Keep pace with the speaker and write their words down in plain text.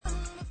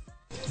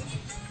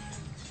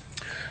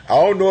I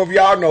don't know if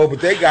y'all know,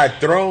 but they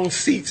got throne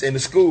seats in the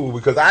school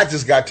because I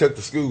just got took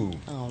to school.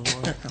 Oh,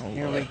 Lord.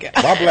 Here we go.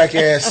 My black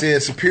ass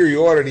said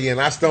superiority, and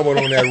I stumbled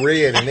on that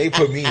red, and they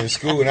put me in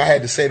school, and I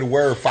had to say the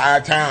word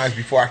 5 times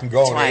before I can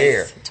go on the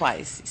air.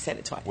 Twice. He said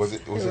it twice. Was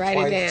it twice?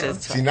 Write it down.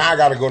 See, now I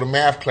got to go to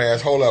math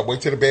class. Hold up.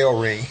 Wait till the bell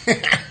ring.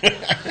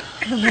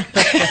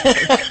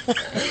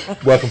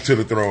 Welcome to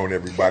the throne,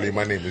 everybody.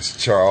 My name is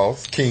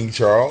Charles, King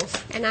Charles.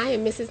 And I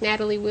am Mrs.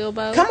 Natalie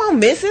Wilbo. Come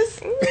on,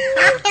 Mrs.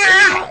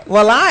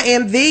 Well, I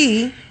am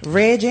the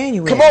Red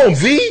January. Come on,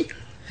 V.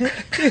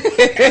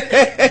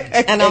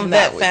 And I'm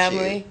that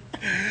family.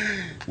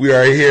 We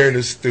are here in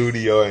the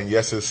studio, and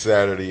yes, it's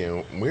Saturday,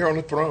 and we're on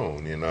the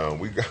throne. You know,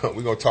 we're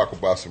gonna talk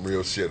about some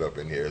real shit up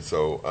in here.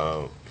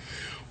 So,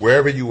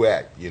 wherever you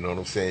at, you know what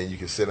I'm saying, you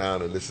can sit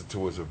down and listen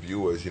to us as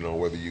viewers. You know,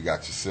 whether you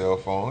got your cell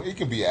phone, it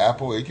can be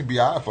Apple, it can be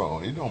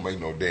iPhone. It don't make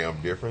no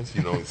damn difference.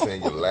 You know what I'm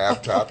saying? Your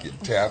laptop, your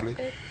tablet,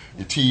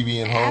 your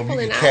TV at home. Apple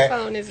and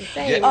iPhone is the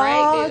same, Oh,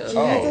 right?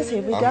 Jesus,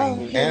 here we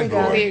go.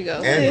 Android, Here you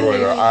go.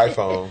 Android or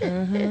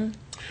iPhone.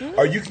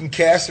 Or you can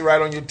cast it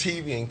right on your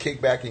TV and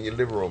kick back in your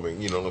living room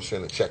and, you know what I'm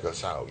saying, and check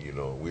us out. You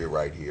know, we're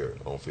right here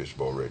on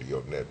Fishbowl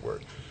Radio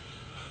Network.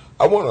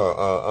 I want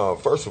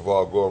to, first of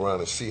all, go around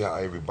and see how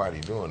everybody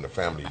doing, the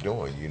family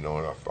doing, you know.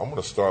 And I'm going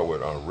to start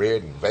with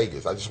Red in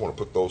Vegas. I just want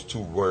to put those two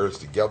words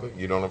together,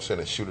 you know what I'm saying,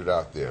 and shoot it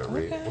out there.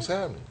 Okay. Red, what's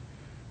happening?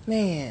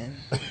 Man.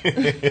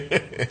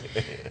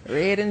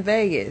 Red in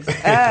Vegas.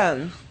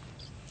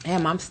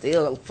 Damn, I'm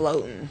still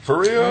floating. For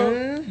real?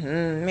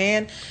 Mm-hmm,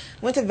 man.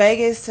 Went to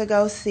Vegas to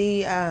go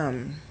see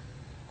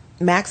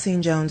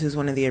Maxine Jones, who's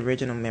one of the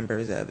original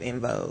members of En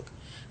Vogue.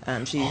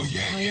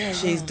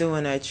 She's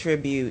doing a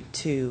tribute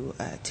to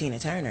Tina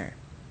Turner.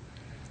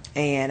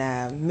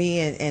 And me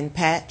and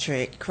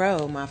Patrick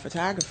Crow, my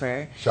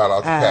photographer. Shout out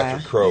to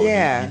Patrick Crow.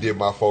 Yeah. He did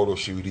my photo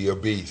shoot. He a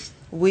beast.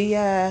 We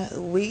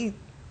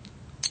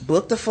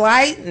booked a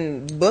flight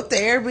and booked the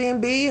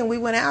Airbnb, and we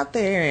went out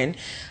there,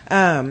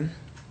 and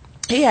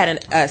he had an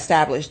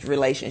established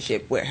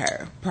relationship with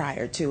her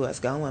prior to us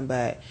going,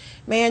 but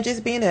man,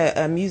 just being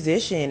a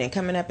musician and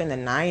coming up in the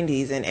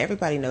 90s, and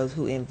everybody knows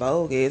who En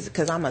Vogue is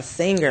because I'm a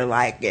singer,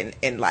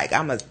 and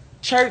I'm a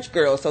church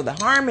girl, so the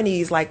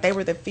harmonies, like, they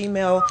were the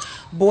female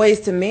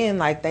Boys to Men,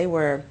 like they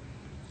were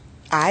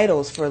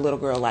idols for a little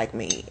girl like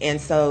me.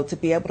 And so to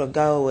be able to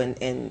go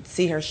and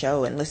see her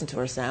show and listen to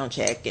her sound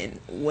check, and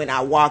when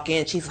I walk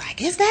in, she's like,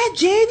 "Is that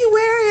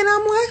January?" And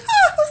I'm like,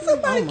 "Oh,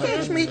 somebody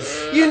catch me."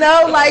 You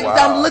know, like, wow.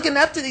 I'm looking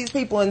up to these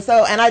people. And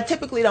I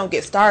typically don't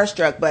get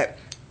starstruck, but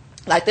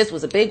like, this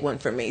was a big one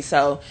for me.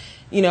 So,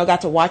 you know,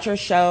 got to watch her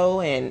show,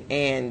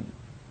 and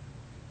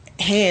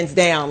hands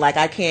down, like,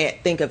 I can't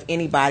think of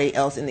anybody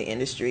else in the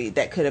industry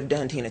that could have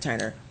done Tina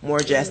Turner more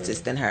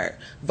justice than her.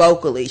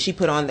 Vocally, she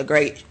put on a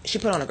great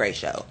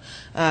show.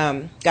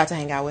 Got to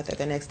hang out with her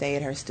the next day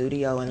at her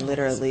studio, and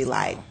literally,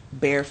 like,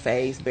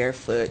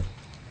 barefoot,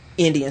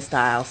 Indian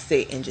style,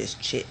 sit and just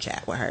chit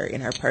chat with her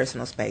in her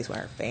personal space with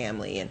her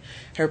family and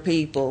her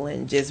people,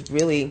 and just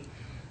really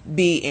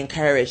be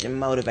encouraged and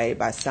motivated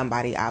by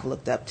somebody I've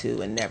looked up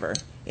to and never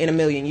in a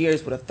million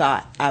years would have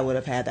thought I would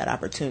have had that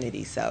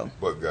opportunity. So,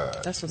 but God,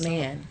 that's what's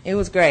man, it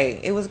was great.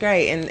 It was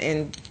great,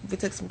 and we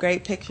took some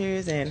great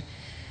pictures, and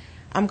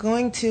I'm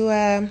going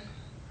to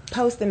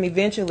post them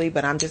eventually,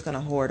 but I'm just going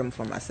to hoard them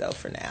for myself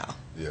for now.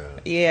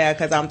 Yeah,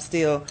 because I'm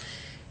still.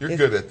 You're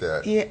good at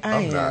that. Yeah,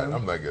 I am.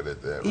 I'm not good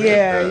at that.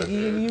 Yeah,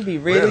 you be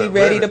really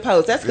ready to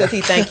post. That's because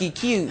he think he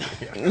cute.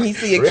 When he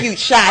see a cute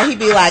shot, he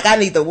be like, "I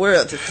need the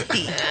world to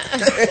see."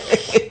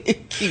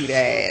 Cute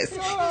ass.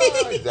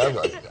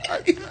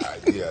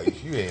 Yeah,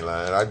 you ain't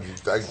lying. I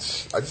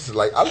just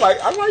like I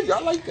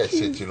like that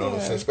shit. You know what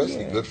I'm saying?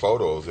 Especially good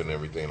photos and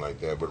everything like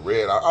that. But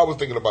Red, I was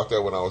thinking about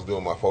that when I was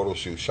doing my photo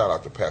shoot. Shout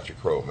out to Patrick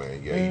Crow,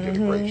 man. Yeah, he did a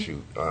great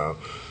shoot.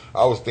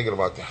 I was thinking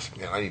about that.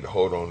 Man, I need to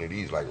hold on to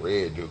these like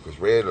Red do, because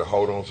Red will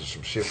hold on to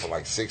some shit for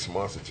like 6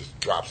 months and just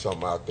drop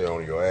something out there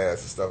on your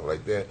ass and stuff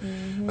like that.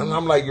 And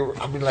I'm like,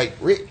 I've been like,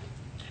 Red,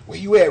 where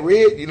you at,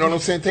 Red? You know what I'm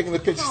saying? Taking the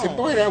picture. Said,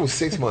 boy, that was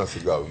 6 months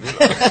ago. You know?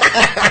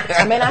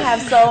 I mean, I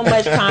have so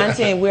much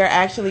content. We're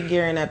actually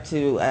gearing up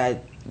to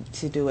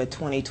do a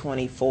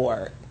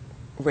 2024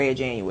 Red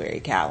January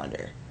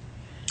calendar.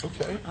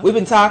 Okay. We've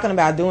been talking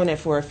about doing it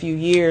for a few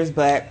years,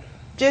 but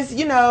just,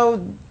 you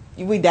know,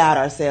 we doubt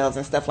ourselves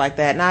and stuff like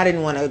that. And I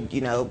didn't want to, you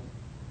know,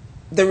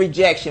 the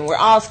rejection. We're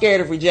all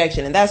scared of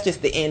rejection, and that's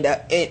just the end of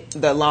it,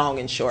 the long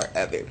and short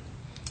of it.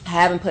 I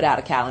haven't put out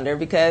a calendar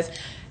because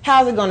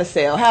how's it going to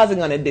sell? How's it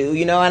going to do?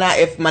 You know, and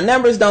if my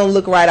numbers don't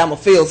look right, I'm going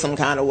to feel some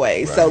kind of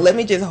way. Right. So let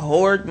me just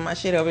hoard my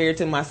shit over here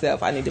to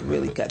myself. I need to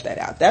really cut that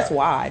out. That's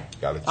why,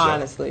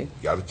 honestly.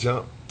 Gotta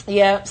jump.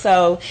 Yeah,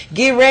 so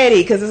get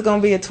ready, because it's going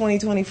to be a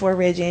 2024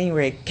 Red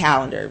January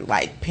calendar,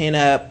 like pin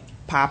up,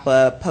 pop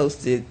up,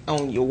 post it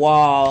on your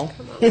wall.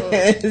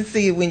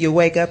 See it when you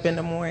wake up in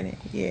the morning.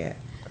 Yeah.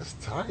 That's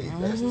tight.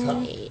 That's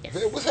tight.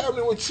 What's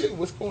happening with you?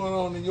 What's going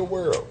on in your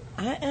world?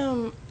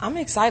 I'm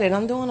excited.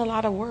 I'm doing a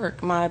lot of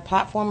work. My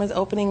platform is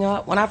opening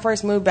up. When I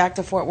first moved back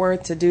to Fort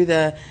Worth to do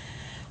the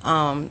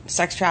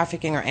sex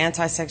trafficking or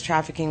anti-sex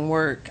trafficking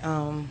work,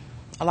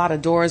 a lot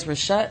of doors were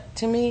shut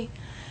to me.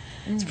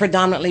 It's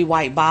predominantly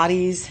white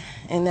bodies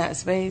in that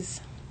space,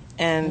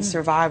 and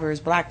survivors,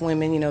 black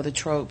women, the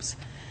tropes.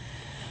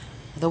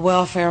 The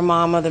welfare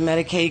mama, the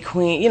Medicaid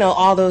queen,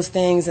 all those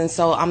things. And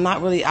so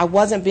I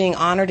wasn't being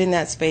honored in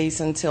that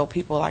space until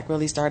people like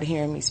really started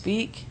hearing me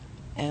speak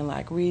and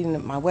like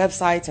reading my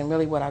websites and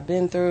really what I've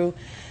been through.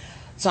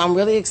 So I'm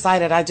really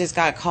excited. I just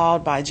got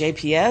called by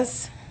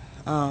JPS,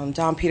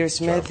 John Peter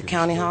Smith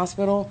County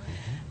Hospital,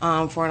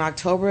 for an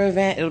October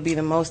event. It'll be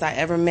the most I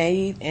ever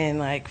made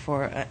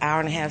for an hour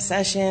and a half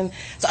session.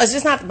 So it's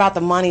just not about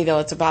the money though.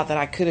 It's about that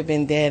I could have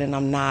been dead and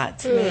I'm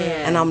not.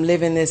 And I'm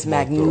living this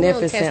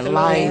magnificent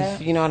life.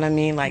 You know what I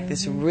mean? Like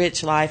this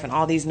rich life and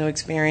all these new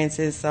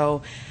experiences.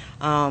 So,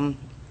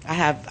 I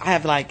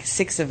have like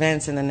 6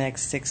 events in the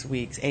next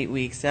 8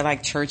 weeks. They're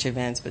like church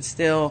events, but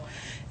still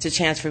it's a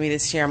chance for me to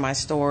share my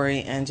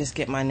story and just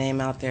get my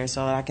name out there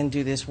so that I can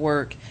do this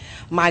work.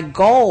 My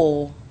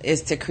goal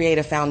is to create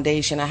a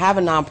foundation. I have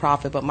a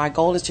nonprofit, but my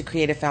goal is to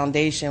create a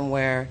foundation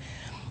where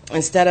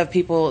instead of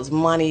people's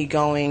money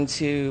going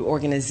to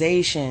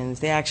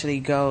organizations,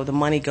 the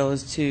money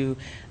goes to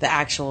the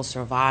actual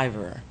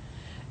survivor.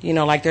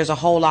 There's a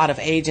whole lot of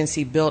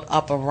agency built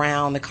up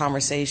around the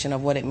conversation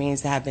of what it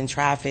means to have been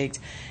trafficked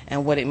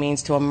and what it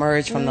means to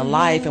emerge from the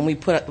life. And we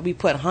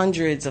put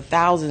hundreds of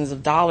thousands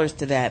of dollars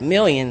to that,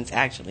 millions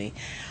actually.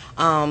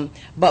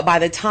 But by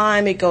the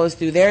time it goes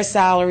through their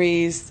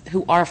salaries,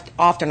 who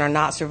often are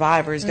not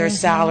survivors, their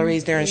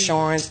salaries, their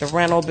insurance, the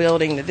rental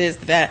building, the this,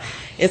 that,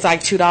 it's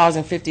like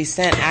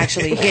 $2.50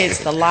 actually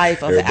hits the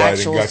life of the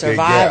actual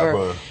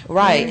survivor.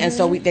 Right. And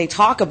so they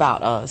talk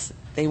about us.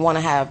 They want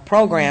to have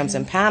programs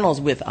and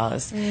panels with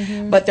us,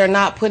 but they're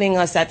not putting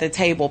us at the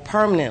table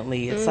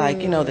permanently. It's like,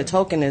 the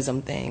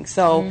tokenism thing.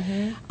 So,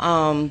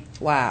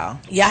 wow.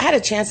 Yeah, I had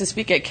a chance to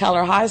speak at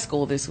Keller High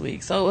School this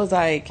week. So it was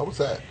like... What was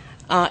that?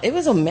 It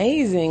was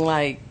amazing.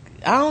 Like,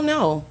 I don't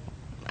know.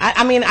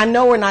 I mean, I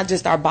know we're not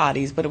just our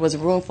bodies, but it was a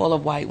room full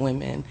of white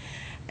women.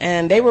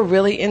 And they were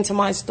really into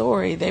my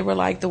story. They were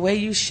like, the way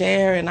you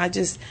share, and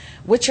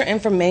what's your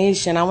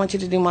information? I want you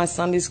to do my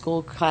Sunday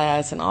school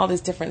class and all this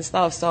different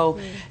stuff. So,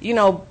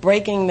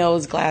 breaking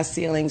those glass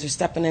ceilings or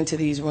stepping into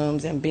these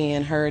rooms and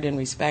being heard and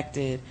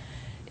respected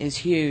is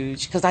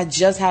huge. Because I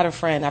just had a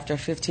friend after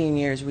 15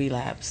 years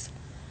relapse.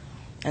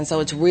 And so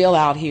it's real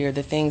out here,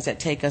 the things that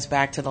take us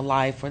back to the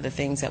life or the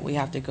things that we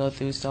have to go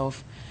through. So,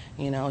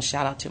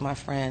 shout out to my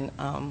friend.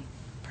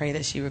 Pray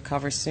that she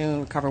recovers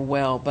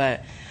well.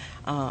 But...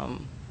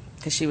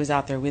 because she was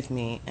out there with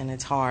me, and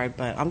it's hard,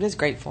 but I'm just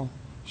grateful.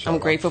 I'm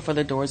grateful for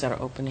the doors that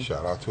are opening.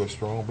 Shout out to a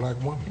strong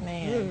black woman.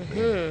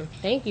 Man.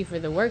 Thank you for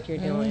the work you're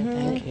doing.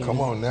 Thank you.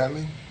 Come on,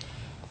 Natalie.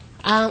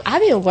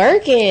 I've been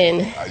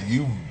working.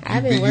 You've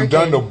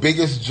done the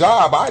biggest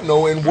job I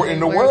know in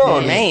the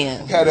world.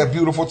 Man, you had a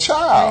beautiful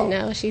child. I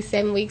know, she's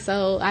 7 weeks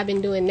old. I've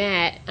been doing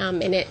that.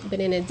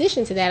 But in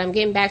addition to that, I'm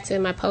getting back to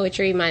my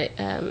poetry. My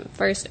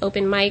first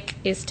open mic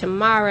is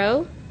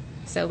tomorrow.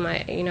 So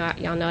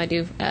y'all know I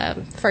do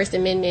First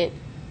Amendment,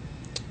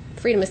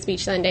 Freedom of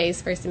Speech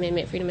Sundays, First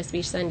Amendment, Freedom of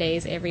Speech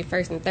Sundays every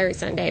first and third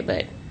Sunday,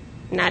 but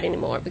not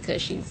anymore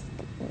because she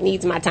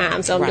needs my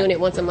time. So I'm doing it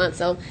once a month.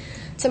 So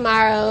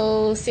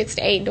tomorrow, 6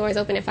 to 8, doors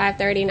open at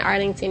 5:30 in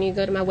Arlington. You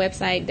go to my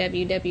website,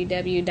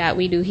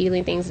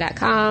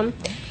 www.wedohealingthings.com.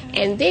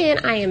 And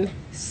then I am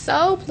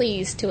so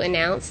pleased to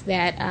announce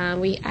that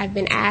I've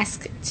been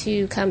asked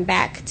to come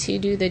back to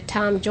do the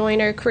Tom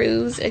Joyner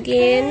cruise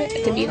again,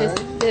 to be the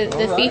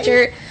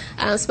featured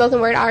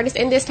spoken word artist.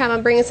 And this time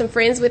I'm bringing some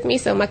friends with me.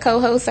 So our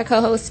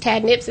co-host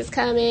Tad Nips is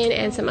coming,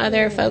 and some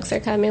other folks are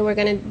coming. We're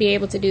going to be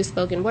able to do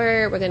spoken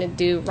word. We're going to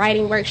do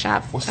writing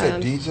workshop. What's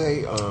that,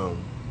 DJ?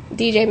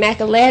 DJ Mac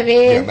 11.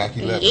 Yeah, Mac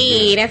 11.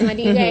 Yeah, that's my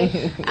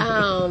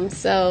DJ.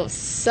 So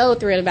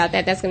thrilled about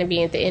that. That's going to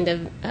be at the end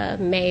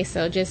of May.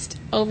 So just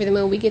over the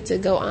moon. We get to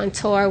go on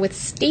tour with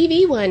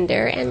Stevie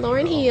Wonder and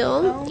Lauryn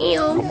Hill.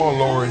 Come on,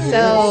 Lauryn Hill.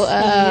 So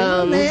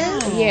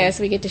yes,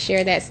 we get to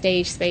share that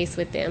stage space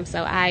with them.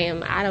 So I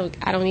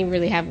don't even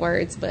really have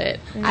words, but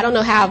I don't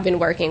know how I've been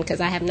working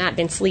because I have not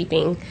been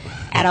sleeping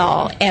at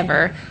all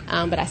ever.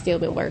 But I still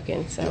been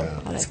working. So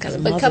all that's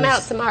coming. But come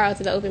out tomorrow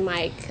to the open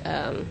mic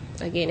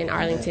again in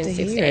Arlington, 6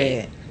 to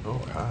 8. Oh,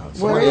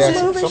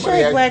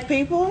 wow. Black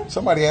people.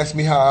 Somebody asked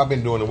me how I've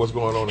been doing and what's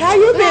going on. How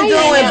you been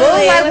doing,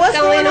 boo? Like, what's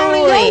going on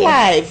in your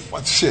life?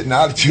 What shit?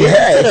 Now that you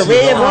asked, to the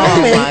red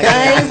room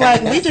and things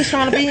like we just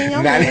trying to be in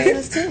your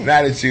business too.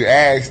 Now that you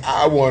asked,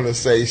 I want to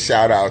say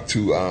shout out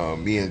to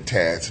me and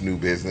Tad's new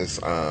business,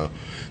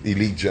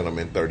 Elite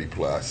Gentlemen 30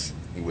 Plus.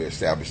 We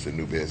established a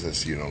new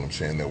business. You know what I'm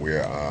saying? That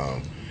we're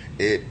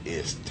it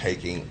is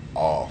taking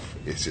off.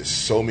 It's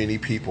just so many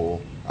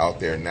people out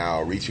there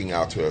now reaching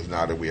out to us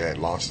now that we had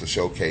launched the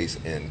showcase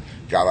and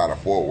got out of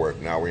Fort Worth.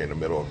 Now we're in the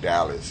middle of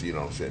Dallas. You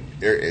know what I'm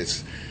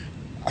saying?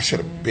 I should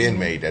have been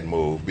made that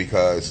move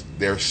because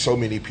there's so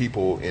many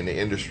people in the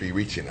industry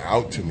reaching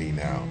out to me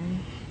now.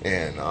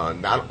 And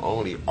not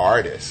only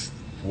artists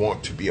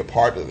want to be a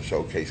part of the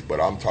showcase,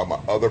 but I'm talking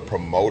about other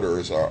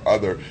promoters or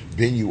other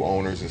venue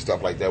owners and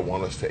stuff like that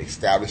want us to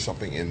establish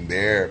something in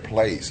their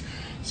place.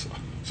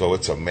 So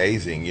it's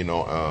amazing, you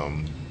know.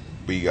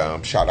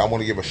 I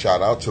want to give a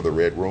shout out to the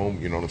Red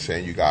Room. You know what I'm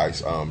saying? You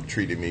guys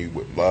treated me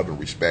with love and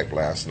respect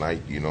last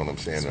night. You know what I'm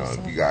saying?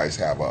 You guys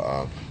have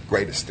a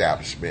great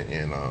establishment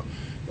and a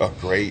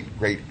great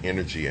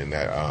energy in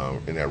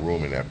that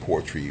room in that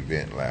poetry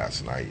event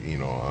last night. You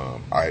know,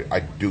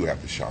 I do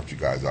have to shout you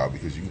guys out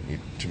because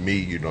to me,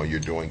 you know, you're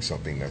doing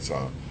something that's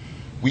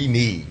we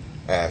need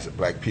as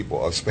Black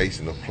people, a space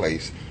and a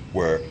place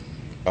where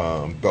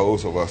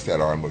those of us that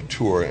are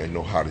mature and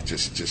know how to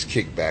just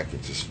kick back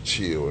and just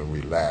chill and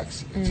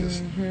relax and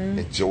just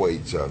enjoy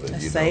each other. A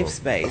safe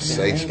space. A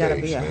safe space,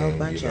 gotta be a whole man.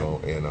 bunch You know,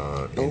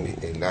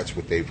 and that's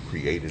what they've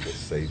created, a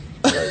safe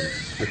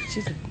place.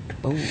 She's a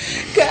boo.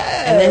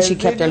 And then she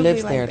kept her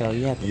lips there, though.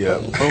 You have to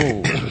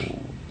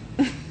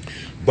boo.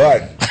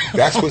 But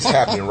that's what's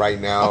happening right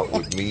now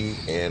with me.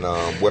 And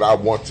what I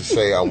want to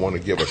say, I want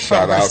to give a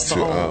shout out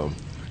to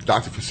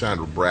Dr.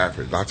 Cassandra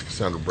Bradford. Dr.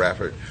 Cassandra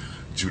Bradford,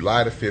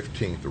 July the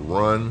 15th, the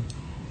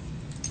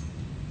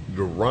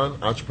Run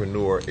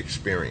Entrepreneur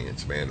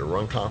Experience, man. The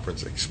Run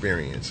Conference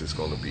Experience is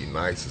going to be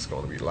nice. It's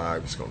going to be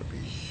live. It's going to be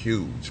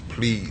huge.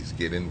 Please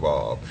get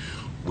involved.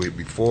 We're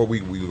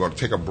going to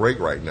take a break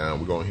right now.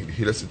 We're going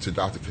to listen to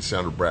Dr.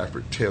 Cassandra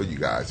Bradford tell you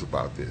guys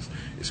about this.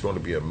 It's going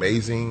to be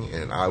amazing,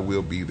 and I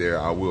will be there.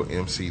 I will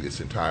MC this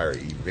entire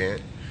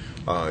event.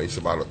 It's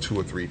about a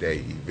 2 or 3 day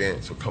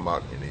event, so come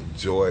out and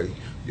enjoy.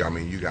 I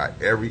mean, you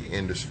got every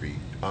industry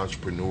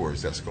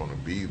entrepreneurs that's going to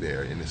be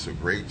there, and it's a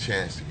great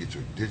chance to get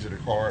your digital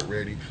card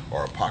ready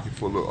or a pocket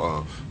full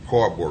of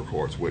cardboard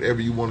cards, whatever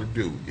you want to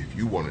do. If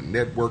you want to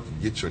network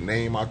and get your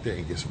name out there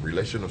and get some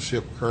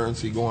relationship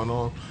currency going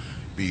on,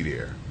 be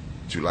there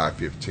July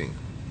 15th.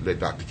 Let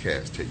Dr.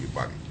 Cass tell you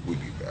about it. We'll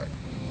be back.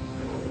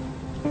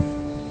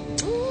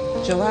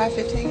 July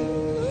 15th?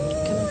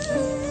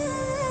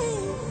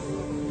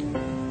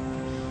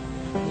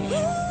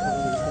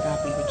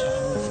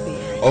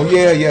 Oh,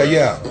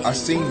 yeah. I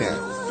seen that.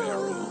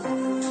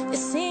 It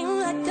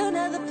seemed like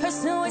another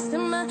person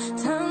wasting my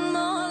time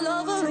all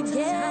over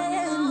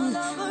again.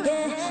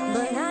 Yeah,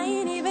 but I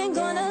ain't even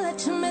gonna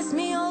let you mess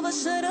me over.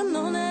 Should've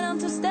known that I'm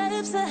 2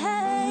 steps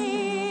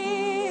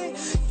ahead.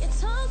 You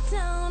talk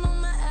down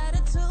on my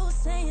attitude,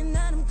 saying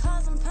that I'm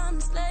causing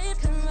problems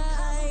left and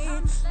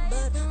right.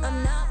 But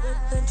I'm not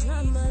with the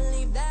drama,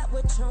 leave that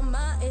with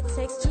trauma. It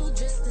takes two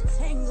just to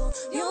tangle.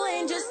 You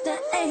ain't just an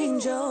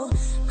angel.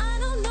 I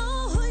don't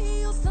know who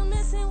you used to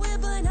messing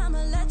with, but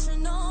I'ma let you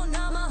know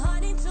now my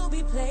heart ain't to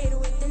be played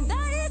with. And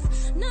there is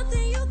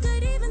nothing you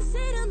could even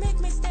say to make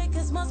me stay,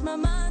 cause once my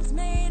mind's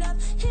made up,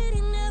 it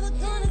ain't never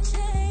gonna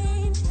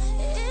change.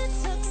 It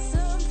took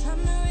some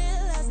time to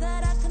realize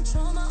that I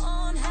control my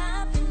own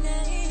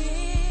happiness,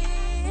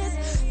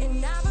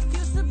 and I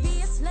refuse to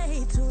be a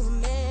slave to a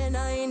man.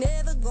 I ain't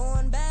ever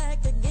going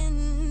back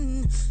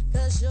again,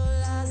 cause your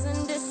lies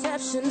and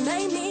deception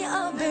made me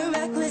a bit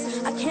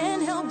reckless. I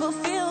can't help but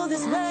feel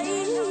this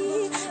way,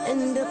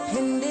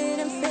 independent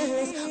and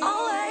fearless,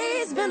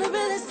 always been a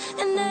realist,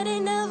 and that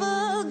ain't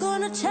never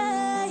gonna change.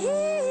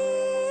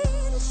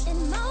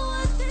 And my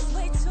worth is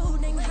way too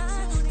dang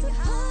high to put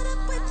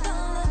up with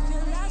all of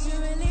your lies. You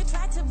really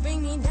tried to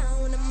bring me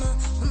down.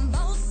 I'm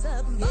boss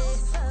up,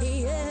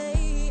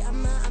 yeah.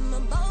 I'm a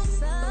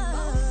boss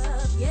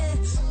up, yeah.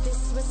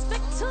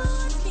 Disrespect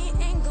towards me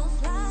ain't gon'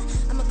 fly.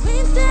 I'm a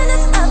queen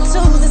standing up to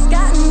the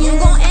sky, and you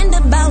gon' end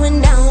up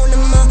bowing down.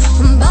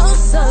 I'm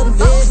boss up,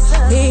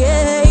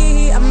 yeah.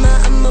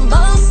 I'm a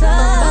boss up.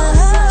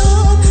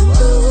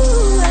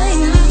 Ooh,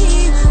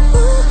 lady.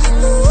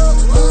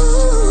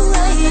 Ooh,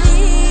 lady.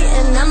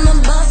 And I'm a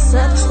boss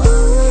up. Ooh,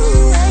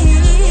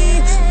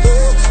 lady.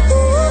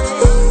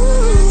 Ooh,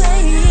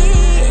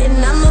 lady.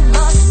 And I'm a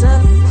boss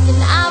up.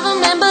 And I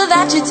remember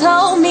that you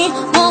told me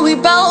when we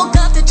broke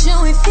up that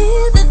you ain't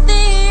feel the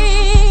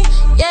thing.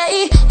 Yeah,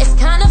 it's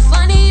kind of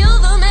funny, you're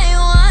the main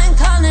one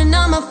calling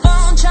on my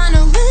phone trying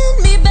to win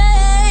me back.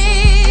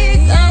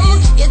 Oh,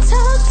 you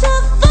talk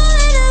tough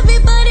on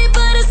everybody,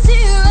 but I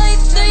see right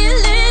through your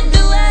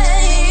little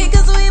way.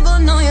 Cause we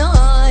both know your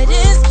heart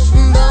is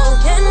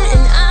broken,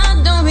 and I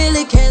don't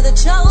really care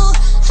that you're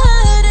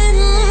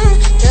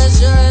hurting. Cause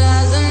your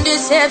lies and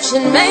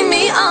deception made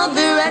me all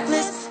be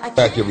reckless.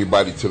 Back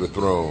everybody to the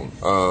throne.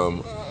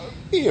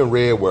 Me and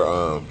Red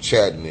were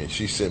chatting, and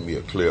she sent me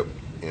a clip,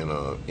 and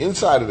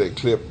inside of that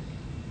clip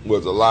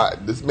was a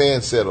lot. This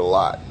man said a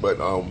lot, but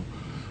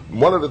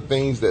one of the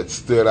things that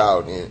stood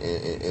out,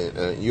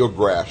 and you'll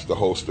grasp the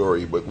whole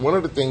story, but one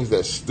of the things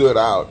that stood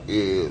out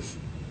is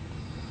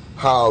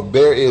how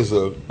there is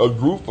a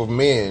group of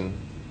men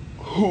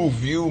who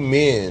view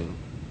men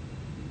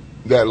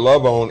that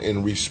love on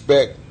and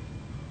respect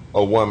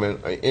a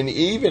woman, and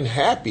even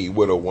happy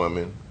with a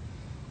woman,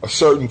 a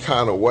certain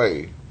kind of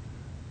way,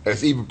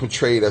 as even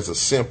portrayed as a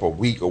simp or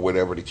weak or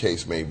whatever the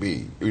case may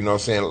be. You know what I'm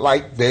saying?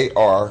 Like they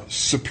are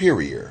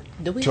superior.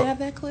 Do we have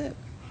that clip?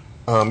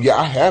 Yeah,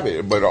 I have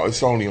it, but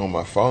it's only on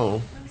my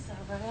phone.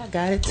 I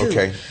got it too.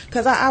 Okay.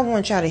 Because I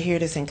want y'all to hear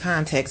this in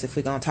context if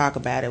we're going to talk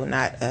about it. We're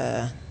not,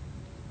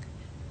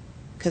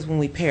 because when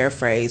we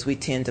paraphrase, we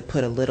tend to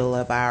put a little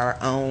of our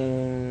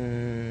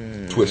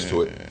own twist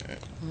to it.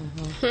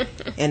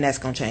 And that's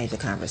going to change the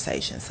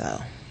conversation.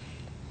 So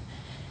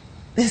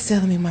it's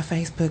telling me my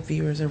Facebook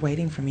viewers are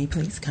waiting for me.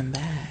 Please come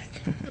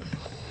back.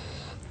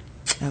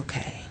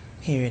 Okay,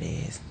 here it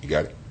is. You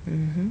got it?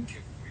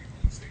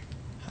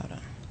 Hold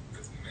on.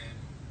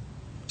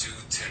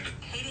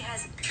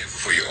 Careful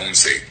for your own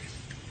sake.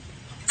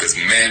 Because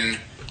men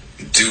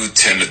do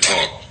tend to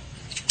talk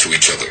to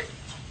each other.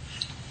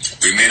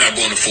 We may not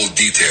go into full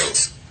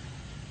details,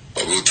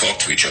 but we'll talk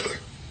to each other.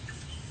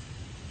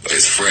 But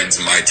his friends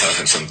might tell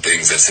him some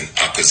things that's in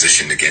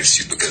opposition against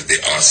you, because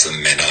there are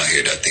some men out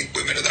here that think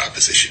women are the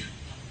opposition.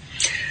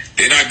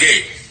 They're not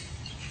gay.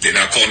 They're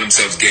not calling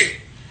themselves gay.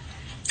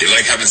 They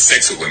like having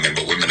sex with women,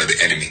 but women are the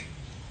enemy.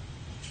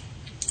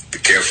 Be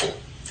careful.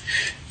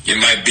 You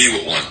might be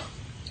with one.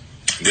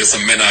 There's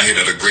some men out here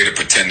that are great at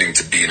pretending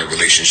to be in a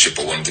relationship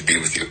or wanting to be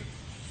with you.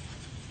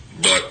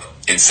 But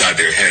inside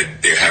their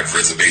head, they have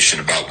reservation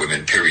about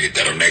women, period,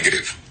 that are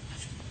negative.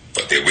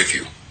 But they're with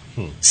you.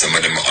 Some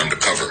of them are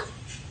undercover.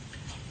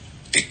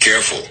 Be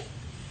careful,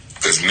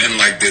 because men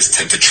like this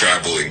tend to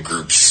travel in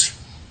groups.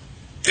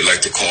 They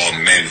like to call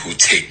men who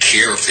take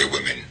care of their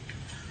women,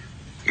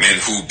 men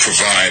who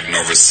provide and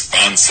are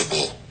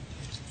responsible,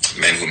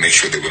 men who make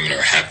sure their women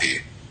are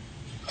happy,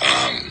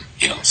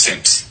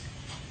 simps,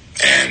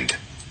 and,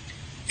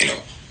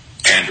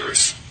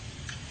 panderers.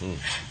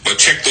 But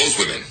check those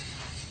women.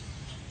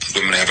 Those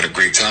women are having a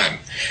great time.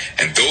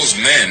 And those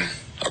men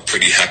are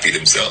pretty happy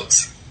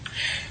themselves.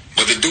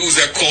 But the dudes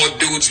that call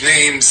dudes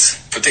names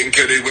for taking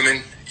care of their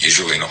women,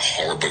 usually in a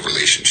horrible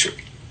relationship,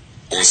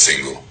 or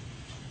single,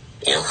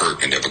 or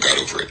hurt and never got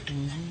over it.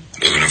 I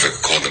don't even know if I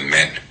could call them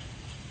men.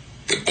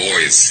 The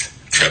boys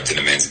trapped in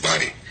a man's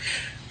body.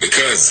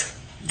 Because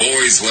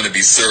boys want to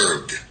be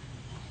served,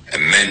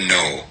 and men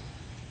know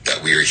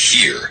that we are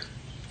here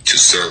to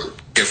serve.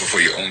 Careful for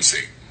your own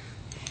sake.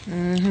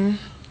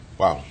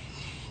 Wow.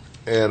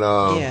 And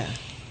Yeah.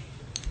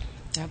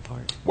 That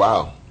part.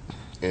 wow.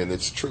 And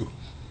it's true.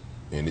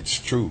 And it's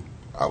true.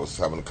 I was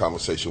having a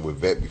conversation with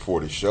Vet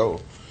before the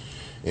show,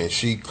 and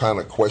she kind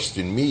of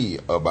questioned me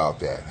about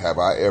that. Have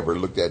I ever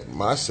looked at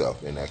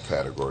myself in that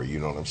category? You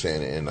know what I'm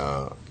saying? And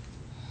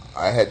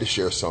I had to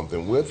share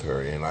something with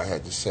her, and I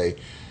had to say,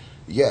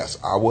 yes,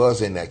 I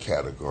was in that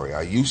category.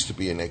 I used to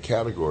be in that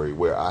category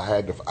where I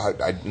had to,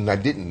 and I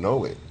didn't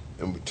know it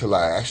until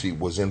I actually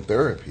was in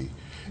therapy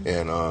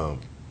and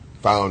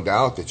found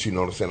out that, you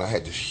know what I'm saying, I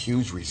had this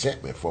huge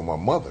resentment for my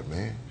mother,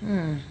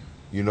 man.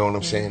 You know what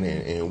I'm saying?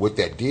 And what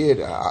that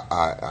did,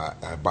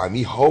 I by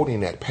me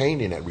holding that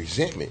pain and that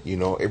resentment,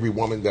 every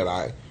woman that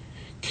I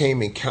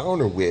came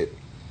encounter with,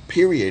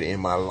 period, in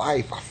my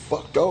life, I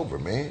fucked over,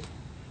 man.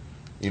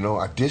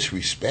 I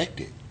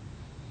disrespected.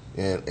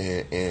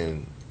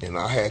 And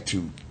I had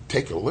to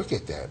take a look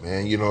at that,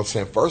 man. You know what I'm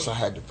saying? First, I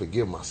had to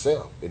forgive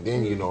myself. And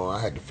then, I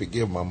had to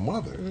forgive my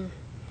mother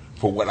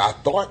for what I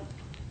thought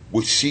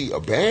was she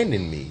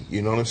abandoned me.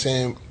 You know what I'm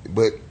saying?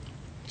 But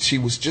she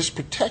was just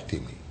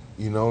protecting me.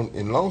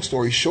 And long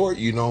story short,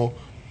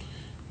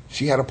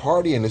 she had a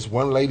party and this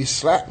one lady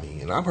slapped me,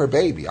 and I'm her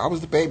baby. I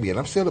was the baby, and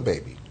I'm still a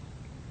baby.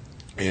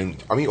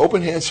 And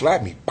open hand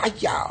slapped me,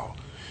 bite y'all.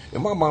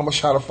 And my mama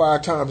shot her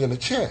 5 times in the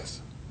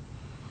chest.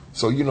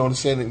 So you know what I'm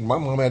saying? My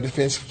mama had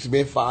to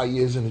spend 5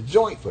 years in the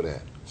joint for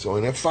that. So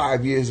in that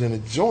 5 years in the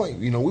joint,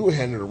 we were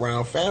handing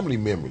around family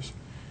members,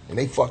 and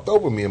they fucked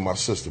over me and my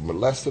sister,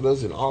 molested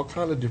us, and all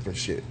kind of different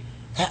shit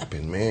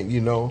happened, man,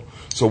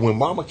 So when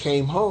mama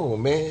came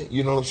home, man,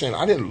 you know what I'm saying,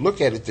 I didn't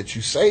look at it that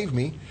you saved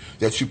me,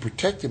 that you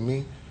protected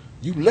me.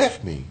 You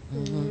left me.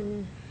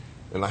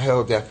 And I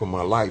held that for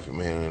my life,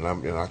 man,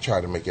 and I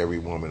tried to make every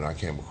woman I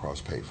came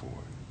across pay for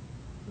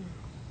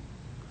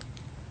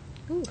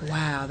it.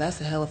 Wow, that's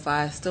a hell of a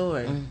fire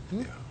story.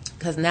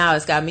 Because now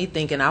it's got me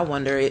thinking, I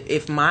wonder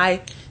if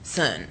my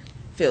son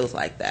feels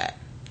like that.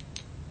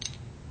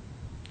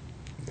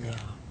 Yeah.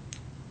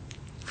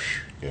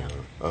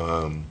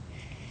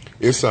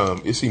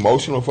 It's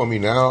emotional for me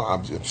now.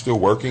 I'm still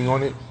working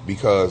on it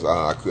because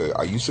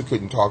I used to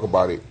couldn't talk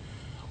about it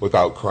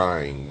without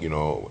crying,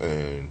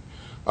 and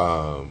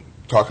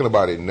talking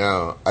about it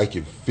now, I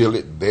can feel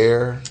it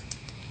there,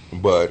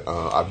 but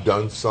I've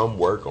done some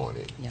work on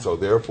it. Yeah. So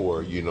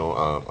therefore,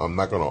 I'm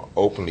not going to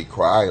openly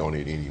cry on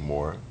it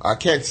anymore. I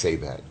can't say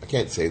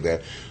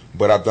that,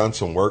 but I've done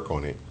some work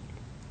on it.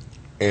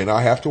 And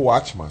I have to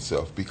watch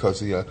myself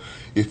because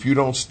if you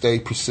don't stay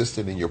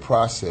persistent in your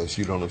process,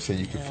 you know what I'm saying,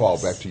 you can fall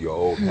back to your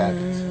old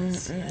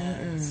habits.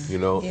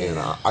 And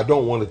I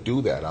don't want to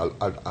do that.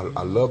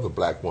 I love the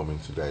black woman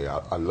today.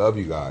 I love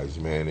you guys,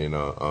 man. And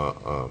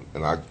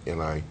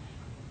I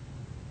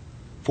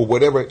for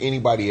whatever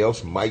anybody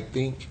else might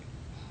think,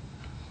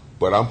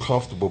 but I'm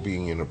comfortable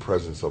being in the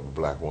presence of a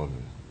black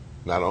woman,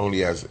 not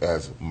only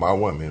as my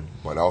woman,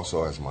 but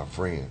also as my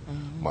friend,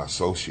 my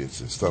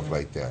associates and stuff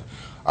like that.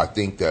 I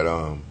think that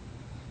I'm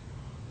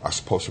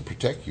supposed to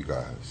protect you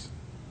guys,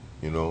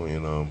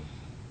 and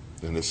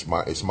it's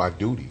my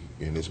duty,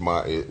 and it's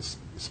my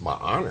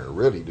honor,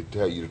 really, to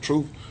tell you the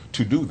truth,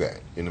 to do that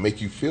and to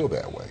make you feel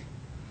that way,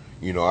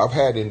 You know, I've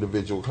had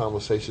individual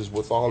conversations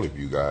with all of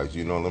you guys.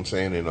 You know what I'm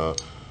saying? And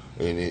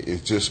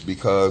it's just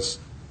because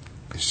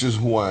it's just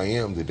who I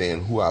am today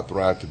and who I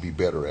thrive to be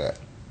better at.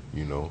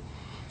 You know,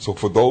 so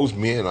for those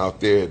men out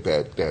there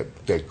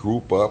that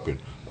group up and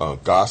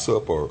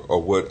gossip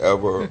or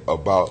whatever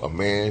about a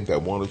man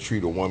that want to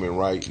treat a woman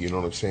right, you know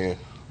what I'm saying?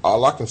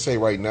 All I can say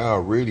right now,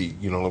 really,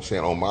 you know what I'm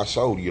saying, on my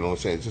shoulder, you know what I'm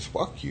saying, just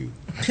fuck you.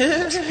 You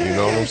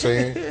know what I'm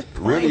saying?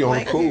 Really on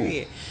the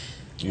cool.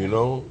 You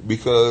know,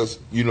 because,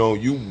 you know,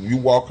 you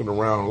walking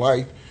around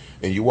life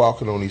and you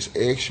walking on these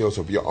eggshells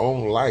of your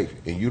own life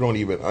and you don't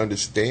even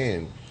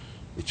understand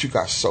that you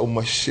got so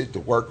much shit to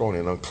work on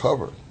and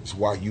uncover. It's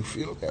why you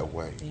feel that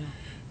way. Yeah.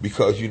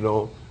 Because, you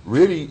know,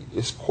 really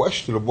it's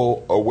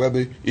questionable or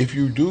whether if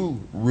you do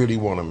really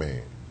want a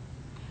man.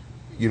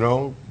 You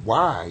know,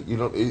 why? You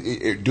know,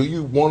 do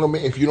you want a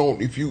man? If you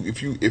don't,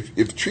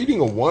 if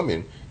treating a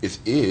woman is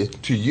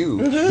it to you,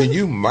 then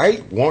you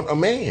might want a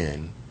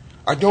man.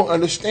 I don't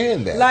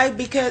understand that. Like,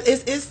 because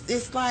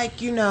it's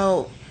like, you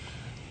know,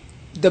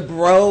 the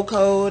bro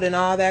code and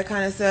all that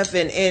kind of stuff,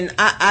 and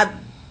I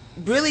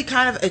really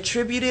kind of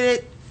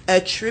attributed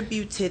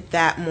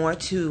that more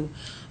to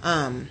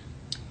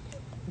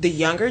the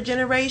younger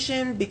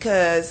generation,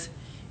 because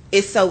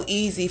it's so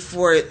easy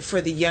for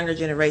the younger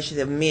generation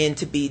of men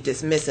to be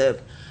dismissive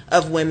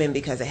of women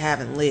because they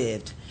haven't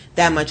lived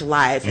that much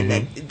life, and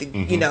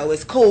that you know,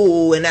 it's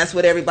cool and that's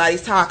what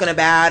everybody's talking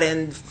about,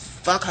 and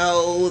fuck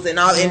hoes and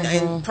all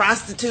and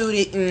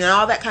prostitute and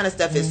all that kind of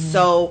stuff is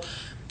so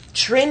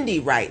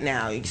trendy right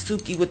now.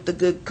 Suki with the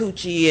good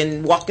coochie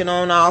and walking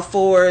on all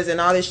fours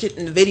and all this shit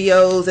in the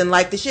videos, and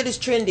like the shit is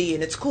trendy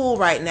and it's cool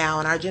right now,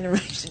 and our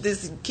generation,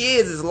 this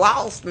kids is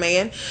lost,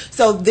 man.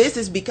 So this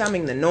is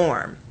becoming the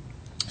norm.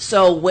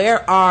 So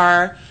where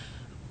are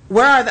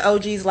the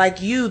OGs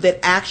like you that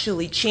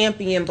actually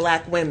champion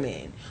black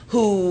women,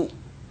 who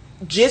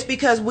just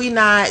because we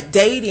not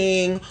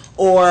dating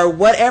or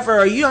whatever,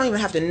 or you don't even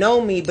have to know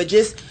me, but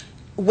just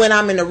when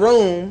I'm in a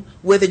room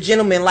with a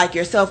gentleman like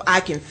yourself, I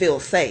can feel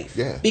safe.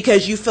 Yeah.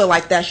 Because you feel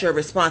like that's your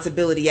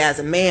responsibility as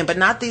a man, but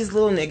not these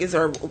little niggas,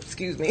 or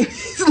excuse me,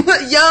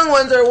 young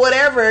ones or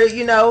whatever,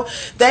 you know,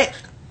 they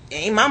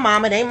ain't my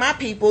mama, they ain't my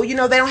people. You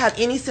know, they don't have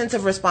any sense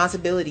of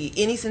responsibility,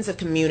 any sense of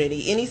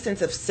community, any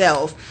sense of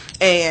self.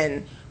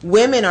 And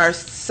women are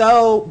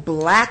so,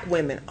 black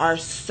women are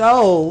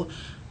so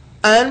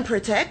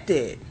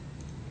unprotected.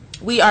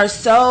 We are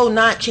so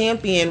not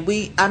championed.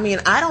 I mean,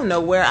 I don't know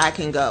where I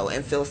can go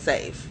and feel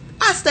safe.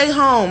 I stay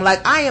home.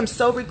 Like, I am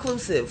so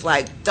reclusive.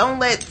 Like, don't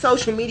let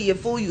social media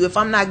fool you. If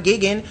I'm not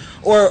gigging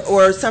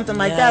or something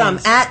like that, I'm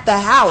at the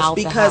house,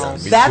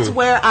 because that's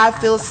where I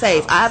feel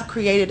safe. I've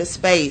created a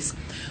space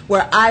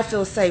where I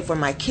feel safe, where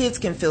my kids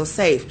can feel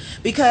safe.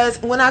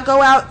 Because when I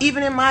go out,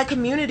 even in my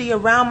community,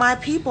 around my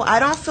people, I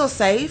don't feel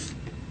safe.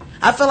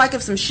 I feel like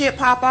if some shit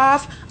pop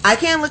off, I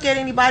can't look at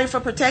anybody for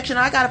protection.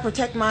 I got to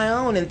protect my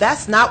own, and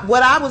that's not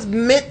what I was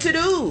meant to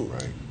do.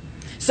 Right.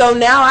 So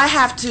now I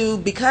have to,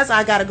 because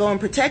I got to go in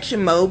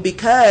protection mode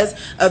because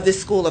of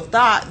this school of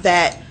thought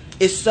that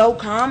is so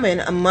common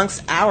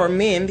amongst our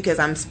men, because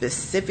I'm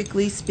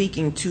specifically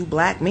speaking to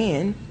black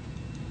men.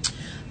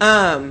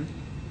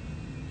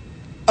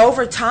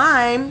 Over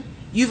time,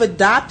 you've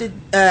adopted,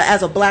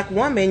 as a black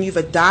woman, you've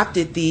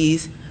adopted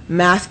these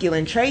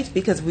masculine traits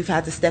because we've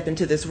had to step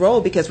into this role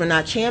because we're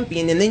not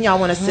championed, and then y'all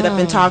want to sit up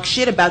and talk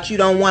shit about you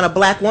don't want a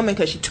black woman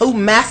because she's too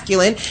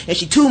masculine and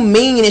she too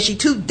mean and she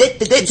too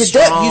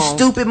you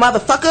stupid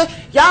motherfucker.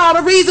 Y'all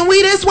the reason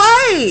we this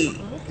way.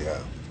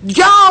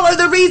 Y'all are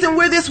the reason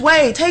we're this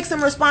way. Take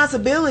some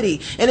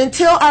responsibility. And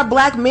until our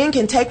black men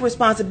can take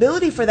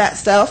responsibility for that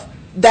stuff,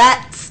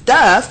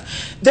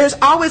 there's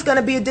always going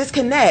to be a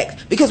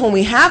disconnect, because when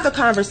we have the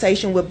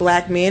conversation with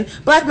black men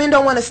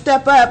don't want to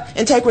step up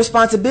and take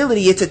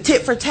responsibility. It's a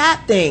tit for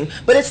tat thing,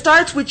 but it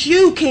starts with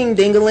you, King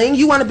Dingaling.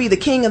 You want to be the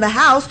king of the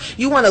house,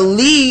 you want to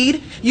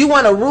lead, you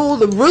want to rule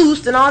the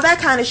roost and all that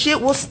kind of shit.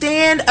 Well,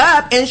 stand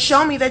up and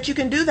show me that you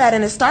can do that,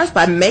 and it starts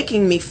by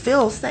making me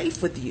feel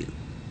safe with you.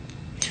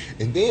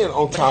 And then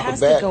on top of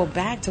that, it has to go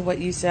back to what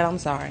you said. I'm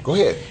sorry. Go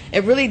ahead.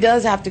 It really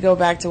does have to go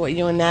back to what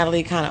you and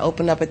Natalie kind of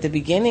opened up at the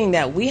beginning,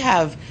 that we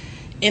have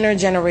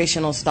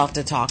intergenerational stuff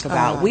to talk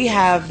about. We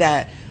have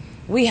that.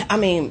 We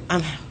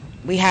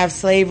have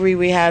slavery.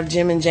 We have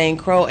Jim and Jane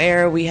Crow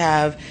era. We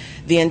have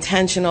the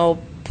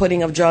intentional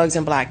putting of drugs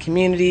in black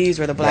communities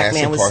where the black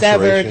man was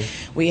severed.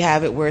 We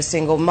have it where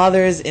single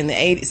mothers in the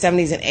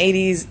 70s and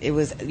 80s,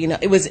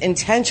 it was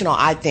intentional,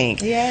 I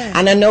think. Yeah.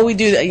 And I know we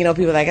do,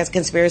 people are like, that's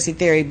conspiracy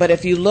theory, but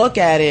if you look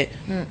at it,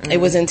 it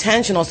was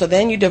intentional. So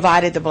then you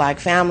divided the black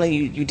family,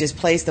 you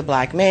displaced the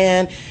black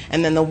man,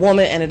 and then the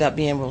woman ended up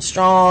being real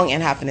strong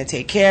and having to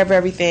take care of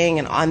everything,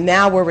 and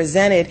now we're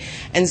resented.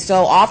 And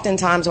so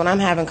oftentimes when I'm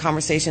having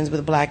conversations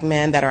with black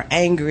men that are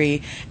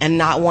angry and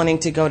not wanting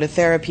to go to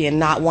therapy and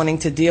not wanting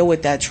to deal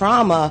with that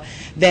trauma,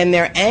 then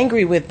they're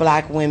angry with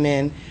black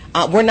women.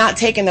 We're not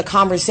taking the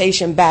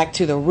conversation back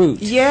to the root.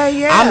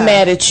 Yeah. I'm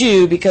mad at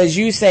you because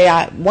you say,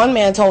 one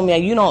man told me,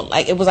 you don't,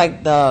 like, it was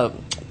like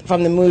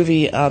from the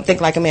movie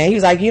Think Like a Man. He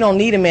was like, you don't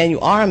need a man, you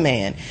are a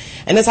man.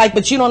 And it's like,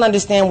 but you don't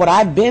understand what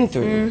I've been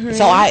through.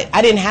 So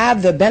I didn't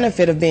have the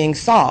benefit of being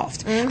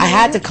soft. I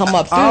had to come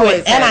up through Always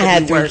it, and I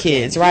had be 3 working.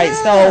 kids, right?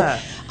 Yeah.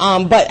 So,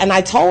 and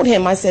I told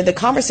him, I said, the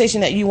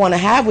conversation that you want to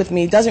have with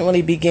me doesn't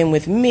really begin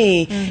with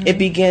me. It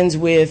begins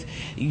with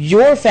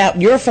your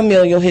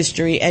familial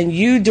history and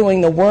you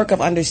doing the work of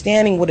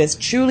understanding what has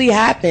truly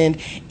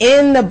happened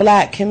in the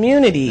black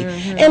community,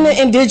 in the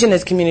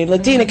indigenous community,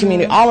 Latina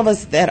community, all of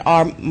us that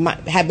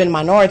have been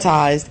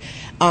minoritized.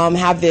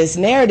 Have this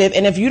narrative,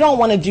 and if you don't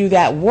want to do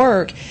that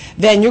work,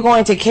 then you're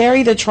going to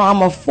carry the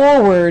trauma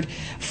forward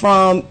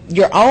from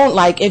your own.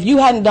 Like, if you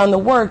hadn't done the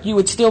work, you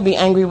would still be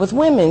angry with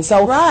women.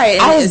 So Right.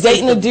 I was It's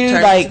dating just a dude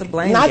turns like to the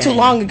blame not too game.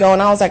 long ago,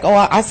 and I was like,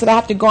 I said I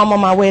have to go. I'm on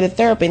my way to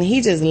therapy, and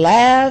he just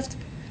laughed.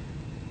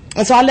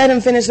 And so I let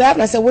him finish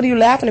laughing. I said, what are you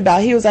laughing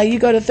about? He was like, you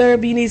go to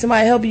therapy, you need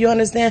somebody to help you,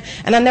 understand?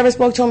 And I never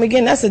spoke to him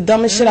again. That's the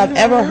dumbest shit I've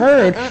ever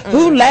heard.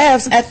 Who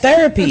laughs at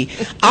therapy?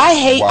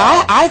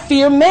 I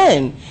fear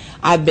men.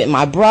 I've been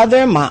my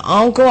brother, my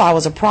uncle. I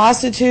was a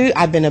prostitute.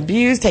 I've been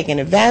abused, taken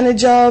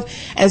advantage of.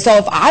 And so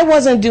if I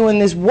wasn't doing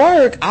this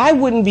work, I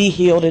wouldn't be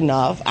healed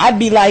enough. I'd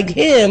be like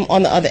him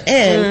on the other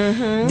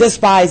end,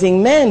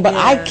 despising men. But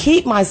I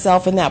keep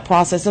myself in that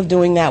process of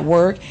doing that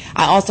work.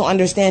 I also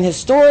understand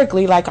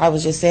historically, like I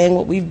was just saying,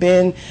 what we've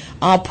been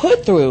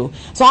put through.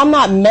 So I'm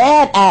not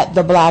mad at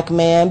the black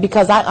man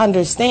because I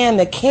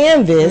understand the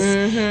canvas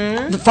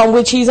from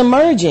which he's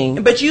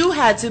emerging. But you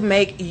had to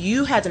make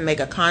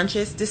a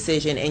conscious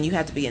decision, and you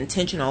had to be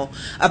intentional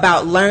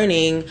about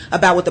learning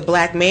about what the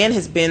black man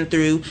has been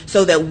through,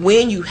 so that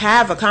when you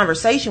have a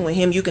conversation with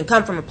him, you can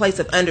come from a place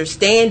of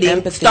understanding.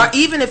 Empathy.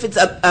 Even if it's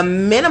a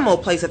minimal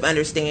place of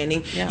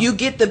understanding, you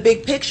get the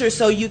big picture,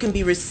 so you can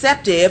be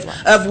receptive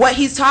of what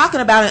he's talking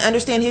about and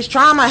understand his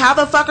trauma. How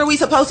the fuck are we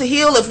supposed to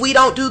heal if we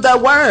don't do the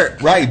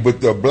work? Right, but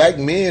the black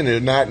men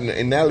are not,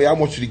 and Natalie, I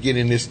want you to get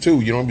in this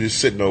too. You know, I'm just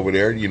sitting over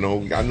there. You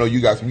know, I know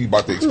you guys, we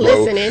about to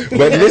explode. Listening.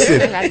 But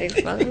listen, About to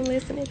explode. I'm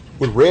listening.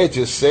 what Red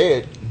just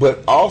said,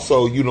 but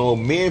also, you know,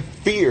 men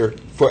fear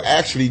for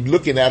actually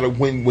looking at it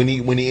when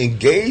he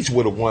engaged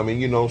with a woman,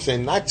 you know what I'm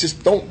saying? Not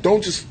just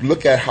don't just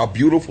look at how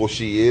beautiful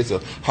she is or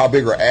how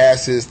big her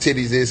ass is,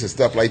 titties is and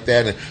stuff like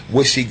that and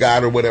what she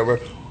got or whatever.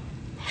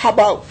 How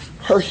about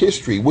her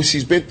history, what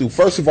she's been through?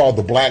 First of all,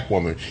 the black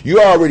woman. You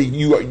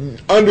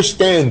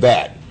understand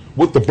that.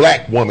 What the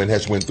black woman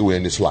has went through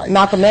in this life.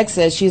 Malcolm X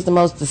says she's the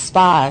most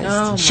despised.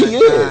 Oh, She my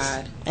is.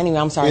 God. Anyway,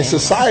 I'm sorry. In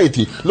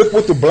society, look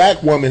what the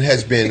black woman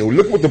has been.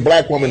 Look what the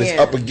black woman is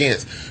up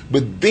against.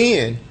 But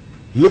then,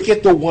 look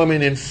at the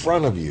woman in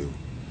front of you.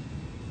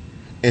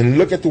 And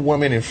look at the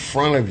woman in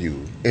front of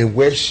you and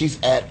where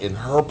she's at in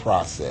her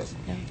process.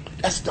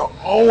 That's the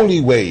only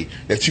way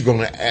that you're going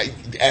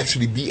to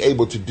actually be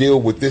able to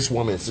deal with this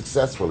woman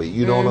successfully.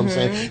 You know what I'm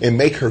saying? And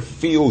make her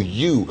feel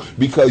you,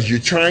 because you're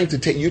taking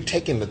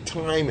the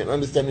time and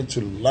understanding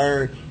to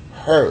learn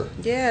her.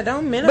 Yeah,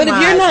 don't minimize. But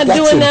if you're not That's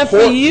doing that for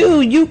important.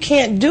 you, you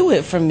can't do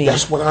it for me.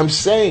 That's what I'm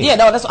saying. Yeah,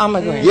 no, that's I'm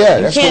agreeing. Yeah,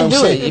 you that's can't what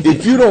I'm do saying. it.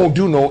 If you don't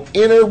do no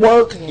inner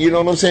work, you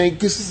know what I'm saying?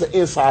 This is an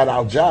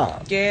inside-out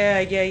job. Yeah.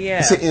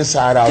 It's an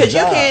inside-out Because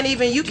job.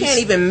 you can't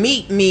even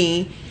meet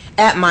me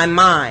at my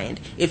mind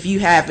if you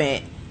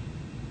haven't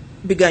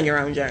begun your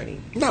own journey.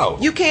 No.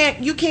 You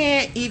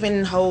can't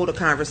even hold a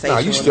conversation.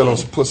 No, you with still me. on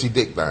some pussy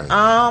dick thing.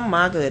 Oh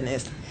my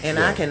goodness. And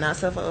Yeah. I cannot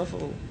suffer a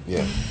fool.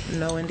 Yeah.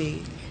 No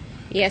indeed.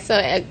 Yeah, so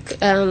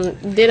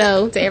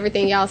ditto to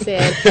everything y'all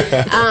said.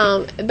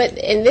 But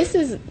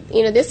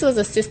this was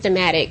a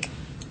systematic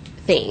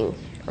thing,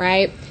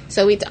 right?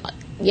 So we got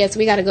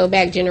to go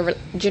back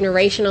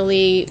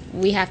generationally.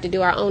 We have to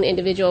do our own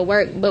individual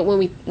work. But when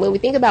we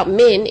think about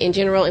men in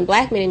general and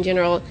black men in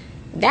general,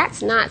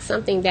 that's not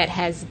something that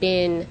has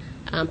been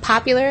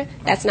popular.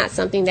 That's not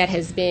something that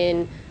has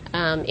been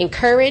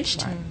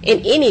encouraged in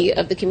any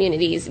of the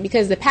communities,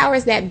 because the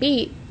powers that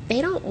be, they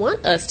don't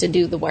want us to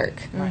do the work.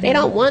 They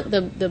don't want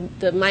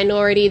the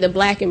minority, the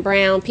black and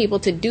brown people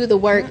to do the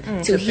work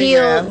to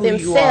figure out heal who you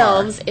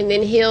themselves and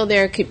then heal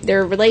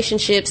their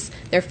relationships,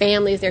 their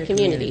families, their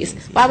communities.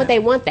 Why would they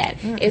want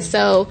that? And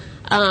so,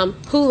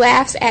 who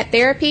laughs at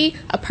therapy?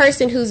 A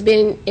person who's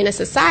been in a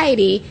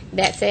society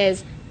that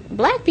says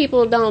black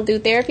people don't do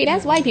therapy.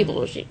 That's white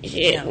people shit.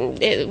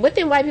 What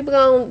them white people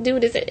gonna do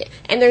this?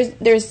 And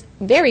there's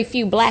very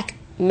few black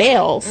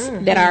males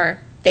that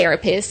are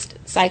therapists,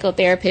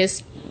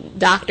 psychotherapists,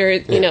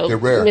 doctors, they're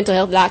rare. mental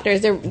health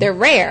doctors. They're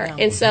rare.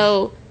 And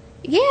so,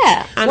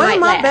 I One might of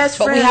my laugh. best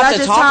But we friends, have I to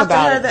just talk talked to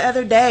about her it. the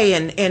other day,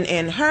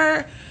 and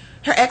her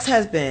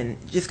ex-husband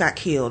just got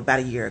killed about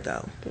a year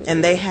ago.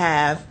 And they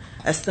have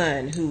a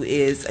son who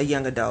is a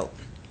young adult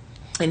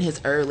in his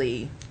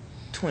early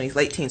 20s,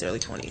 late teens, early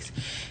 20s.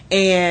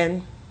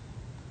 And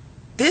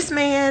this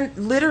man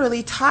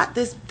literally taught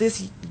this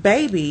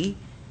baby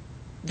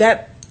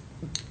that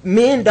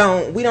men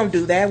we don't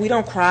do that. We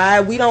don't cry.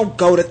 We don't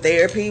go to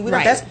therapy.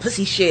 That's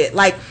pussy shit.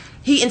 Like,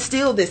 he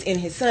instilled this in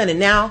his son, and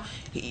now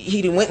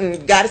he went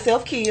and got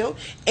himself killed.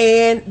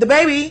 And the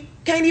baby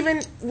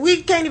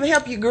we can't even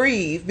help you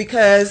grieve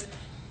because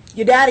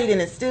your daddy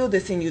didn't instill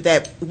this in you,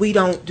 that we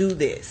don't do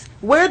this.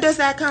 Where does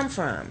that come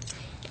from?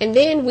 And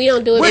then we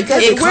don't do it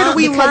because Where do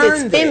we because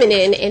learn it's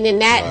feminine, and then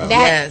that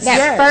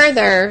Yes.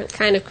 further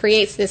kind of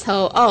creates this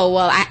whole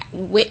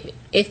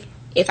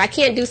if I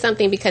can't do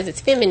something because it's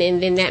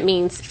feminine, then that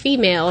means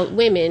female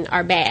women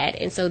are bad,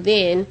 and so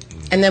then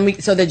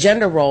so the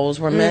gender roles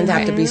where men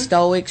have to be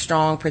stoic,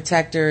 strong,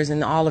 protectors,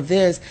 and all of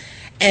this.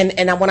 And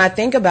when I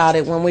think about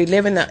it, when we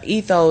live in the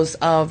ethos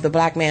of the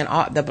black man,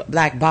 the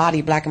black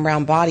body, black and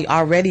brown body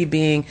already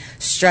being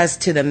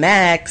stressed to the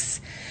max,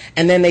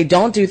 and then they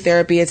don't do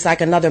therapy, it's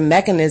like another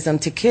mechanism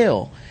to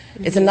kill.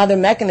 It's another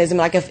mechanism.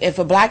 Like if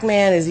a black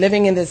man is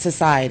living in this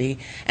society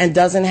and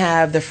doesn't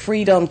have the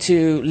freedom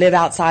to live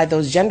outside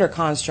those gender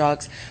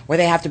constructs where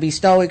they have to be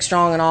stoic,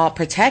 strong, and all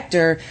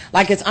protector,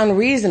 like it's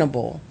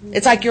unreasonable.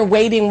 It's like you're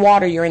wading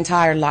water your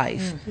entire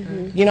life.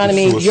 You know what I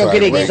mean? You'll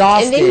get Suicide rate.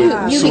 exhausted. and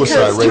then you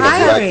become rate of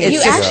black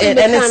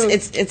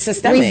It's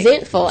systemic.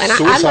 resentful. And I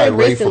Suicide learned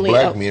rate for recently.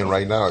 black men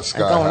right now is sky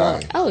Going high.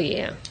 up. Oh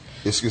yeah.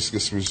 It's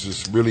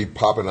just really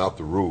popping out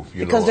the roof.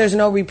 Because there's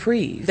no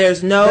reprieve.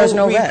 There's no rest.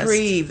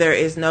 reprieve. There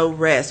is no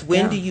rest.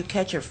 When do you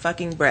catch your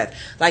fucking breath?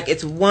 Like,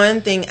 it's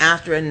one thing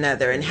after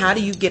another. And how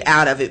do you get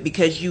out of it?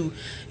 Because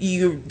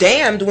you're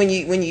damned when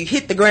you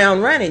hit the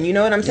ground running. You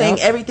know what I'm saying?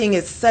 Yep. Everything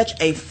is such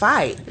a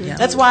fight. Yeah.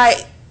 That's why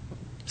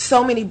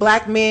so many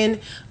black men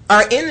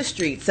are in the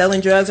streets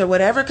selling drugs or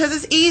whatever, because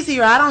it's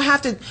easier. I don't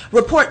have to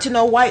report to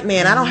no white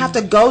man. I don't have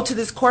to go to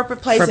this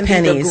corporate place For and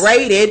pennies. be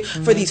degraded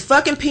for these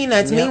fucking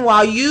peanuts. Yep.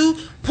 Meanwhile, you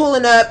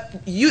pulling up,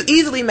 you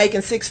easily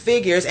making 6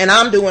 figures, and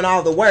I'm doing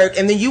all the work,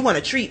 and then you want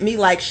to treat me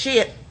like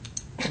shit.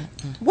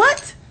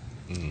 What?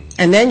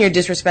 And then you're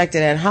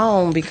disrespected at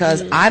home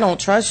because I don't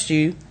trust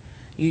you.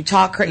 You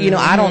talk,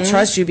 I don't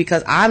trust you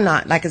because I'm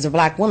not, like as a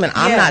black woman,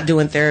 I'm not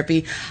doing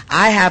therapy.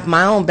 I have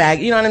my own bag.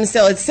 You know what I mean?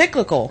 So it's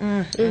cyclical.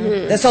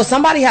 So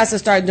somebody has to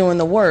start doing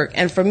the work.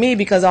 And for me,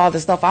 because of all the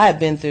stuff I have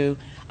been through,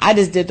 I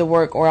just did the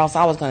work or else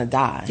I was going to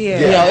die. Yeah.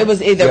 You know, it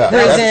was either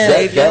prison,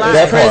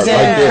 that part right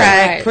there.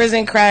 crack, Right.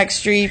 prison, crack,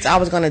 streets. I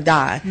was going to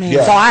die.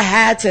 Yeah. So I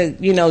had to,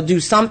 do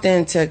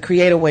something to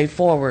create a way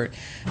forward.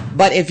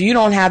 But if you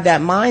don't have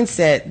that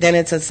mindset, then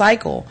it's a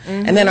cycle.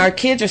 And then our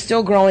kids are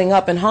still growing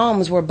up in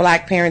homes where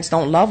black parents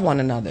don't love one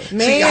another.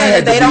 Man, I had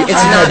to they be- don't I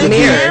have had to an be-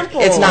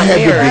 example. It's not I had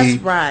mirrored. to be,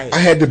 That's right. I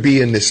had to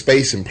be in this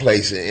space and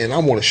place, and I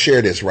want to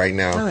share this right Oh,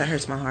 now. that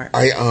hurts my heart.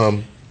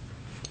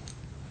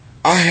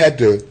 I had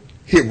to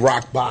hit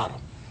rock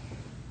bottom,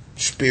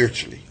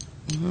 spiritually,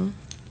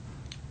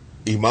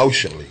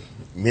 emotionally,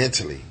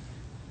 mentally,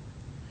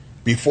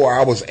 before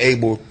I was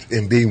able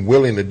and being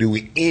willing to do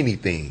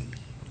anything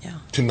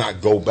to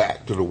not go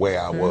back to the way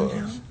I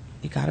was.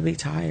 You got to be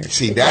tired.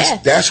 See,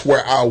 that's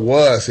where I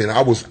was, and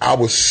I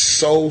was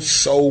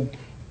so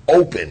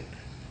open,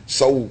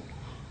 so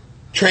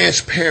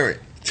transparent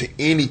to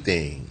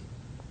anything,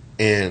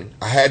 and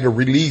I had to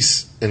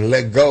release and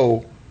let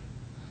go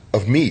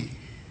of me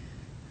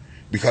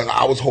because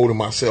I was holding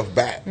myself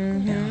back.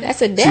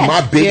 That's a death. See, my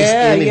biggest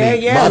enemy,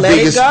 yeah, let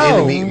it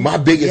go. my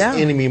biggest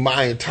enemy,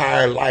 my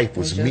entire life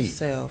was me,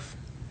 Yourself.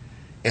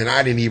 and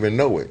I didn't even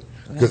know it.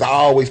 Because I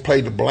always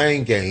played the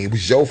blame game. It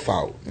was your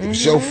fault. It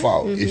was your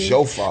fault. It's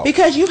your fault.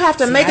 Because you have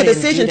to make I a didn't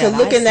decision do to that.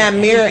 look I in that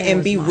said mirror everything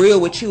and be was real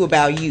with you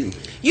about you.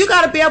 You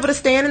got to be able to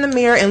stand in the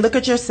mirror and look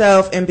at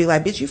yourself and be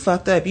like, bitch, you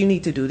fucked up. You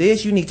need to do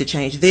this. You need to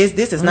change this.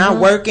 This is not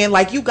working.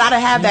 Like, you got to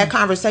have that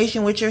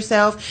conversation with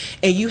yourself,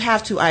 and you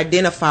have to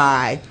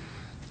identify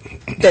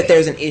that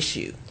there's an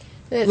issue.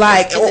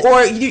 Like,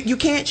 or you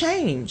can't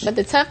change. But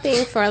the tough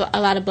thing for a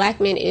lot of black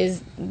men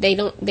is they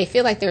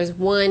feel like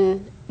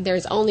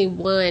there's only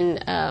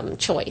one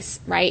choice,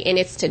 right? And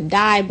it's to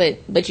die, but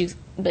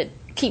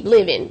keep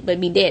living, but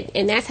be dead.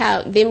 And that's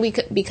how then we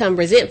become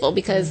resentful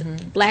because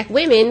black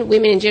women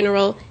in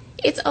general,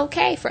 it's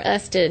okay for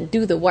us to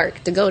do the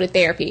work, to go to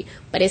therapy,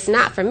 but it's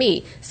not for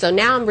me. So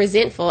now I'm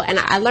resentful, and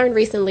I learned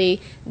recently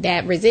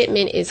that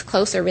resentment is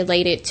closer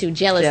related to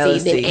jealousy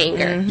than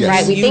anger.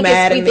 Yes. Right? You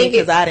mad at me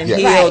because I didn't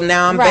heal. Right,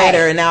 Now I'm right.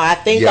 better, and now I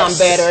think I'm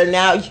better, and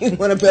now you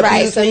want to Right,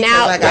 abuse so me 'cause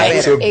now- I got right.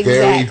 That's better. a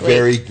very, Exactly.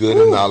 very good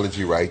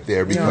analogy right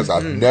there because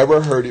I've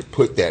never heard it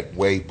put that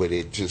way, but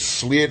it just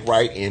slid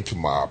right into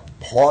my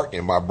heart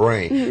and my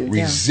brain.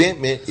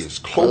 Resentment is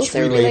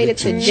closely related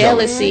to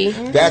jealousy.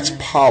 That's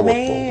powerful.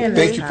 Man,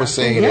 Thank you for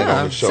saying that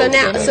on the show. So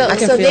now, today. so I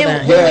can so feel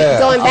then that. Yeah,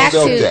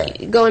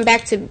 going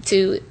back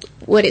to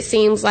what it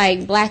seems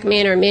like black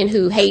men or men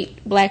who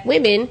hate black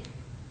women,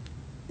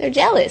 they're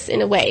jealous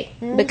in a way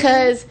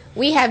because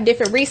we have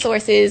different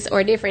resources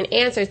or different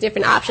answers,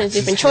 different options,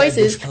 different just had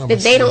this choices that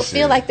they don't conversation.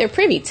 feel like they're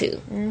privy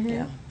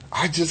to.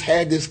 I just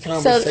had this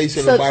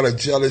conversation so- about a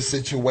jealous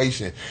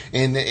situation,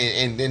 and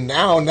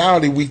now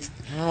that we,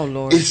 Oh,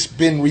 Lord. it's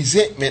been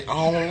resentment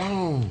all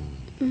along.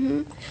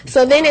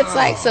 So then it's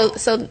like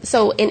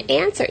so an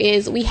answer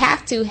is we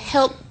have to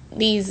help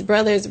these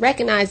brothers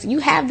recognize you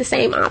have the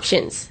same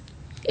options.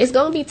 It's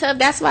going to be tough.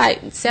 That's why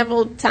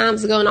several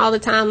times ago and all the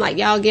time, like,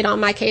 y'all get on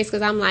my case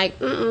because I'm like,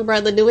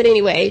 brother, do it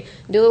anyway.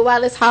 Do it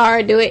while it's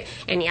hard. Do it.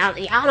 And y'all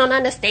don't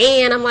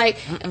understand. I'm like,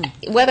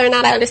 whether or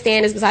not I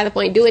understand is beside the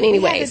point. Do it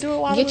anyways.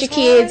 Get your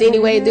kids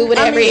anyway. Do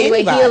whatever anyway.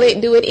 Anybody. Heal it.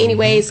 Do it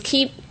anyways.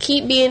 Keep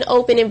being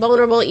open and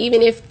vulnerable,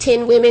 even if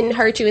 10 women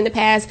hurt you in the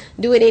past.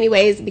 Do it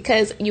anyways,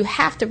 because you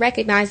have to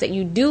recognize that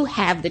you do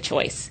have the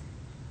choice.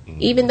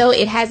 Even though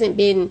it hasn't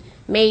been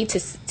made to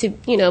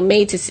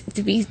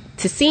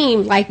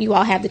seem like you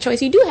all have the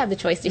choice. You do have the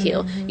choice to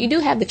heal. You do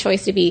have the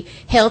choice to be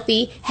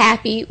healthy,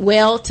 happy,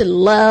 well, to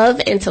love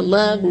and to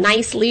love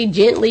nicely,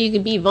 gently. You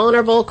can be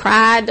vulnerable,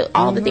 cry,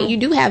 all the things. You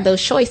do have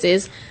those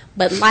choices,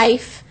 but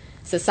life,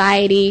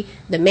 society,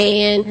 the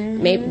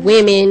man, maybe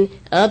women,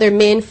 other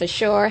men for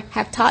sure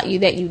have taught you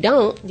that you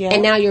don't,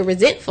 and now you're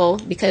resentful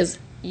because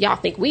y'all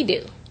think we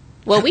do.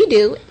 Well, we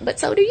do, but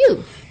so do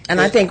you. And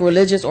I think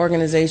religious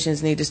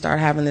organizations need to start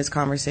having this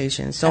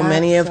conversation. So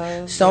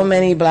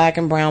many black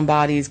and brown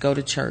bodies go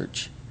to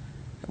church,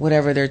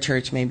 whatever their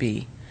church may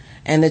be.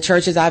 And the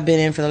churches I've been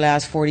in for the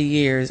last 40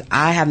 years,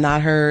 I have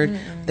not heard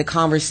the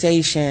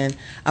conversation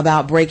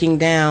about breaking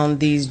down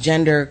these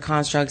gender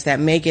constructs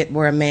that make it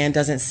where a man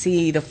doesn't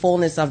see the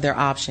fullness of their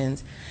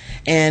options.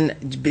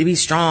 And be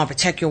strong,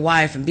 protect your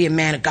wife, and be a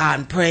man of God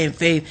and pray in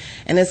faith.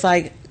 And it's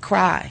like,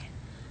 cry.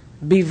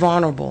 Be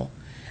vulnerable.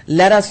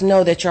 Let us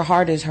know that your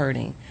heart is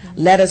hurting.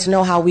 Let us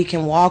know how we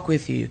can walk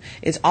with you.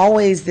 It's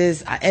always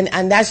this,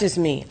 and that's just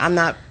me. I'm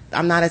not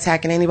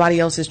attacking anybody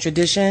else's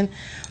tradition,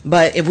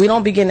 but if we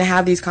don't begin to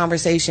have these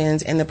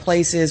conversations in the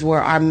places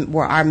where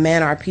our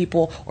men, our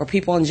people, or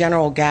people in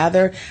general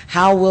gather,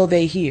 how will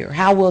they hear?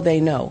 How will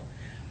they know?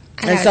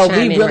 And so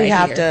we really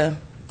have to.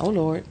 Oh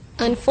Lord.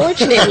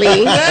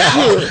 Unfortunately,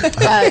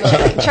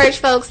 church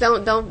folks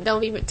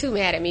don't be too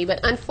mad at me, but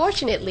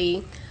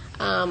unfortunately,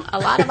 a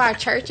lot of our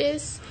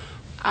churches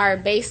are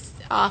based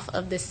off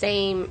of the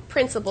same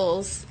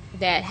principles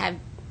that have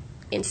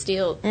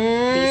instilled these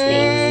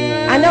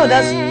things. I know,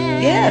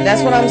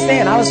 that's what I'm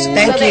saying.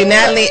 Thank you,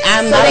 Natalie.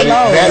 I'm not Natalie,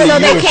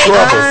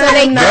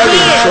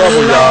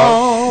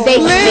 alone. They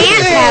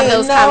can't have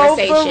those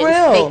conversations.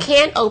 They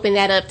can't open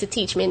that up to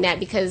teach men that,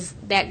 because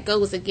that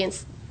goes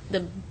against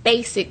the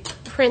basic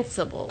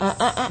principles.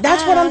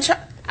 That's what I'm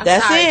trying.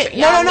 That's sorry, it.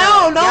 y'all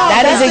No.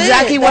 That is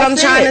exactly what I'm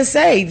trying to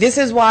say. say. This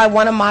is why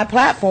one of my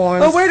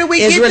platforms But where do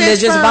we is get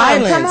religious this from?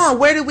 violence. Come on,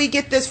 where do we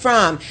get this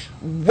from?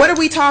 What are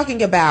we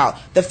talking about?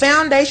 The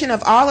foundation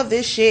of all of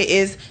this shit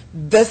is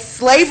the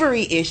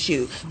slavery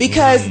issue.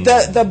 Because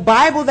the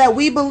Bible that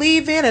we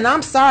believe in, and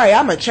I'm sorry,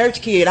 I'm a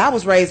church kid. I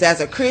was raised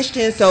as a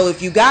Christian, so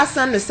if you got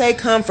something to say,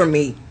 come for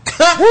me.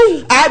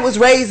 I was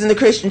raised in the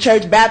Christian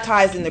church,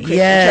 baptized in the Christian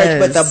church,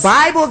 but the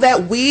Bible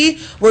that we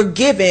were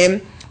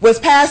given was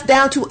passed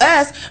down to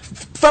us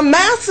from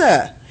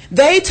Massa.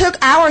 They took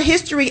our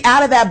history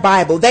out of that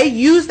Bible. They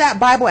used that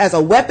Bible as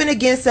a weapon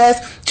against us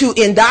to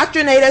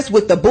indoctrinate us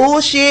with the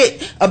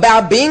bullshit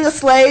about being a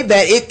slave,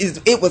 that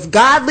it was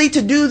godly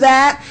to do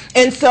that.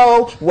 And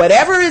so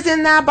whatever is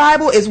in that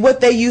Bible is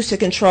what they use to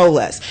control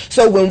us.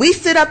 So when we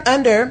sit up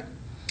under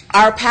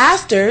our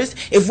pastors,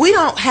 if we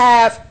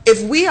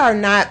are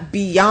not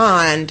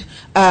beyond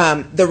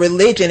the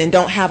religion and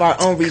don't have our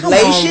own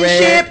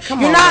relationship,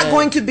 you're not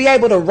going to be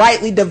able to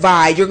rightly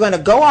divide. You're going to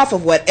go off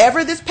of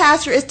whatever this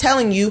pastor is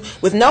telling you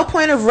with no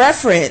point of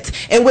reference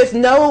and with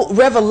no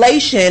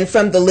revelation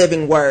from the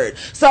living word.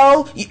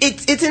 So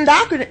it's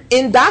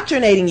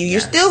indoctrinating you.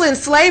 You're still in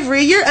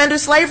slavery. You're under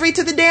slavery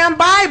to the damn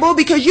Bible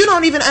because you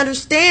don't even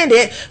understand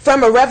it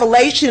from a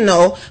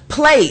revelational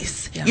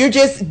place. Yeah. You're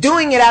just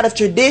doing it out of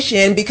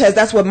tradition because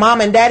that's what mom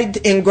and daddy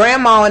and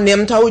grandma and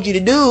them told you to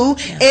do.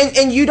 Yeah.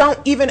 And you don't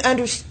even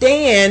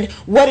understand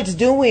what it's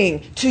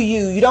doing to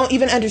you. You don't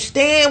even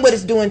understand what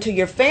it's doing to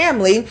your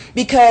family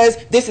because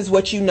this is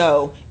what you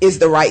know is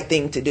the right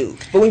thing to do.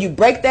 But when you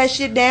break that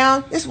shit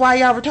down, that's why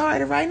y'all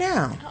retarded right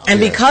now. And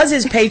because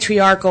it's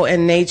patriarchal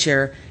in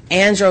nature,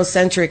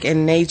 androcentric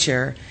in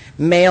nature,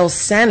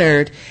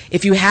 male-centered,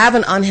 if you have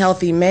an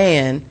unhealthy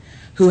man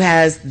who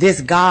has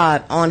this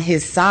God on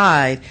his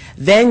side,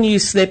 then you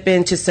slip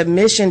into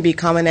submission,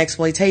 becoming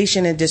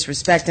exploitation and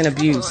disrespect and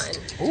abuse.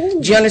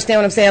 Do you understand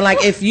what I'm saying? Like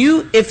if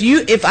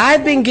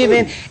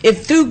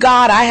through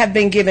God I have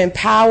been given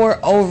power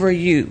over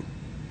you,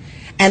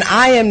 and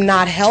I am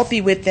not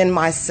healthy within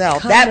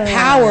myself, that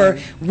power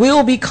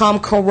will become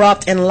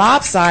corrupt and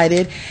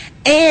lopsided,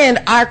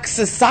 and our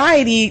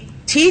society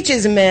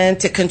teaches men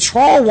to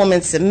control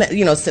women,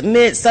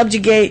 submit,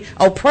 subjugate,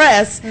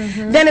 oppress,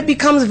 then it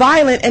becomes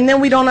violent, and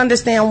then we don't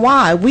understand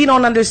why. We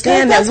don't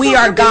understand that we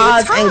are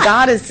gods and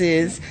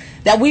goddesses,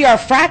 that we are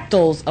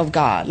fractals of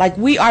God. Like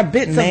we are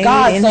bits of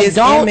God. In so his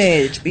don't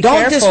image. Be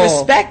don't careful.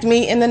 Disrespect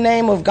me in the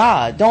name of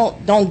God.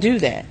 Don't do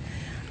that.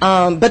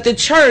 But the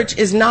church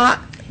is not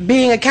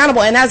being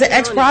accountable. And as an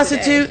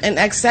ex-prostitute and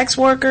ex-sex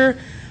worker,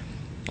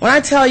 when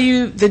I tell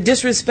you the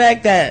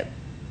disrespect that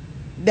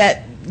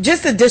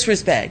just the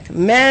disrespect.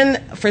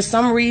 Men, for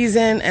some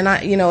reason, and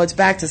it's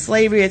back to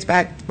slavery. It's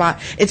back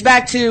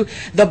to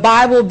the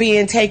Bible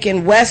being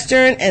taken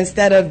Western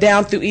instead of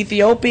down through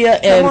Ethiopia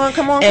and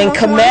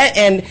Kemet,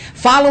 and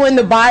following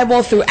the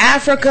Bible through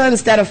Africa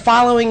instead of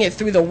following it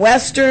through the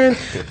Western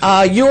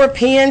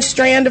European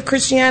strand of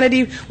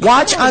Christianity.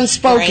 Watch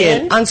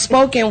Unspoken.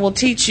 Unspoken will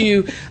teach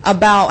you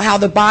about how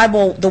the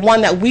Bible, the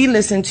one that we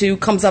listen to,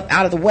 comes up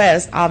out of the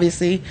West,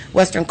 obviously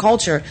Western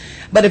culture.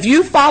 But if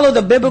you follow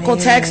the biblical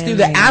text through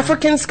the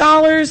African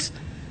scholars,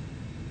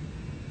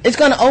 it's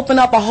going to open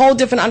up a whole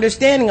different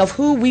understanding of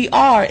who we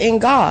are in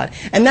God,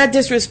 and that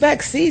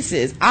disrespect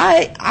ceases.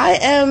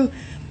 I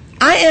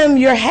am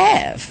your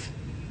half.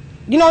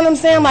 You know what I'm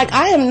saying? Like,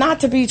 I am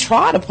not to be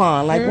trod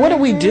upon. Like, what are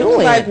we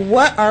doing? Like,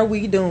 what are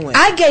we doing?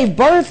 I gave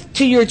birth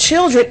to your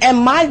children, and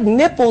my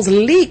nipples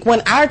leak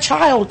when our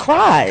child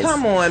cries.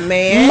 Come on,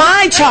 man.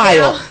 My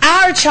child,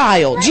 our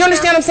child. Do you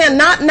understand what I'm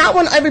saying? Not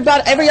when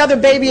every other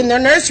baby in their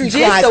nursery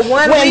cries. The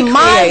one when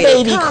my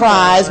baby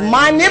cries,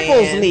 my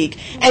nipples leak.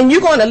 And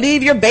you're going to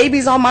leave your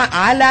babies on my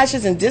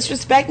eyelashes and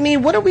disrespect me?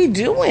 What are we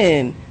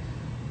doing?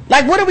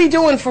 Like, what are we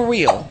doing for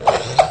real?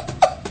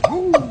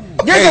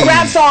 There's a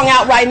rap song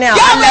out right now.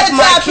 I left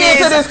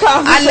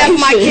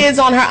my kids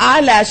on her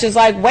eyelashes.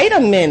 Like, wait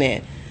a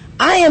minute.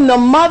 I am the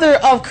mother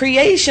of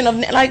creation of,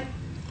 like,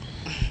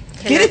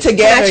 get it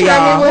together,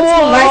 y'all.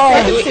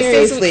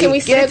 Seriously, can we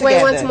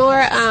segue once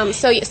more?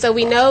 So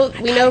we know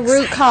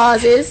root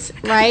causes,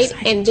 right?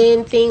 And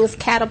then things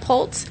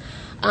catapult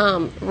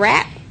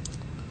rap.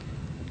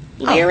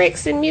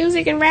 Lyrics and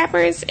music and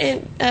rappers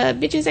and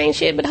bitches ain't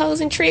shit but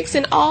hoes and tricks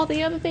and all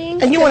the other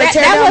things. And you want to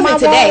tear down my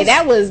today?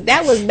 That was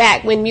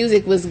back when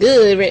music was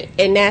good,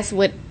 and that's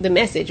what the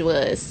message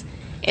was.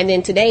 And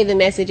then today the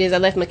message is, I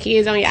left my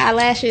kids on your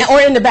eyelashes,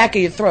 or in the back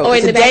of your throat, or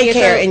in the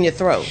daycare in your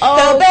throat.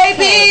 Oh,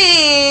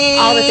 baby,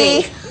 all the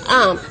things.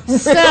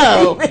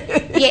 So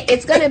yeah,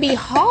 it's gonna be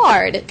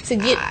hard to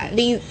get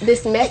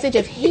this message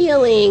of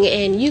healing,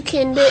 and you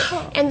can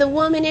and the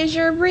woman is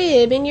your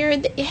rib and your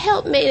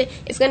helpmate.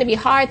 It's gonna be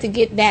hard to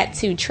get that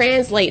to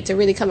translate, to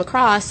really come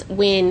across,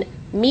 when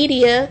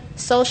media,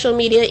 social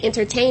media,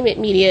 entertainment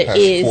media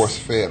is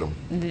force-fed them.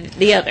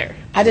 The other.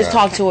 I just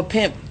talked to a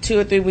pimp 2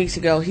 or 3 weeks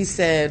ago. He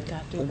said,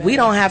 we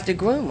don't have to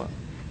groom them.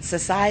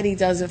 Society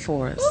does it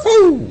for us.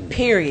 Ooh.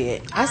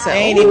 Period. I said,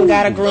 ain't even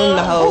got to groom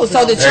the whole.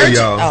 So the church. Hey,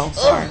 y'all. Oh,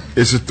 sorry.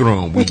 It's a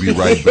throne. We'll be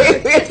right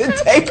back.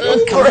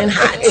 Coming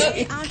hot.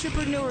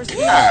 Entrepreneurs.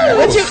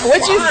 What you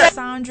say?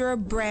 Sandra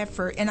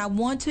Bradford, and I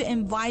want to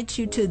invite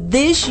you to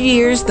this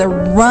year's The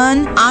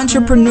Run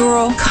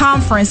Entrepreneurial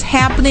Conference,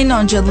 happening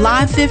on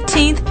July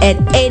 15th at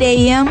 8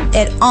 a.m.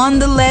 at On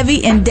the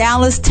Levee in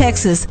Dallas,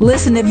 Texas.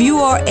 Listen, if you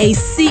are a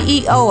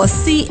CEO, a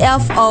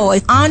CFO,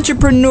 an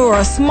entrepreneur,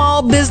 a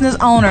small business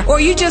owner, or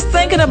you just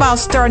thinking about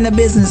starting a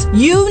business,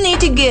 you need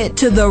to get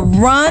to the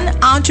Run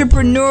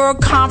Entrepreneurial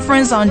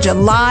Conference on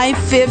July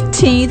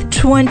 15th,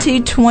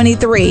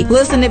 2023.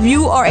 Listen, if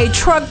you are a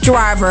truck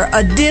driver,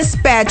 a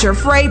dispatcher,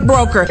 freight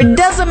broker, it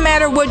doesn't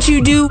matter what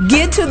you do,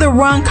 get to the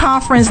Run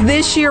Conference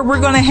this year.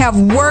 We're going to have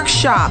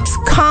workshops,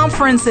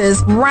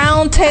 conferences,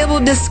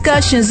 roundtable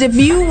discussions. If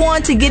you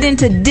want to get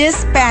into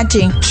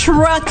dispatching,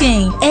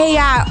 trucking,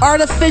 AI,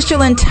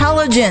 artificial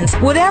intelligence,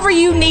 whatever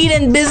you need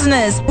in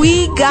business,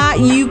 we got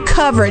you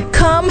covered.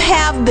 Come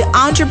have the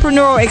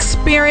entrepreneurial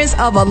experience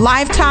of a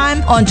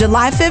lifetime on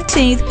July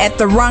 15th at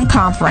the Run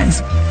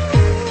Conference.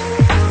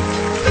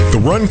 The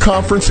Run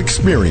Conference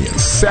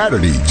Experience,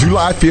 Saturday,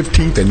 July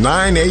 15th at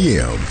 9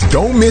 a.m.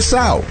 Don't miss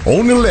out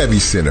on the Levy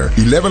Center,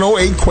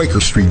 1108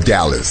 Quaker Street,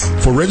 Dallas.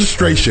 For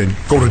registration,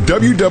 go to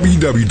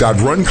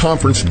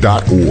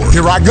www.runconference.org.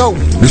 Here I go.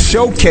 The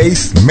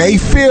Showcase, May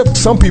 5th.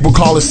 Some people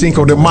call it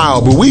Cinco de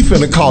Mayo, but we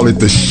finna call it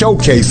the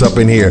Showcase up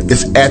in here.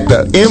 It's at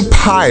the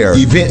Empire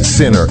Event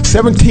Center,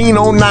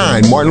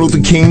 1709 Martin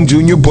Luther King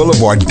Jr.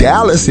 Boulevard,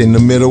 Dallas, in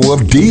the middle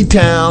of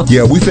D-Town.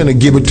 Yeah, we finna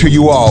give it to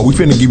you all. We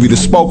finna give you the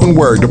spoken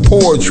word, the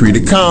poetry,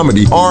 the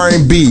comedy,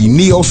 R&B,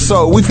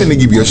 neo-soul. We finna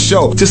give you a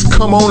show. Just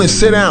come on and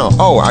sit down.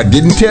 Oh, I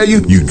didn't tell you?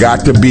 You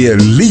got to be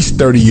at least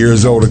 30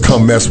 years old to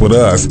come mess with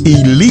us.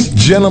 Elite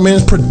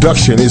Gentlemen's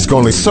Production is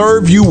going to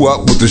serve you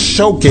up with the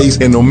Showcase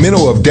in the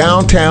middle of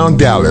downtown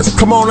Dallas.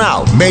 Come on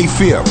out, May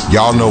 5th.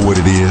 Y'all know what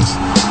it is.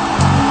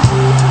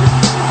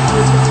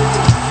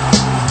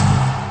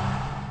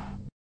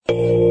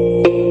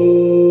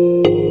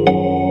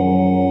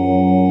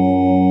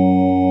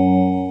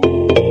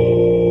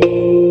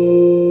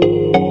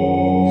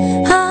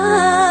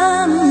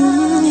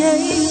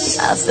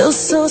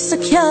 So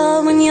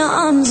secure when your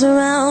arms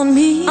around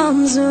me,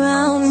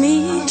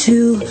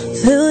 to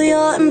feel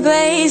your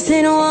embrace,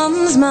 it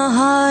warms my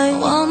heart,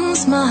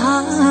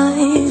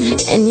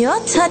 and your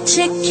touch,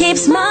 it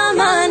keeps my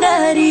mind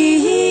at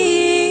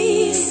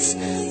ease.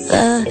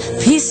 The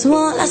peace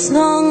won't last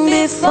long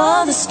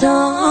before the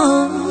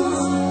storm,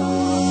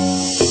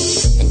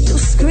 and you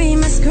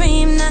scream and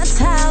scream, that's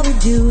how we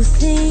do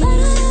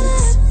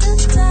things,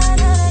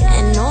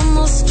 and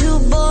almost too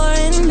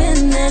boring,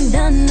 been there,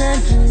 done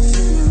that.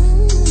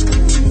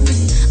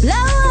 Blow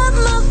up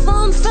my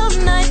phone from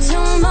night to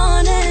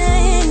morning.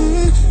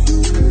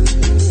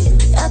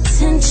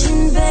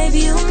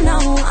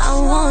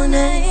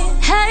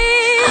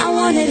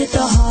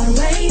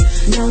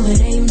 No,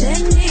 it ain't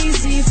been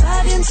easy.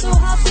 Fighting so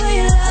hard for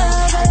your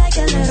love. I like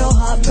a little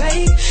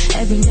heartbreak.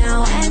 Every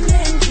now and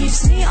then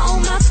keeps me on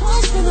my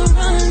toes for the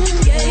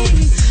running game.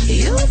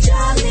 You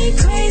drive me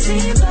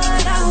crazy,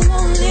 but I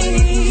won't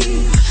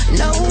leave.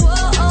 No,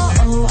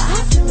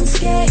 I don't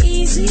scare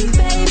easy,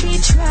 baby.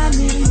 Try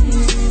me.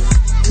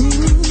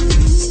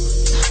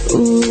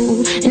 Ooh,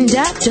 and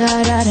da da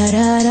da da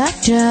da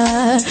da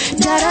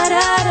da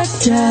da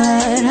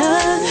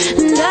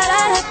da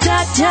da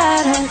da.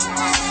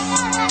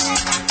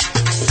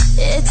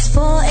 It's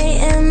 4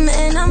 a.m.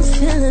 and I'm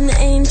feeling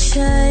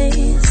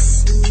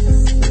anxious.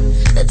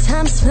 The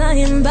time's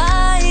flying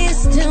by, you're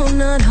still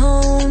not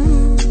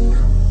home.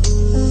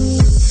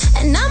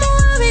 And I'm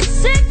worried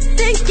sick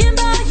thinking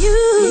about you.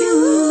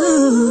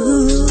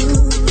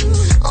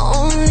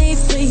 Only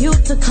for you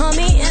to call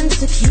me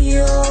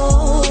insecure.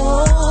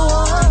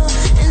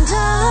 And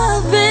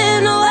I've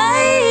been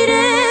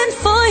waiting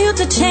for you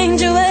to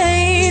change your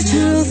ways.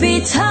 Truth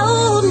be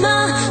told,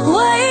 my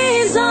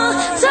ways are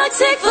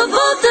toxic for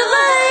both of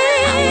us.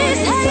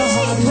 The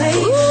hard way.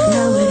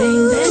 No, it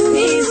ain't been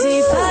easy.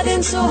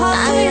 Fighting so hard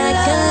for your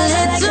love.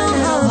 Like a little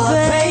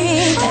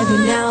heartbreak.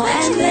 Every now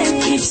and then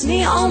keeps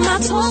me on my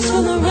toes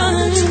from the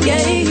running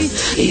gate.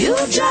 You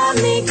drive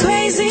me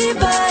crazy,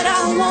 but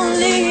I won't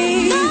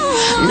leave.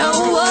 No,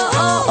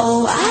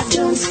 I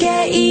don't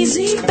scare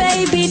easy,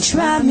 baby.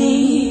 Try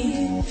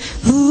me.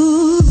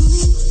 Ooh,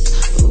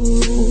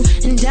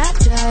 and da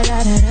da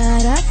da da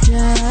da da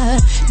da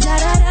da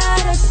da da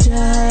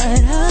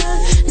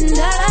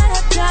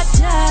da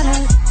da.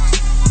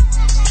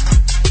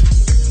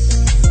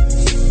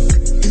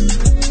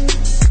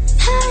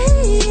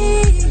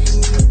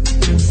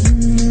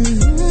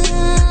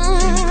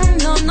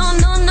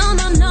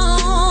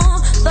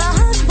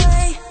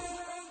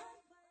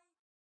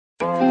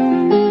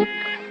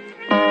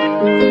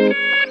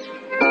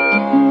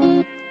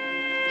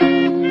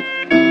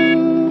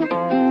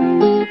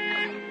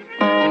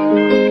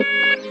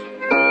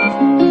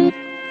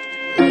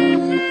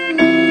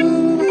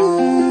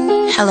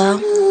 Hello?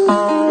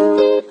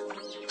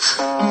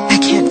 I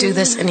can't do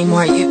this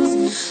anymore.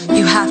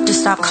 You have to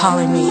stop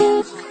calling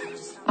me.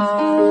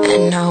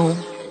 And no,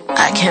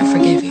 I can't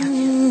forgive you.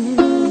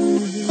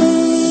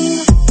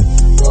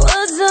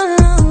 Words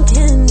alone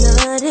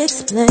cannot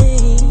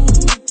explain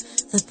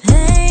the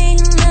pain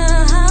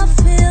that I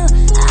feel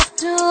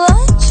after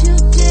what you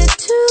did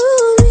to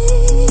me.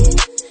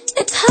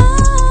 It's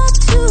hard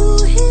to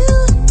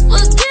heal.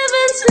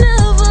 Forgiving's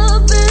never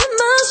been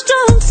my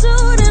strong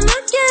suit, and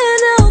I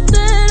can't help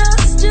that I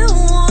still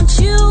want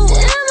you.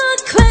 Am I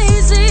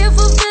crazy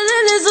for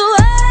feeling this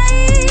way?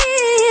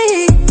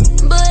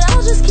 But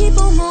I'll just keep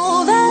on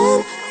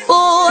moving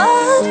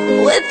forward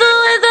with or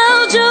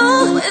without you,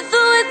 with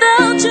or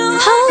without you.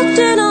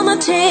 Holding all my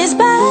tears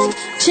back,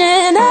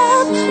 chin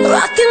up,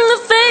 rocking the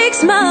fake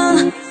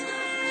smile.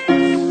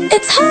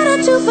 It's harder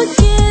to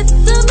forget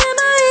the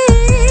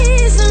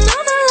memories and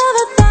all the love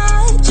I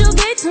thought you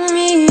gave to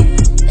me.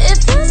 It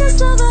feels as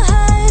though the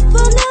hype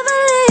will never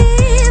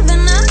leave,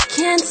 and I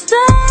can't stop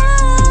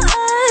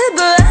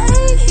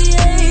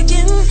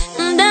breaking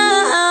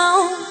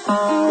down,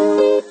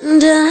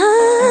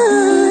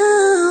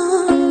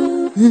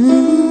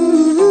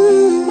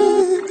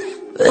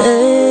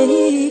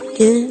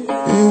 breaking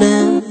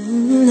down.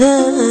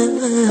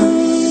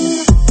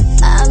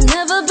 I've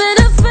never been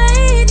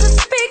afraid to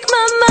speak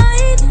my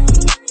mind,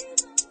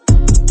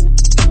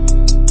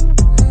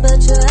 but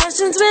your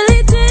actions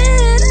really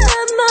did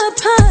have my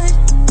part.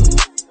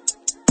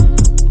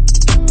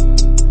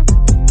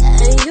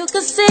 And you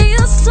could say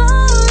you're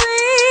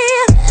sorry,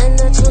 and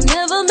that you'll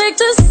never make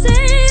the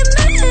same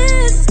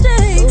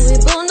mistakes. We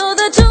both know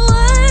that your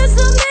words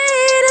don't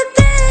mean a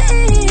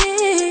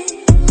thing,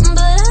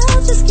 but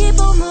I'll just keep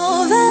on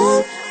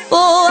moving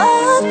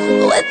forward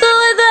with or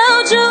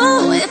without you,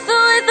 with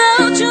or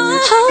without you.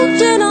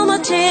 Holding all my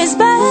tears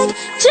back,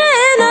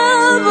 chin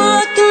up,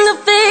 rocking the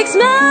fake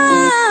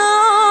smile.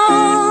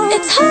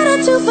 It's harder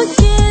to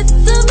forget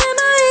the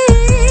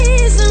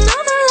memories and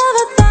all the love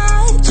I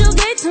thought you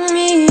gave to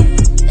me.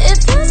 It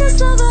feels as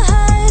though the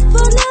hype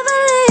will never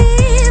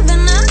leave,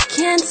 and I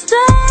can't stop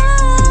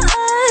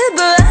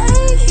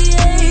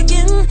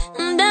breaking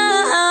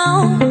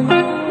down,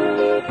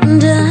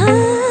 down.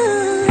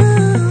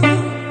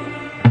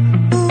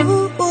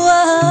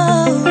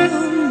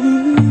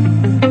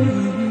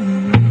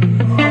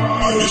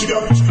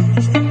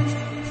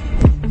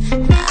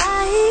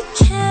 I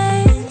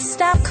can't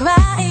stop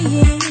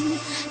crying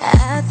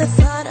at the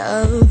thought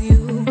of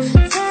you.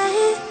 There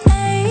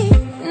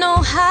ain't no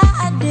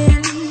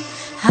hiding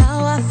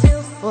how I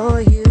feel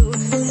for you.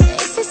 They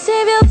say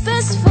save your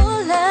best for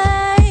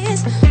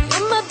last.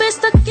 You're my best,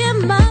 stuck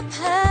in my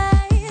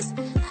past.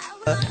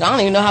 I don't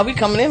even know how we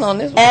coming in on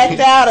this one. Act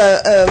out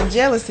of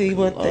jealousy,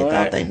 what they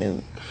thought they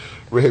knew.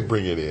 Red,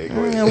 bring it in.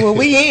 Go ahead. Well,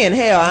 we in.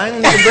 Hell, I ain't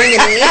need to bring it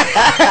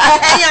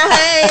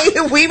in.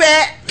 Hey, we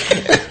back.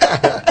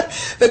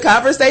 The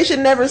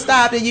conversation never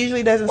stopped. It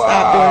usually doesn't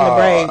stop during the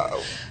break.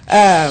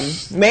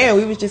 Man,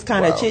 we was just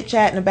kind of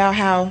chit-chatting about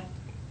how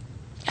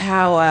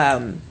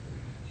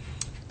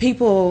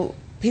people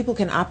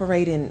can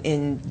operate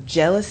in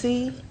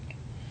jealousy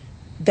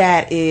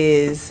that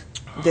is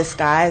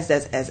disguised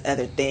as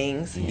other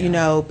things. You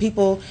know,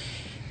 people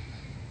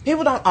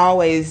don't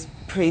always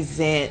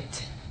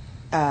present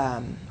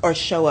or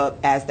show up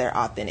as their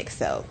authentic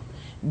self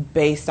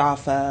based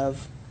off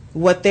of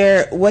what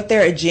their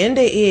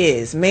agenda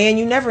is. Man,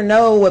 you never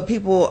know what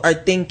people are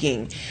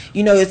thinking.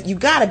 You know, you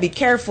got to be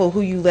careful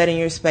who you let in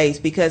your space,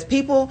 because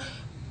people,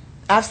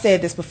 I've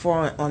said this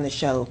before on the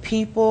show,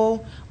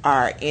 people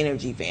are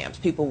energy vamps.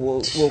 People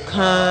will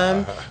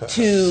come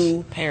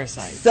to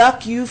parasites,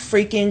 suck you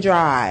freaking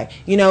dry.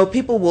 You know,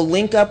 people will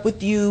link up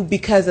with you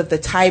because of the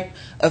type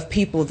of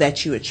people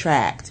that you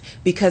attract,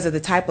 because of the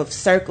type of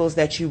circles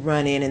that you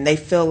run in, and they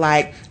feel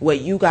like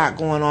what you got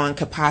going on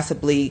could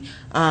possibly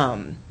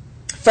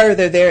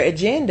further their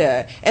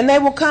agenda, and they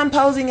will come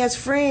posing as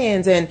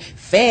friends and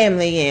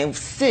family and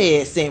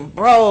sis and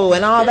bro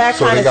and all that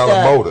kind of stuff. So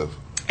they got a motive.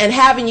 And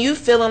having you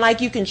feeling like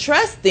you can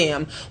trust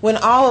them when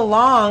all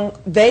along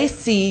they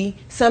see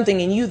something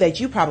in you that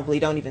you probably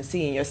don't even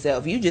see in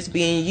yourself. You just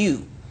being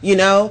you, you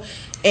know?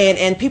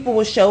 And people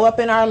will show up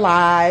in our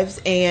lives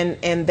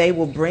and they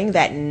will bring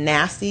that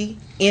nasty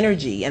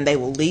energy, and they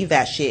will leave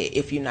that shit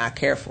if you're not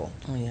careful.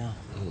 Oh, yeah.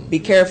 Be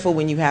careful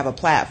when you have a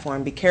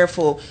platform. Be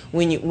careful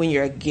when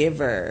you're a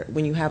giver,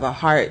 when you have a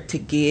heart to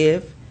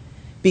give,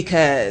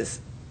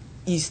 because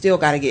you still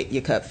got to get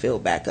your cup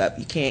filled back up.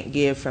 You can't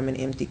give from an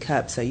empty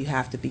cup, so you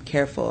have to be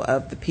careful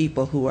of the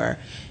people who are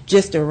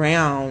just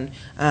around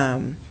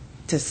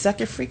to suck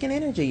your freaking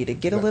energy, to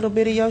get a little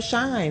bit of your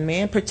shine,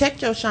 man.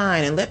 Protect your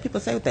shine and let people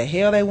say what the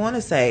hell they want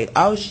to say.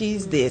 Oh,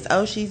 she's this.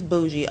 Oh, she's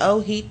bougie.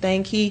 Oh, he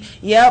think he.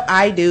 Yep,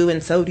 I do,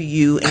 and so do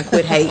you, and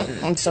quit hating.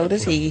 And so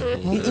does he.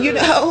 You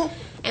know?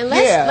 And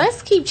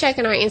let's keep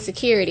checking our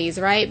insecurities,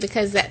 right?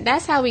 Because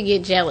that's how we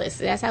get jealous.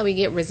 That's how we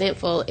get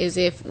resentful, is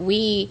if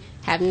we're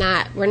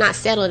not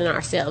settled in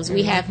ourselves.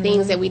 We have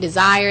things that we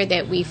desire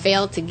that we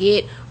fail to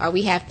get, or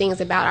we have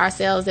things about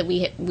ourselves that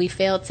we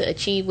fail to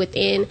achieve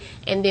within,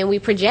 and then we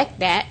project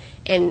that.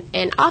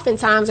 And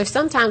oftentimes, or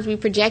sometimes, we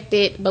project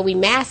it, but we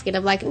mask it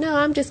of like, no,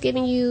 I'm just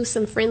giving you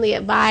some friendly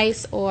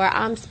advice, or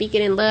I'm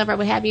speaking in love, or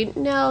what have you.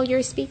 No,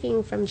 you're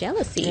speaking from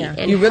jealousy. Yeah.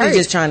 And you're really hurt.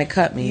 just trying to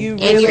cut me. You're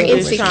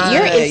insecure.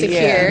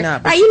 Yeah, no,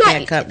 but right? you You're can't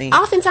not. cut me.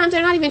 Oftentimes,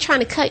 they're not even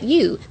trying to cut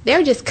you.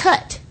 They're just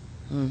cut.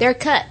 They're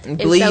cut, and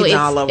bleeding so it's,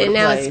 all over and the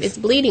now place. it's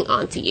bleeding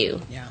onto you.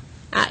 Yeah.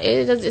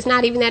 It's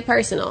not even that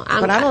personal.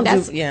 But I don't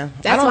that's, do. Yeah.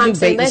 That's I why don't I'm do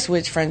saying bait and let's-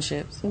 switch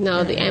friendships. No,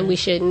 and we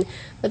shouldn't.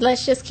 But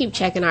let's just keep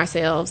checking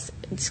ourselves,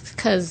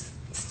 because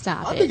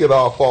stop I it. think it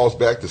all falls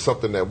back to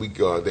something that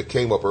that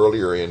came up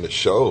earlier in the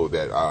show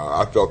that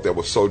I felt that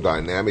was so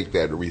dynamic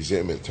that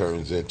resentment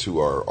turns into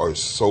or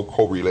so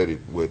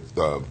correlated with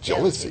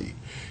jealousy.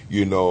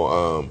 You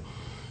know,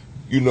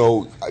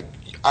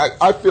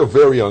 I feel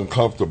very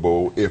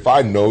uncomfortable if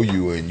I know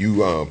you and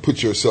you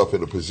put yourself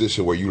in a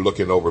position where you're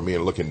looking over me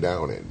and looking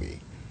down at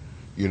me.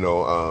 You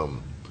know,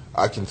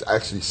 I can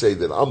actually say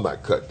that I'm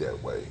not cut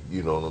that way.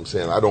 You know what I'm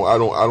saying? I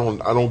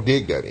don't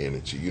dig that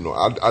energy. You know,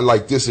 I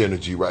like this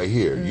energy right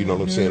here. You know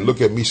what I'm saying? Look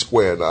at me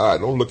square in the eye.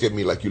 Don't look at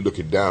me like you're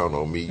looking down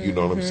on me. You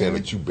know what I'm saying?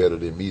 That you better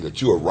than me.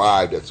 That you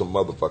arrived at some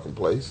motherfucking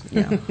place.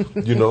 Yeah.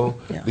 You know,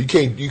 Yeah. you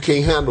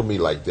can't handle me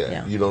like that.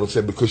 Yeah. You know what I'm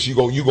saying? Because you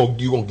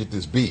gonna get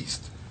this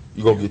beast.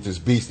 You're going to get this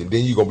beast, and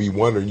then you're going to be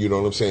wondering, you know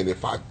what I'm saying,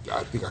 if I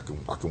think I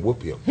can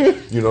whoop him.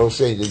 You know what I'm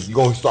saying? You're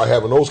going to start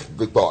having those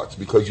good thoughts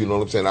because, you know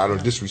what I'm saying, I done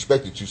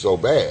disrespected you so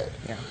bad.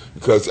 Yeah.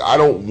 Because I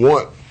don't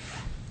want,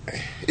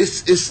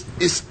 it's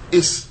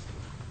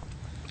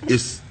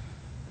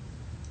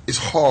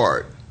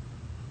hard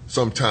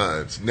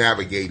sometimes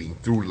navigating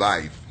through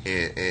life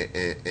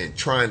and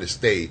trying to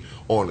stay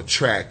on a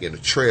track and a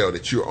trail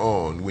that you're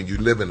on when you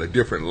live in a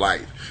different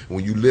life,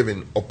 when you live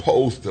in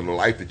opposed to the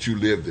life that you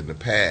lived in the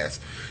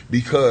past,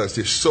 because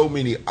there's so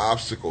many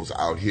obstacles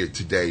out here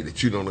today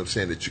that you know what I'm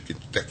saying that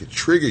can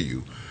trigger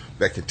you,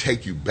 that can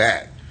take you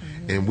back.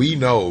 And we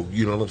know,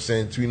 you know what I'm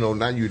saying, you know,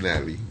 not you,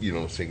 Natalie, you know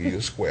what I'm saying, you're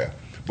square.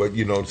 But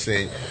you know what I'm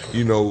saying,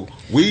 you know,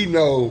 we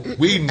know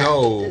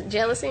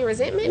Jealousy and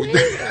resentment, man?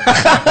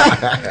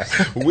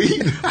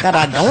 That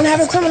I don't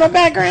have a criminal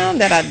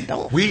background, that I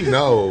don't. We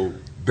know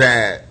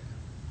that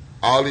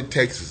all it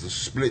takes is a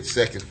split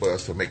second for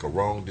us to make a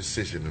wrong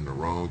decision and a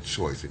wrong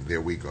choice, and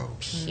there we go.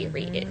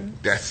 Period.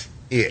 That's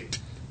it.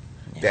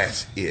 Yeah.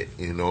 That's it,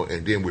 you know,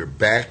 and then we're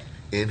back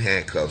in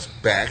handcuffs,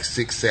 back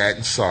sick, sad,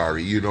 and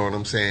sorry, you know what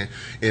I'm saying,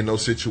 in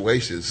those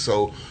situations.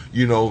 So,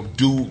 you know,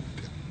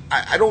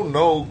 I don't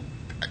know,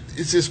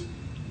 it's just,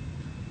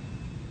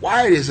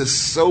 why is there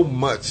so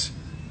much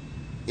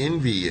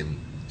envy and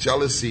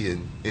jealousy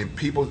in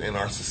people in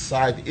our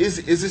society? Is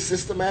it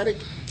systematic?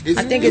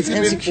 I think it's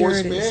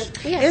insecurities.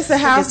 It's a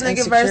house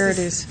nigga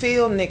versus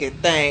field nigga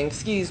thing.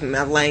 Excuse me,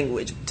 my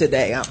language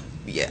today.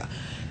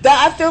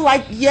 I feel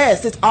like,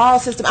 yes, it's all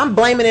system. I'm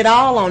blaming it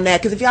all on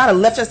that, because if y'all had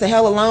left us the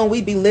hell alone,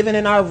 we'd be living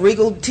in our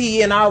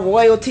regality and our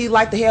royalty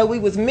like the hell we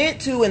was meant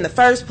to in the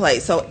first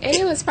place. So and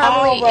it was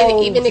probably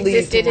it even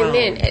existed, and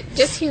then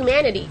just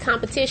humanity,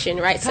 competition,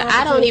 right? So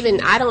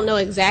I don't know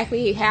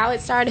exactly how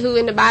it started, who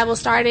in the Bible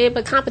started it,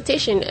 but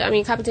competition. I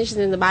mean, competition's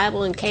in the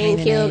Bible, and Cain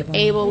killed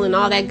Abel and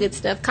all that good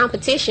stuff.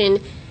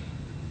 Competition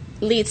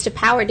leads to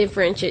power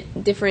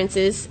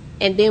differences.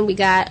 And then we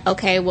got,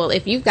 okay, well,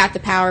 if you've got the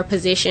power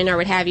position or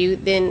what have you,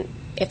 then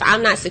if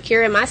I'm not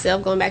secure in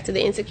myself, going back to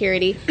the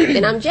insecurity,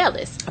 then I'm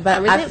jealous.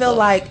 But I feel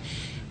like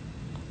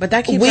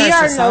that keeps we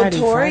our are society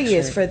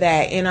notorious fractured for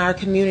that in our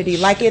community.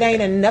 Like, it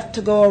ain't enough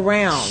to go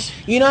around.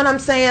 You know what I'm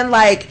saying?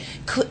 Like,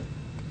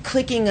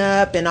 clicking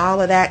up and all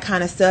of that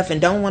kind of stuff,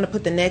 and don't want to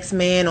put the next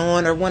man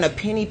on, or want to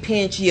penny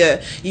pinch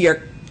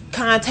your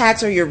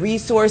contacts or your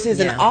resources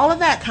and all of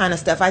that kind of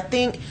stuff. I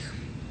think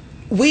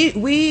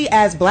we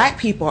as black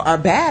people are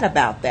bad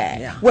about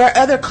that, where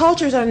other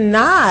cultures are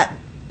not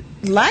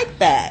like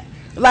that.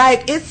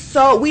 Like, it's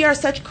so, we are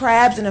such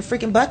crabs in a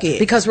freaking bucket.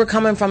 Because we're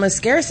coming from a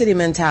scarcity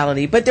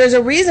mentality. But there's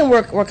a reason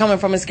we're coming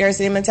from a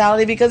scarcity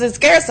mentality, because it's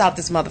scarce out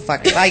this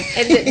motherfucker. Like,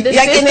 and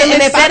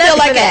if I feel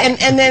like,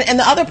 and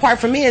the other part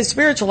for me is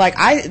spiritual. Like,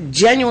 I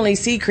genuinely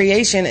see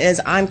creation as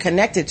I'm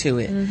connected to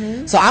it.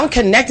 Mm-hmm. So I'm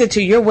connected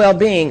to your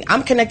well-being.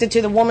 I'm connected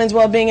to the woman's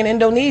well-being in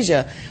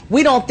Indonesia.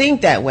 We don't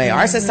think that way. Mm-hmm.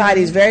 Our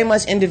society is very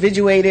much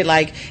individuated.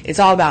 Like, it's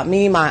all about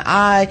me, my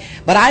I.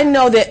 But I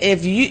know that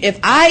if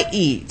I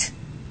eat,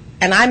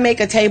 and I make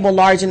a table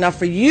large enough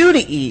for you to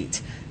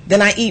eat,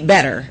 then I eat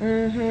better.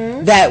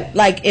 Mm-hmm. That,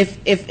 like,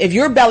 if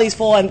your belly's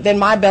full, and then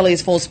my belly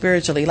is full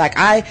spiritually. Like,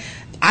 I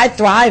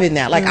thrive in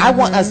that. Like, I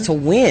want us to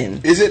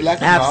win. Is it lack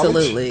of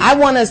Absolutely. knowledge? I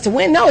want us to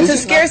win. No, it's a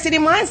scarcity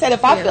mindset.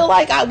 If I feel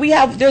like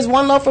there's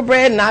one loaf of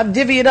bread and I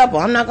divvy it up,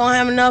 well, I'm not going to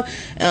have enough.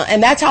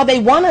 And that's how they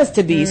want us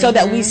to be, so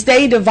that we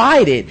stay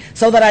divided,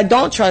 so that I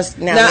don't trust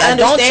now I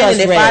don't trust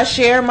if red. I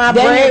share my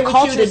bread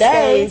with you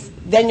today,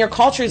 then your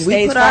culture stays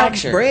we put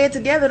fractured. our bread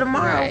together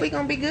tomorrow. We're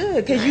gonna be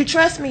good, because you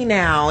trust me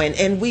now,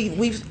 and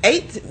we've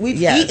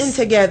eaten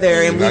together,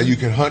 and now you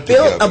can hunt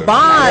built together. a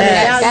bond.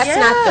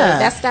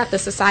 That's not the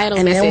societal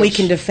and message. then we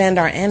can defend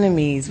our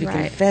enemies. We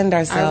can defend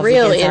ourselves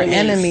against our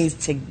enemies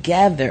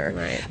together.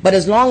 Right. But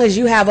as long as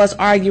you have us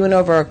arguing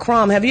over a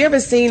crumb, have you ever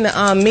seen the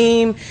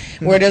meme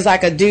where there's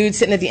like a dude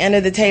sitting at the end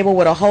of the table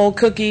with a whole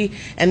cookie,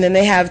 and then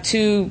they have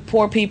two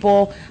poor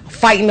people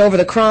fighting over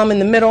the crumb in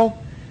the middle?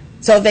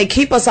 So if they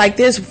keep us like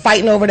this,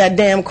 fighting over that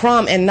damn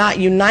crumb and not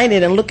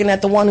united and looking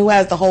at the one who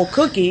has the whole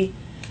cookie,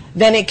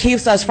 then it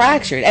keeps us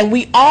fractured. And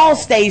we all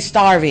stay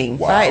starving.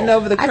 Wow. Fighting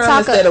over the crumb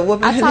instead of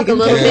whooping. I talk a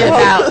little bit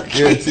about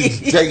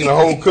taking the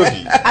whole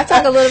cookie. I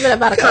talk a little bit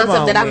about a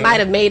concept that I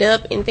might have made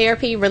up in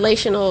therapy: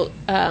 relationship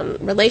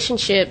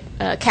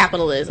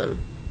capitalism.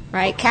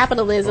 Right,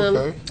 capitalism.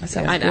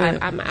 Okay.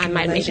 I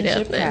might make it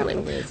up.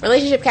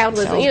 Relationship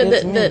capitalism. You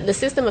know, the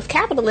system of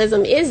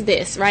capitalism is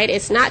this, right?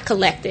 It's not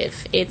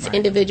collective. It's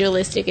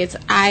individualistic. It's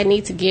I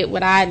need to get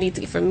what I need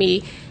to get for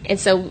me, and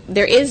so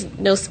there is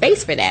no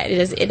space for that.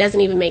 It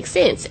doesn't even make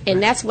sense,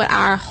 and that's what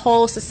our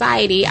whole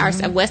society, our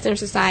Western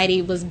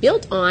society, was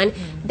built on.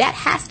 That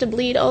has to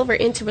bleed over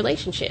into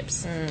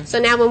relationships. So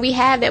now, when we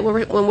have that,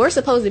 when we're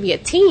supposed to be a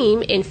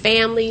team in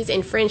families,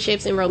 in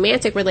friendships, in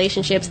romantic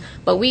relationships,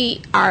 but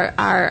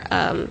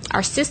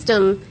our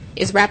system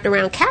is wrapped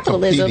around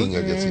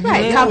capitalism.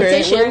 Right,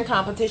 competition. We're in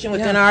competition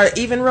within our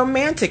even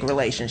romantic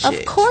relationships.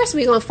 Of course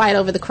we're going to fight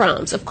over the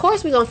crumbs. Of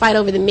course we're going to fight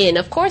over the men.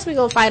 Of course we're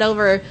going to fight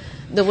over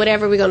the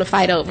whatever we're going to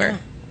fight over.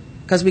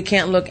 Because we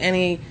can't look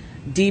any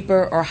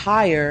deeper or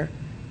higher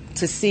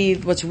to see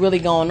what's really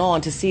going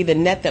on, to see the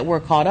net that we're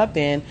caught up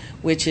in,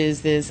 which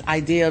is this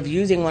idea of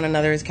using one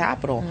another as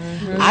capital.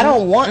 I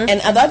don't want,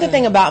 and the other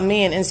thing about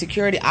me and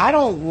insecurity, I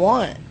don't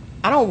want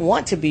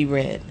to be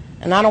Red.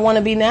 And I don't want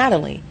to be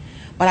Natalie.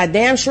 But I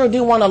damn sure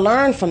do want to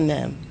learn from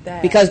them.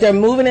 Because they're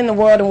moving in the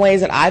world in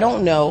ways that I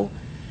don't know.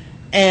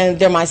 And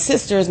they're my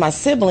sisters, my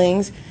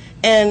siblings.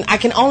 And I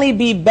can only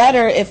be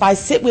better if I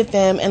sit with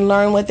them and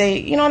learn what they,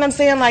 you know what I'm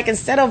saying? Like,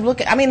 instead of look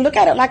at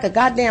it like a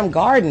goddamn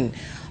garden.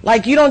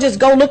 Like, you don't just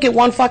go look at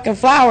one fucking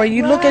flower.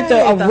 You look at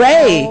the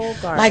array.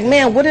 Like,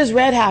 man, what does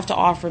Red have to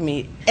offer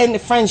me? And the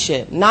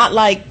friendship. Not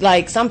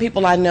like some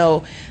people I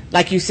know,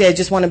 like you said,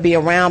 just want to be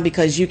around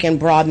because you can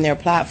broaden their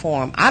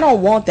platform. I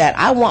don't want that.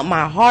 I want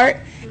my heart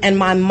and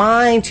my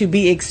mind to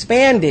be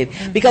expanded,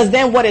 because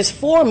then what is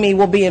for me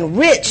will be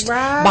enriched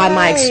by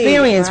my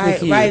experience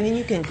with you. Right, and then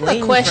you can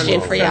glean a question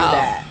for y'all.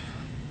 That.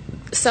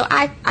 So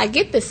I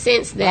get the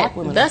sense that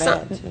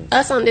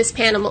us on this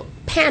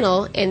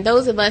panel, and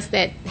those of us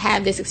that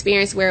have this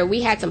experience where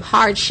we had some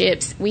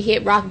hardships, we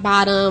hit rock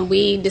bottom,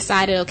 we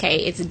decided, okay,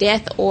 it's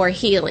death or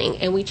healing,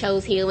 and we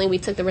chose healing, we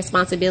took the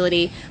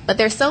responsibility. But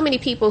there's so many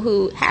people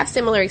who have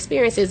similar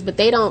experiences, but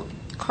they don't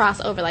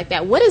cross over like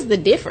that. What is the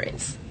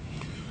difference?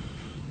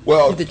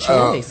 Well, the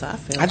choice, I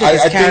feel. I think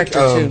it's character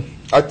too.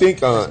 I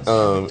think,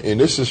 and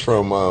this is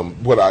from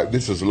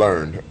this is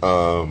learned.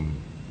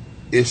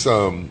 It's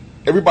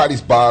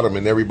everybody's bottom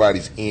and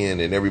everybody's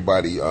end and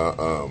everybody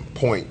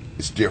point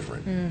is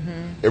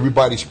different.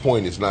 Everybody's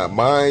point is not.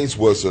 Mine's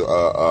was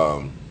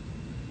a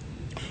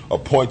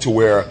point to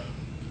where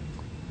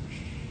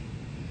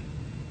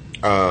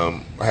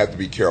I have to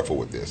be careful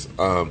with this.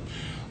 I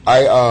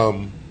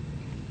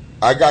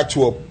got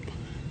to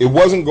it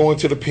wasn't going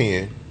to the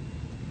pen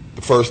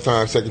the first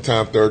time, second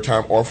time, third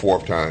time, or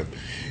fourth time.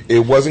 It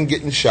wasn't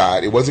getting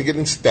shot. It wasn't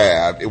getting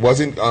stabbed. It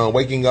wasn't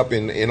waking up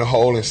in a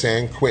hole in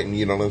San Quentin,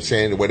 you know what I'm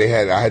saying, where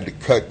I had to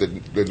cut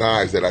the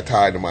knives that I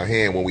tied to my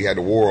hand when we had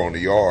the war on the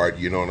yard,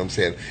 you know what I'm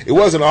saying. It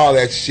wasn't all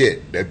that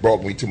shit that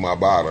brought me to my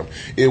bottom.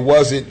 It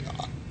wasn't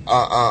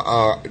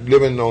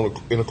living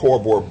in a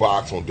cardboard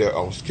box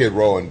on Skid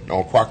Row and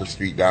on Crocker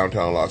Street,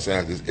 downtown Los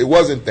Angeles. It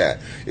wasn't that.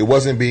 It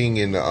wasn't being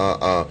in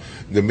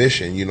the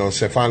Mission, you know.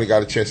 So I finally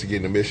got a chance to get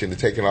in the Mission and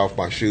taking off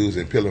my shoes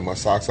and peeling my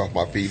socks off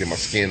my feet, and my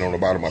skin on the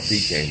bottom of my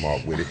feet came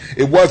off with it.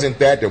 It wasn't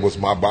that was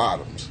my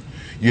bottoms.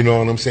 You know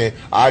what I'm saying?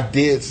 I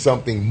did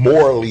something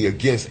morally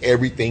against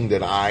everything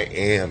that I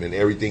am and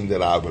everything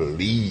that I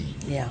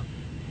believe. Yeah.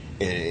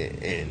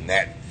 And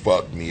that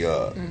fucked me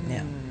up.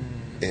 Yeah.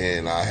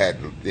 And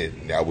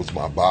that was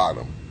my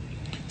bottom.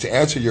 To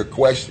answer your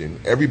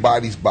question,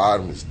 everybody's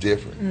bottom is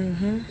different.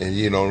 And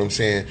you know what I'm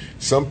saying?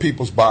 Some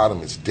people's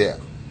bottom is death.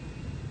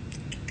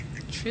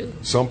 True.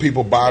 Some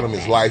people's bottom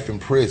is life in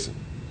prison.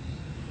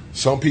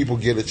 Some people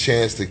get a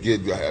chance to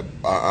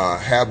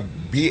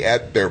be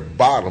at their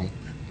bottom,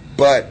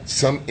 but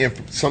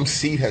some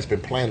seed has been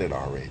planted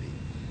already.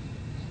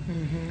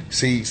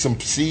 See, some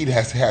seed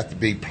has to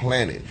be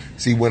planted.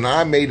 See, when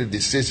I made a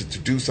decision to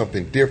do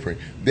something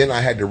different, then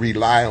I had to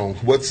rely on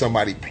what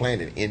somebody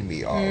planted in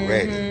me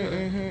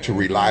already to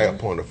rely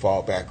upon, to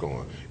fall back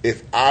on.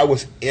 If I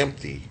was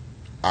empty,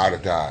 I'd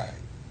have died.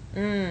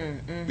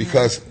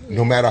 Because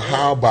no matter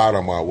how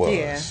bottom I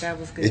was, that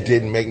was good. It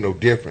didn't make no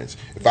difference.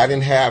 If I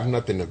didn't have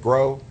nothing to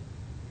grow,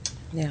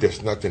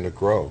 there's nothing to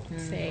grow.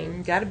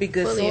 Same. Got to be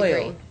good Fully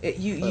soil.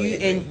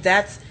 And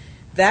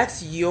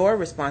that's your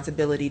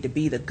responsibility to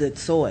be the good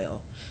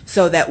soil,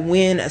 so that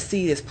when a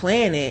seed is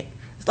planted,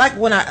 it's like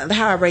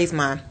how I raised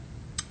my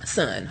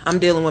son. I'm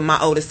dealing with my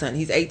oldest son.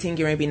 He's 18,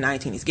 getting ready to be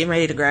 19. He's getting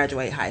ready to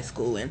graduate high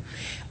school, and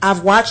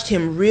I've watched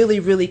him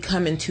really, really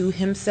come into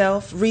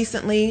himself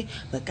recently.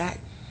 But God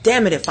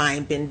damn it, if I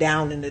ain't been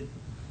down in the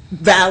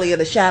valley of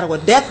the shadow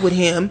of death with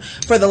him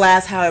for the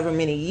last however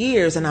many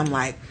years, and I'm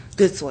like,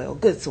 good soil,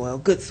 good soil,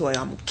 good soil.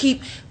 I'm gonna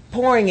keep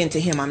pouring into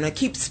him. I'm going to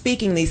keep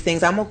speaking these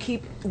things.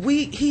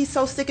 He's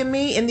so sick of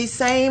me in these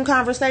same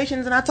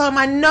conversations, and I told him,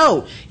 I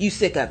know you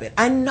sick of it.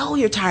 I know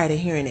you're tired of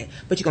hearing it,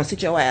 but you're going to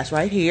sit your ass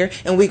right here,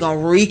 and we're going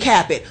to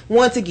recap it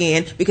once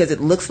again, because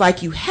it looks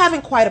like you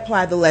haven't quite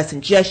applied the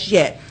lesson just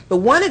yet. But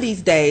one of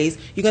these days,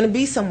 you're going to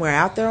be somewhere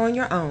out there on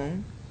your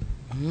own.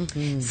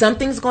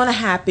 Something's going to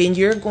happen.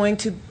 You're going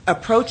to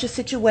approach a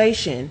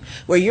situation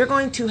where you're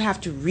going to have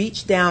to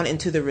reach down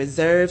into the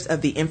reserves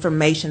of the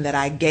information that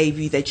I gave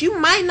you that you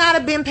might not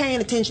have been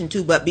paying attention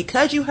to, but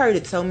because you heard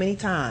it so many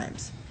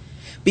times,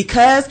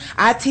 because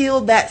I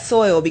tilled that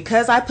soil,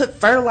 because I put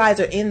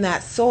fertilizer in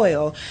that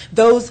soil,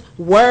 those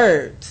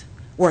words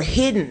were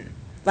hidden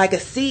like a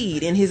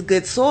seed in his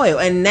good soil,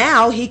 and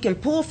now he can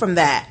pull from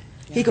that.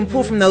 He can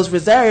pull from those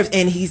reserves,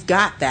 and he's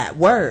got that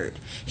word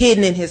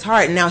hidden in his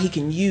heart, and now he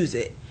can use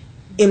it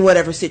in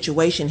whatever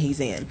situation he's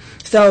in.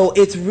 So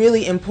it's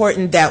really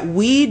important that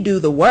we do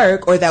the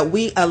work, or that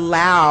we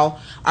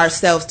allow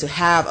ourselves to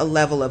have a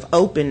level of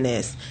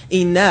openness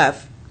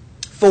enough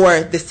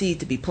for the seed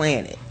to be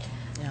planted.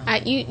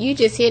 You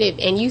just hit it,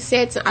 and you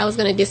said I was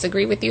going to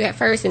disagree with you at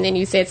first, and then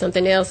you said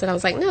something else, and I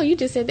was like, no, you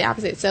just said the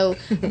opposite. So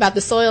about the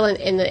soil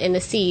and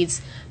the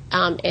seeds.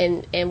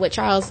 And what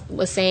Charles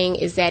was saying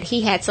is that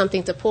he had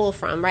something to pull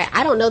from, right?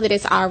 I don't know that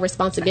it's our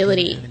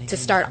responsibility to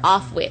start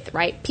off with,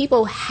 right?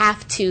 People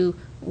have to,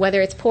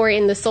 whether it's pour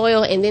in the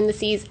soil and then the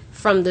seeds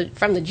from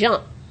the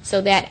jump,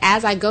 so that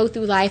as I go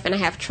through life and I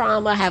have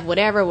trauma, I have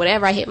whatever,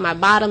 I hit my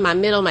bottom, my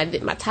middle, my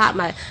top,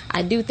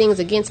 I do things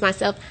against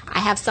myself, I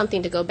have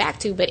something to go back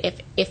to. But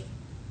if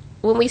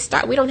when we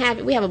start, we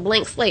have a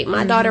blank slate.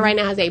 My daughter right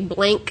now has a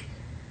blank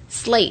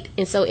slate,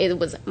 and so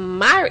it's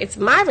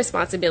my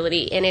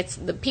responsibility, and it's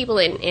the people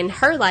in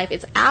her life,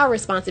 it's our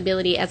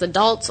responsibility as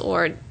adults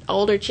or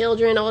older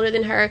children older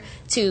than her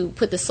to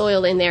put the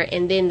soil in there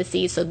and then the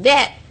seeds, so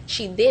that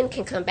she then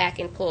can come back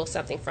and pull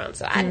something from.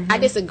 So I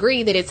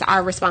disagree that it's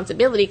our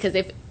responsibility, because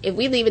if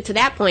we leave it to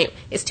that point,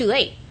 it's too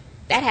late.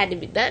 That had to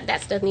be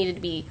that stuff needed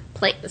to be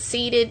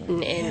seeded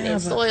and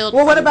soiled.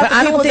 Well, what about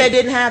the people that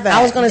didn't have that?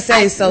 I was going to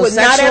say,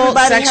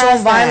 sexual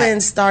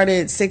violence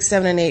started 6,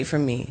 7, and 8 for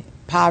me.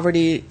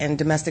 Poverty and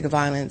domestic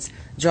violence,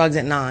 drugs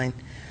at 9.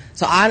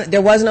 So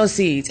there was no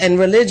seeds, and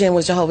religion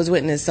was Jehovah's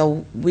Witness.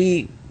 So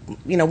we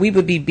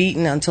would be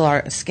beaten until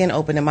our skin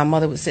opened, and my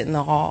mother would sit in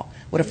the hall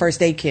with a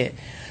first aid kit.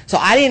 So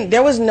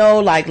there was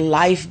no like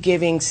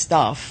life-giving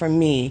stuff for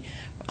me,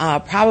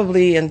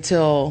 probably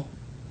until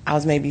I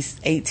was maybe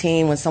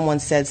 18, when someone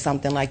said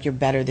something like, you're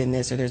better than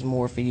this, or there's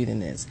more for you than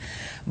this.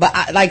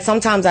 But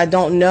sometimes I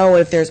don't know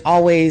if there's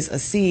always a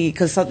seed,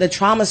 because the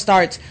trauma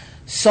starts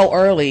so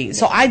early.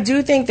 So I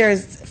do think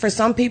for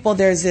some people,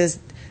 there's this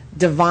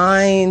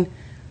divine,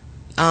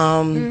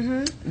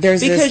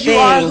 there's because this you thing.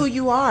 are who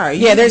you are.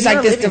 There's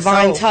like this living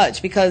divine soul.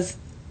 touch, because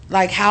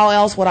like how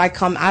else would I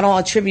don't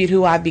attribute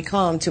who I've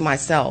become to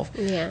myself.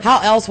 Yeah.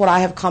 How else would I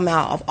have come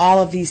out of all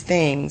of these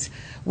things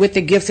with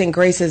the gifts and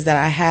graces that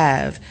I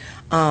have?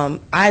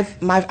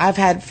 I've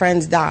had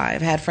friends die.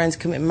 I've had friends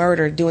commit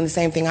murder doing the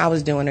same thing I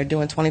was doing. They're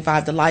doing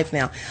 25 to life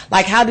now.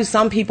 Like, how do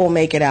some people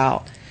make it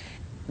out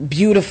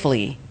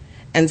beautifully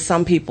and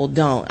some people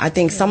don't? I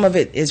think some of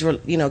it is,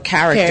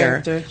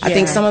 character. I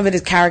think some of it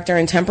is character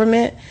and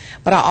temperament.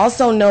 But I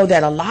also know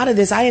that a lot of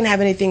this I didn't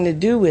have anything to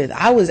do with.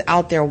 I was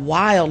out there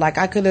wild. Like,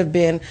 I could have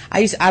been.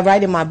 I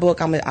write in my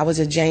book. I was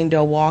a Jane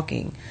Doe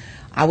walking.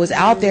 I was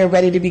out there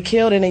ready to be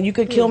killed, and then you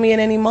could kill me at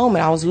any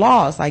moment. I was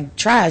lost, like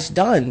trash,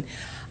 done.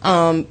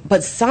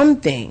 But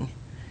something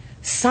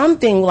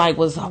like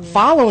was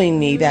following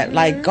me that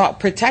like got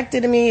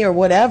protected me or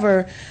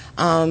whatever.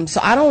 So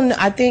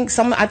I think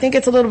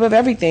it's a little bit of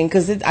everything,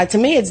 because to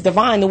me it's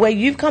divine. The way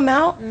you've come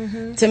out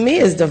to me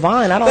is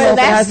divine. I don't know if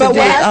it has to do with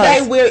us.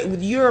 But when I say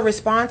you're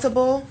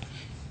responsible,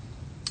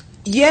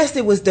 yes,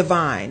 it was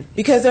divine,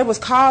 because there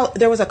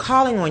was a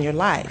calling on your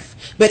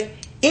life. But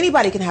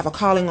anybody can have a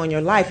calling on your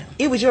life.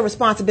 It was your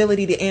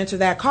responsibility to answer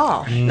that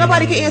call.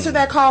 Nobody can answer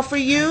that call for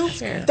you.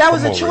 That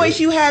was a choice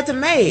you had to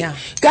make. Yeah.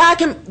 God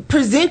can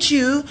present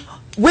you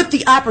with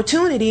the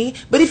opportunity,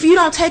 but if you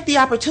don't take the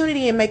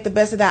opportunity and make the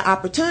best of that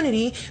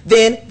opportunity,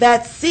 then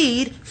that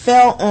seed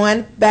fell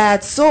on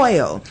bad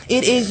soil.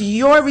 It is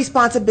your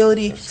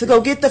responsibility to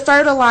go get the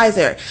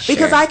fertilizer,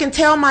 because I can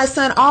tell my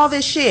son all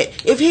this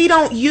shit. If he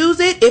don't use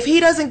it, if he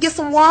doesn't get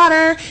some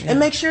water and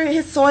make sure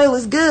his soil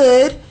is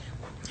good,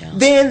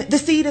 then the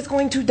seed is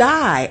going to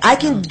die. I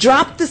can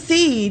drop the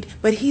seed,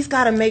 but he's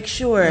got to make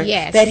sure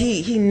that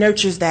he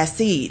nurtures that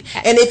seed.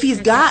 And if he's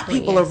got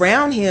people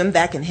around him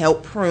that can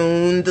help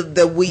prune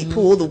the weed,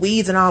 pull the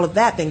weeds and all of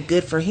that, then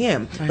good for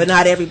him. But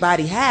not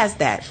everybody has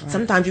that.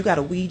 Sometimes you got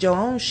to weed your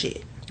own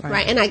shit.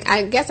 Right. And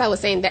I guess I was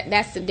saying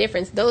that's the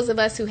difference. Those of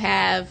us who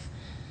have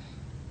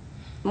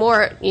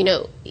more,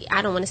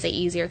 I don't want to say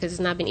easier, because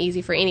it's not been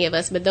easy for any of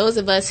us, but those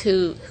of us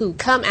who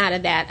come out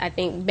of that, I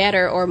think,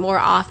 better or more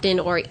often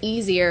or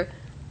easier,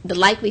 the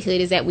likelihood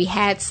is that we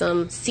had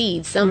some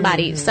seed.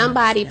 Somebody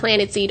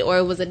planted seed, or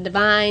it was a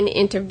divine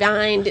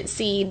intervened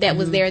seed that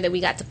was there that we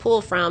got to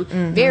pull from.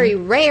 Very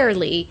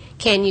rarely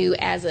can you,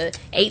 as a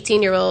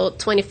 18-year-old,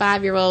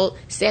 25-year-old,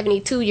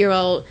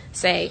 72-year-old,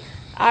 say,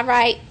 all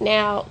right,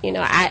 now,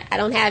 I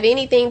don't have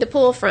anything to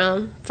pull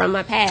from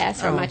my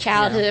past, from my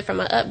childhood, from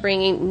my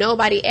upbringing.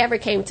 Nobody ever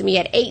came to me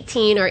at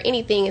 18 or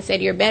anything and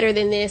said, you're better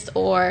than this,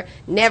 or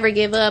never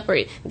give up, or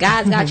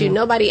God's got you.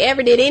 Nobody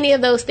ever did any of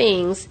those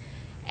things.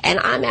 And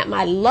I'm at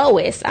my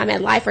lowest. I'm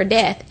at life or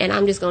death, and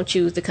I'm just going to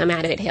choose to come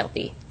out of it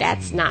healthy.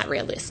 That's not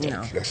realistic.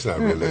 No. That's not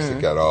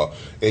realistic at all.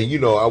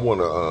 And, I want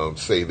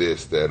to say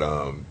this, that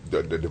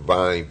the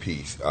divine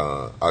piece,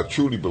 I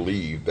truly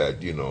believe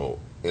that,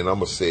 and I'm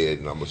going to say it,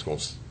 and I'm just going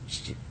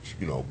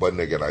to, butt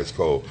naked ice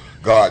cold,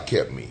 God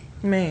kept me.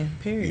 Man,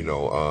 period.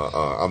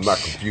 I'm not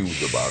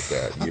confused about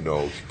that,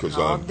 because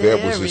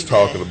Deb was just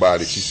talking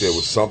about it. She said it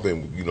was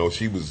something,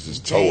 she was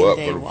just toe up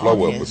or the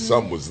flow up, but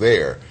something was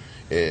there.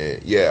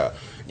 And,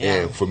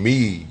 and for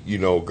me,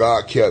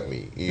 God kept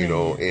me,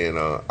 and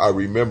I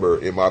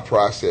remember in my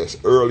process,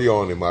 early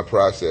on in my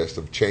process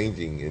of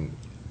changing and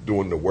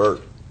doing the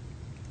work,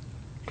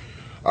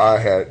 I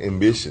had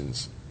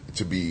ambitions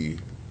to be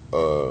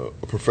a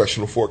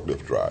professional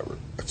forklift driver.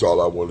 That's all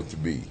I wanted to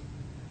be.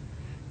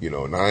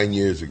 9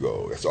 years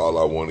ago, that's all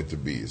I wanted to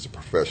be, is a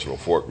professional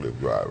forklift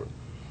driver.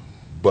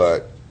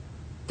 But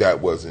that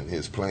wasn't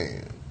his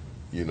plan.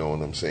 You know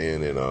what I'm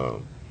saying?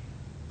 And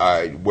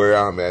where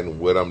I'm at and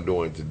what I'm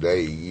doing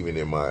today, even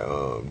in my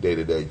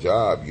day-to-day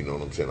job, you know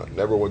what I'm saying? I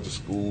never went to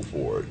school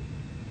for it.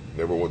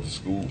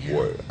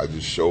 I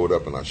just showed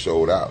up and I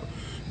showed out.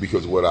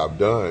 Because what I've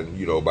done,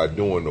 by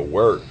doing the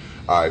work,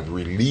 I've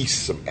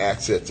released some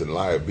assets and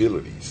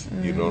liabilities,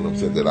 you know what I'm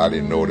saying, that I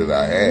didn't know that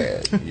I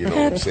had, you know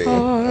what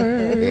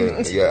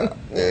I'm saying?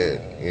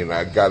 And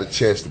I got a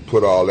chance to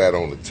put all that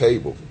on the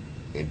table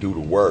and do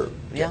the work,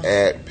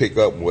 to pick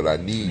up what I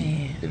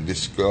need and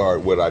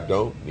discard what I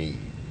don't need.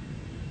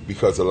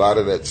 Because a lot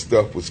of that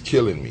stuff was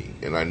killing me,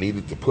 and I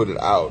needed to put it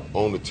out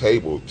on the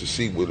table to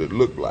see what it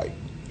looked like.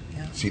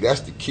 See,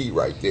 that's the key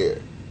right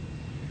there,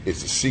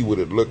 is to see what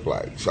it looked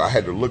like. So I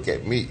had to look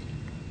at me.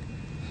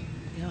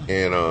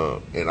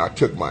 And I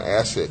took my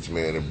assets,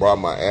 man, and brought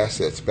my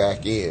assets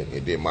back in,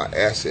 and then my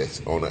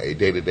assets on a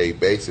day-to-day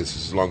basis,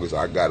 as long as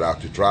I got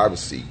out the driver's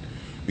seat,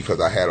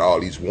 because I had all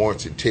these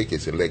warrants and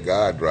tickets and let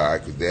God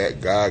drive, because that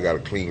God got a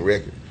clean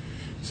record.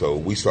 So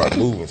we start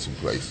moving some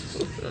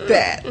places.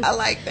 I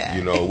like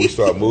that. We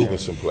start moving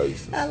some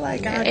places. I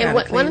like that. And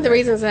one of the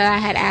reasons that I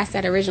had asked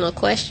that original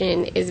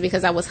question is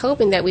because I was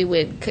hoping that we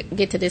would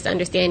get to this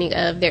understanding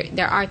of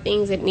there are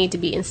things that need to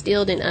be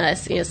instilled in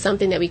us,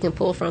 something that we can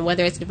pull from,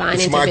 whether it's divine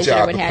intervention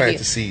or what have you. It's my job to plant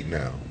the seed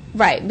now.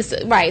 Right. So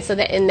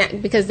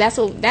because that's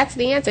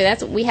the answer.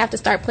 That's what we have to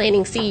start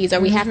planting seeds,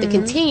 or we have to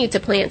continue to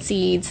plant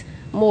seeds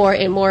more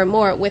and more and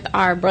more with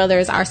our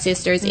brothers, our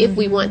sisters, if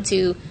we want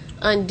to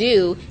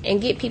undo and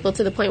get people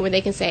to the point where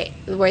they can see,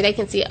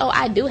 oh,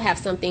 I do have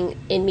something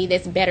in me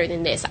that's better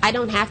than this. I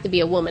don't have to be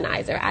a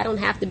womanizer. I don't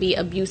have to be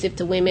abusive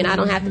to women. I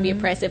don't have to be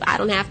oppressive. I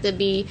don't have to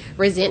be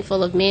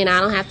resentful of men. I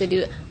don't have to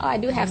do, I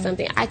do have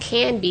something. I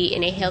can be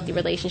in a healthy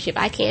relationship.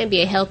 I can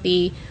be a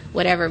healthy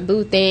whatever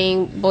boo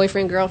thing,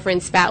 boyfriend,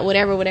 girlfriend, spouse,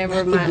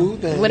 whatever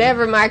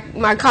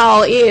my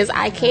call is.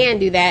 I can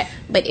do that.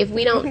 But if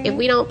we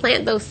don't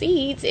plant those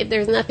seeds, if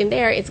there's nothing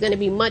there, it's going to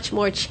be much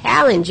more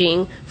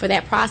challenging for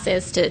that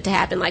process to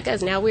happen like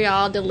us. Now we're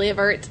all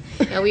delivered,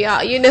 and we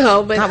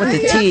all, but not with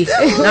the T,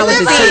 not with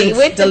the T,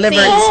 with delivered,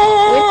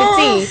 with the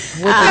T,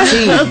 with the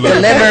T,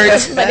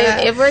 delivered.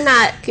 But if we're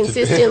not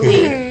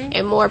consistently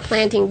and more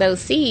planting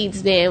those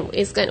seeds, then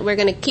we're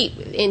going to keep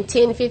in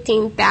 10,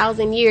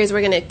 15,000 years,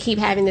 we're going to keep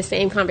having the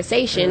same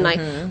conversation. Like,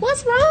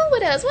 what's wrong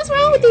with us? What's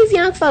wrong with these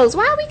young folks?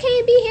 Why we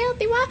can't be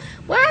healthy?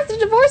 Why is the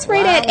divorce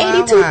rate at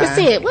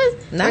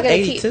 82%? Not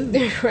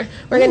 82.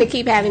 We're going to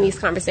keep having these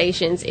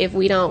conversations if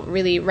we don't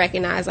really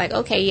recognize, like,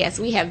 okay, yes,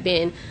 we have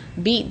been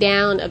beat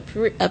down,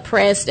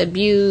 oppressed,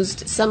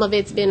 abused. Some of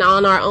it's been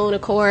on our own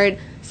accord.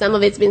 Some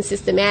of it's been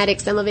systematic.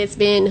 Some of it's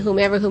been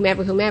whomever.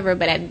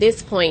 But at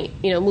this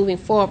point, moving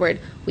forward,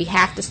 we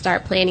have to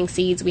start planting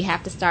seeds. We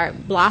have to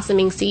start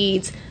blossoming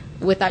seeds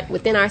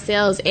within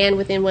ourselves and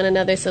within one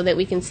another, so that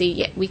we can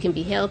see we can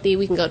be healthy.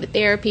 We can go to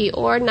therapy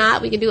or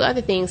not. We can do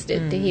other things to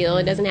heal.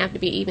 It doesn't have to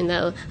be, even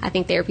though I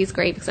think therapy is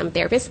great because I'm a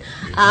therapist,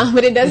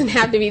 but it doesn't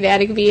have to be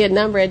that. It could be a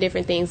number of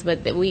different things.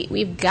 But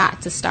we've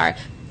got to start.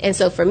 And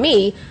so for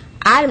me,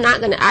 I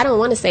don't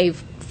want to say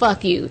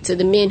fuck you to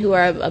the men who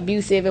are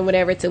abusive and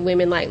whatever to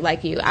women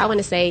like you. I want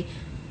to say,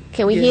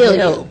 can we heal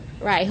you?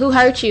 Right. Who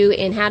hurt you,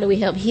 and how do we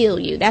help heal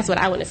you? That's what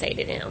I want to say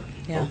to them.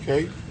 Yeah.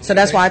 Okay. So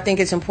that's why I think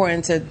it's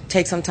important to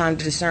take some time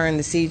to discern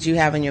the seeds you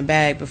have in your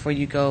bag before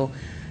you go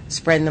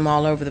spreading them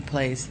all over the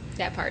place.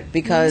 That part.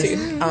 Because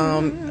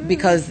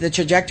the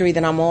trajectory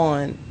that I'm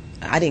on,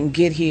 I didn't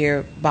get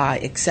here by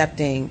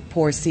accepting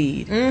poor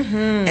seed.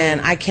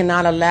 And I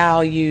cannot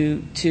allow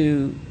you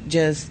to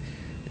just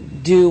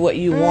do what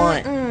you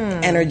want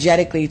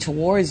energetically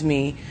towards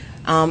me.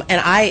 And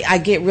I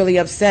get really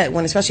upset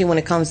especially when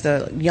it comes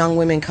to young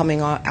women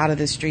coming off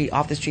the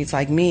streets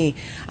like me.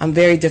 I'm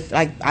very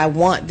I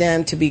want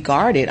them to be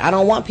guarded. I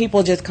don't want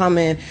people just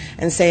coming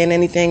and saying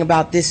anything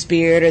about this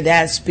spirit or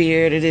that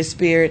spirit or this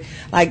spirit.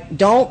 Like,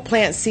 don't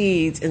plant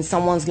seeds in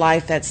someone's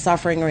life that's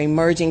suffering or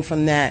emerging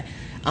from that,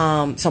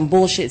 some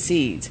bullshit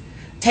seeds.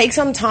 Take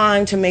some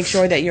time to make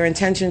sure that your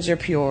intentions are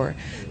pure.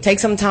 Take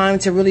some time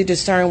to really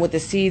discern what the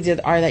seeds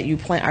are that you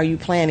plant. Are you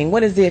planting?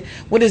 What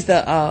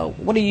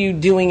are you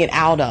doing it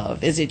out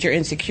of? Is it your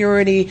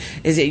insecurity?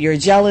 Is it your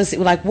jealousy?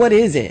 Like, what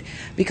is it?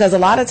 Because a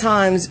lot of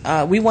times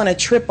we want to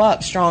trip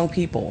up strong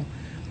people.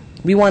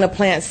 We want to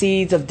plant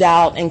seeds of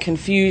doubt and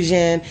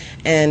confusion,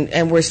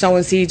 and we're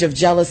sowing seeds of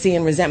jealousy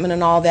and resentment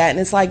and all that. And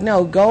it's like,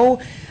 no,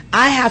 go.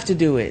 I have to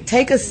do it.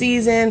 Take a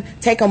season,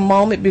 take a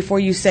moment before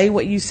you say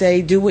what you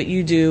say, do what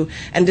you do,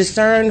 and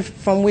discern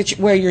from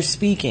where you're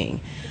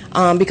speaking.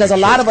 Because a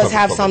lot of us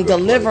have some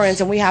deliverance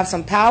and we have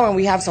some power and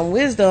we have some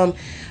wisdom,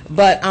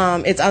 but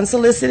it's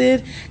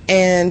unsolicited,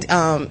 and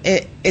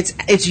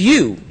it's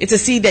you. It's a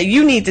seed that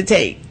you need to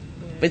take,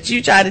 but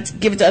you try to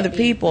give it to other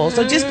people.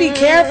 So just be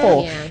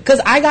careful, because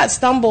I got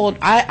stumbled.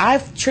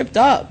 I've tripped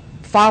up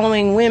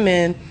following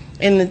women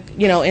in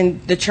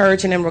the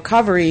church and in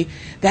recovery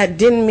that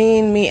didn't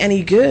mean me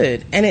any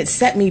good, and it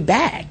set me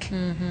back.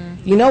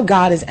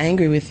 God is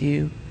angry with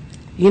you.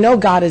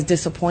 God is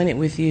disappointed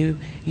with you.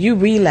 You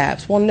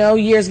relapse. Well, no,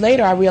 years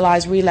later I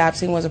realized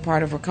relapsing was a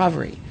part of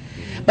recovery.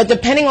 But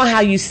depending on how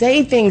you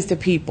say things to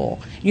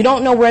people, you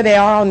don't know where they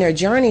are on their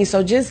journey.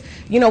 So just,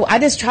 I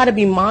just try to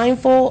be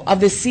mindful of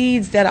the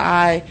seeds that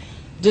I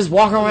just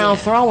walk around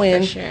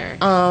throwing. For sure.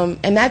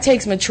 And that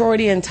takes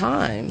maturity and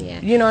time.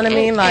 Yeah. You know what I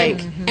mean?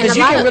 Because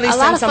you can really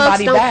send somebody back. A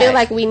lot of folks don't feel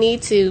like we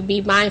need to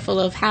be mindful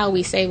of how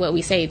we say what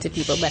we say to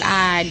people, but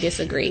I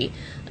disagree.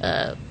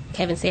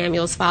 Kevin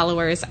Samuels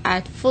followers,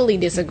 I fully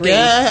disagree with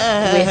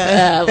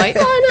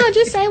oh no,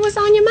 just say what's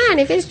on your mind.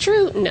 If it's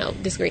true, no,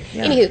 disagree.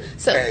 Yeah. Anywho,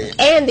 so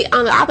and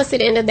on the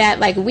opposite end of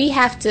that, we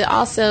have to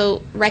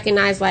also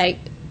recognize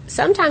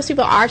sometimes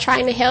people are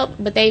trying to help,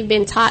 but they've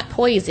been taught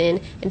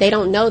poison, and they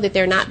don't know that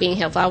they're not being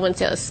helpful. I want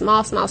to tell a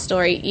small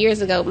story. Years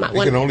ago,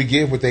 they can only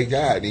give what they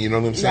got. You know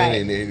what I'm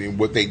saying? Right. And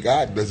what they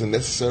got doesn't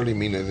necessarily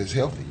mean that it's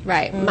healthy.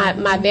 Right.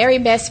 My very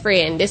best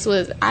friend.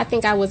 I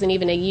think I wasn't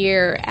even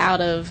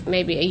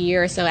maybe a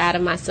year or so out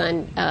of my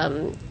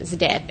son's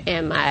death,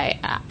 and I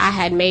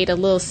had made a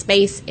little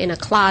space in a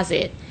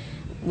closet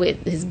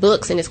with his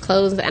books and his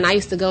clothes, and I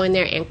used to go in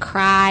there and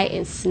cry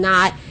and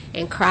snot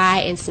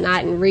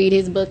and read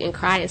his book and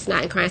cry and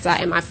snot and cry and snot.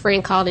 And my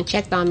friend called and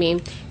checked on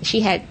me. She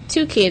had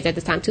two little kids at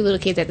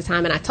the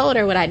time, and I told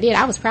her what I did.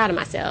 I was proud of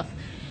myself.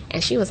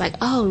 And she was like,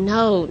 oh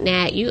no,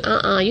 Nat, you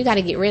got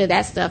to get rid of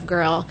that stuff,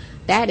 girl.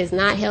 That is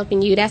not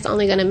helping you. That's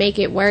only going to make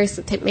it worse,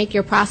 to make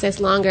your process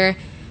longer.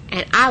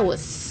 And I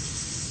was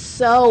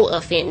so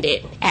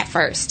offended at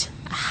first.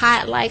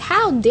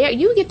 how dare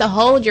you get to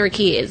hold your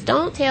kids?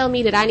 Don't tell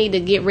me that I need to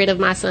get rid of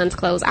my son's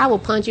clothes. I will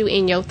punch you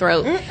in your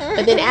throat.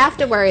 But then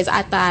afterwards,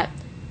 I thought,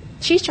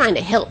 she's trying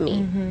to help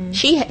me.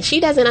 She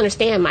doesn't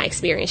understand my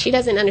experience. She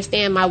doesn't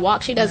understand my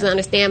walk. She doesn't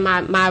understand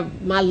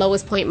my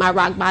lowest point, my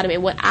rock bottom,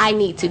 and what I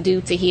need to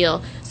do to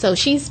heal. So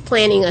she's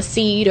planting a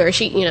seed, or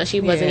she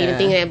wasn't even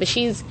thinking that, but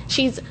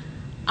she's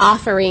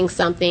offering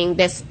something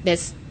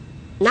that's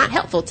not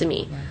helpful to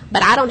me.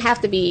 But I don't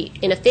have to be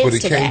an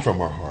offense to that. But it came from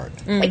her heart.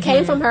 It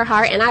came from her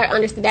heart, and I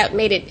understood that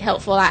made it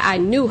helpful. I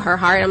knew her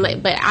heart. I'm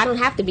like, but I don't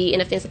have to be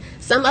an offense.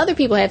 Some other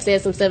people have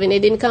said some stuff, and it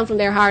didn't come from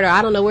their heart, or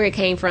I don't know where it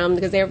came from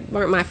because they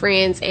weren't my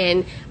friends.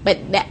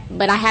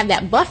 But I have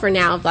that buffer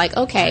now of like,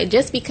 okay,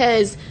 just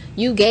because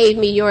you gave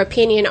me your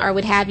opinion or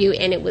what have you,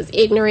 and it was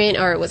ignorant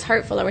or it was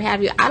hurtful or what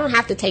have you, I don't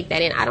have to take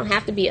that in. I don't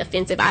have to be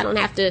offensive. I don't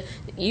have to.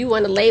 You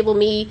want to label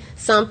me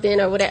something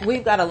or whatever.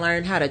 We've got to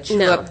learn how to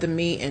chew up the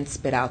meat and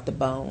spit out the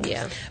bones.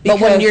 Yeah. But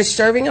when you're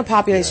serving a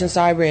population,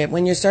 sorry, Red,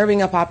 when you're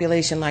serving a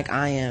population like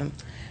I am,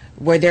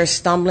 where they're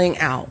stumbling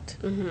out,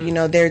 you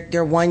know,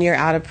 they're 1 year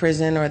out of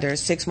prison or they're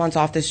 6 months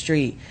off the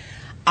street,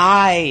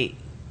 I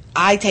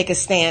take a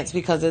stance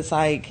because it's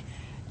like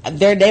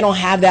they don't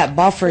have that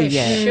buffer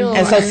yet. Sure.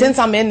 And so since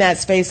I'm in that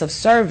space of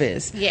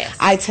service,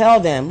 I tell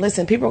them,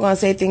 listen, people are going to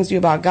say things to you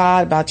about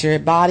God, about your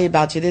body,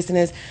 about your this and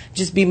this.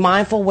 Just be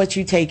mindful what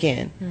you take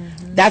in.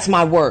 That's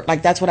my work.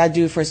 Like, that's what I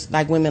do for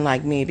like women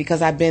like me,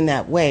 because I've been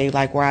that way,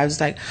 like where I was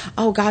like,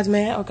 oh, God's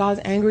mad or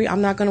God's angry.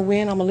 I'm not going to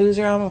win. I'm a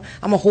loser.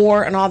 I'm a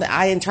whore and all that.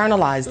 I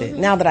internalized it.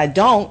 Now that I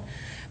don't,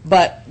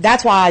 but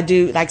that's why I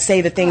do, like, say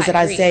the things that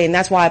I say, and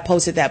that's why I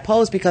posted that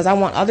post, because I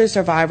want other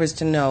survivors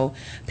to know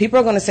people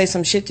are going to say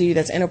some shit to you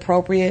that's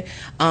inappropriate.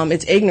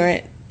 It's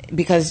ignorant,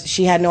 because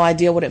she had no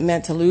idea what it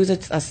meant to lose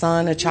a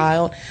son, a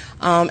child.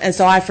 And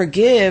so I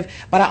forgive,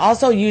 but I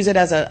also use it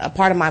as a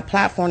part of my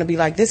platform to be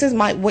like, this is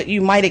what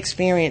you might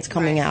experience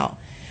coming out.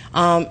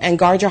 And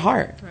guard your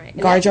heart.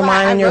 Guard your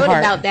mind and your heart. I wrote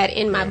about that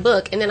in my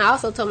book, and then I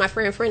also told my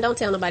friend, don't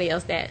tell nobody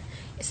else that.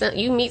 So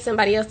you meet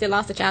somebody else that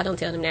lost a child, don't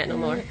tell them that no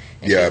more.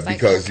 And Yeah,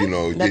 because, you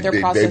know, let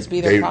their process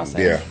be their process.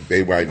 Yeah,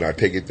 they might not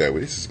take it that way.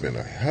 This has been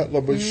a hell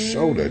of a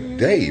show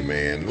today,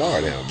 man.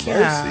 Lord have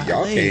mercy.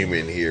 Y'all came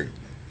in here.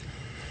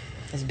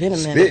 It's been a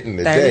minute. Spitting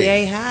today.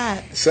 38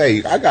 hot.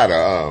 Say, I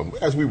gotta,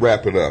 as we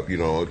wrap it up, you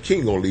know,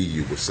 King gonna leave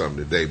you with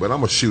something today, but I'm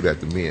gonna shoot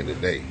at the men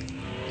today.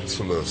 Just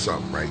a little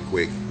something right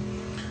quick.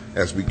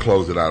 As we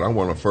close it out, I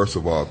want to first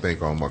of all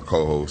thank all my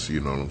co-hosts,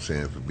 you know what I'm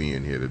saying, for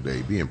being here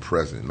today, being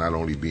present, not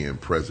only being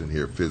present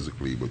here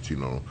physically, but, you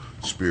know,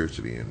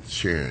 spiritually, and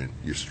sharing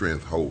your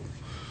strength, hope,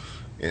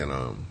 and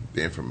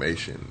the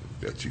information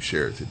that you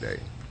shared today.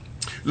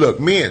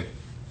 Look, men,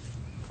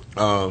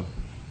 fear,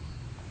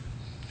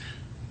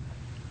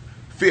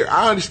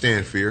 I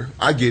understand fear.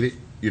 I get it,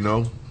 you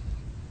know.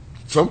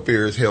 Some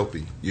fear is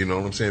healthy, you know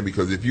what I'm saying,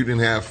 because if you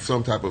didn't have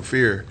some type of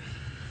fear,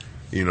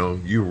 you know,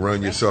 you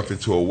run yourself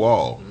into a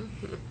wall.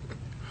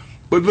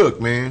 But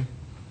look, man,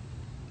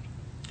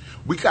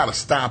 we got to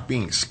stop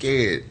being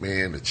scared,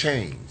 man, to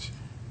change.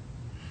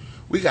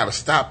 We got to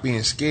stop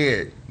being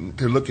scared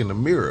to look in the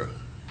mirror.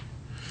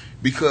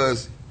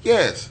 Because,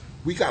 yes,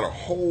 we got a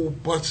whole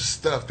bunch of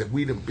stuff that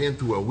we done been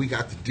through and we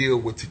got to deal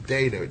with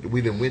today. That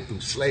we done went through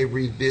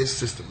slavery, this,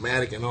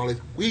 systematic, and all this.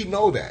 We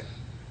know that.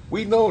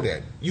 We know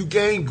that. You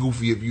game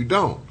goofy if you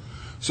don't.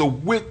 So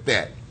with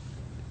that,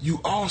 you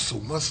also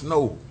must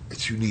know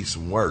that you need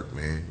some work,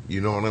 man.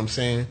 You know what I'm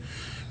saying?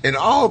 And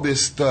all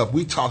this stuff,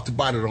 we talked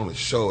about it on the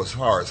show as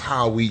far as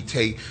how we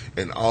take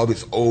and all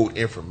this old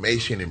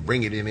information and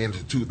bring it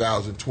into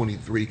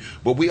 2023.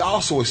 But we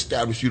also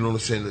established, you know what I'm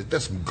saying, that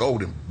there's some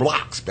golden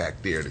blocks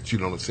back there that, you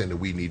know what I'm saying, that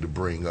we need to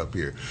bring up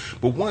here.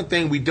 But one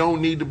thing we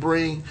don't need to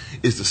bring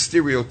is the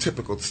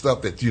stereotypical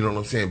stuff that, you know what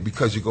I'm saying,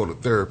 because you go to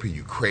therapy,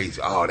 you crazy.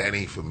 Oh, that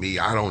ain't for me.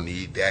 I don't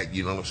need that.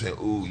 You know what I'm saying?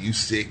 Ooh, you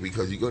sick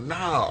because you go.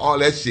 Nah, all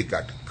that shit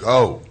got to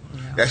go.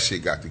 Yeah. That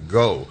shit got to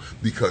go.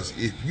 Because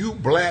if you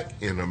black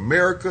in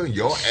America,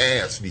 your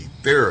ass need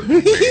therapy,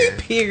 man.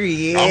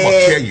 Period. I'm going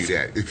to tell you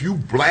that. If you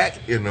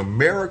black in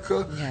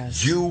America,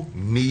 you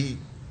need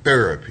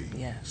therapy.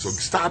 Yes. So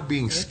stop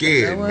being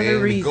scared,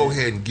 man, and go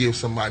ahead and give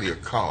somebody a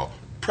call,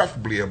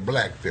 preferably a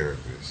black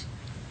therapist.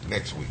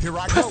 Next week. Here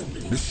I go.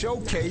 The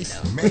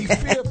Showcase, May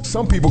 5th.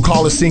 Some people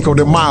call it Cinco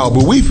de Mayo,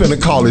 but we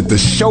finna call it the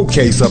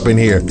Showcase up in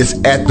here. It's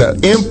at the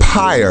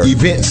Empire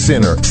Event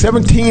Center,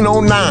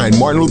 1709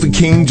 Martin Luther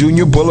King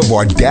Jr.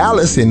 Boulevard,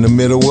 Dallas, in the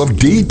middle of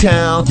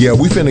D-Town. Yeah,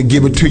 we finna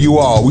give it to you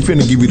all. We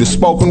finna give you the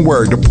spoken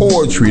word, the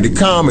poetry, the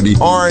comedy,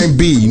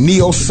 R&B,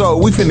 neo-soul.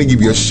 We finna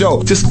give you a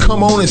show. Just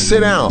come on and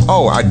sit down.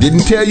 Oh, I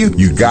didn't tell you?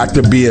 You got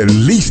to be at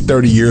least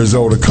 30 years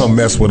old to come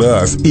mess with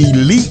us.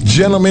 Elite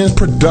Gentlemen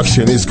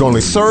Production is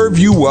gonna serve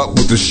you up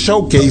with the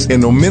Showcase in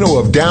the middle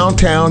of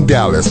downtown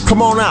Dallas.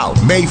 Come on out,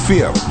 May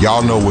 5th.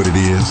 Y'all know what it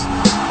is.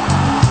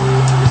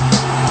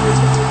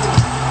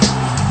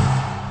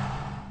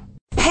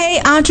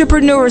 Hey,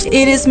 entrepreneurs,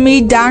 it is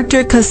me,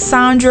 Dr.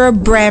 Cassandra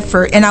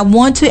Bradford, and I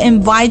want to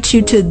invite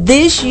you to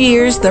this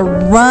year's The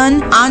Run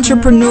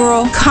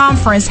Entrepreneurial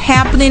Conference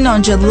happening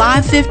on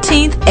July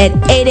 15th at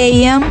 8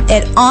 a.m.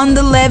 at On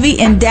the Levee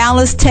in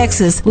Dallas,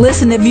 Texas.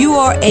 Listen, if you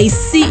are a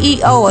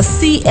CEO, a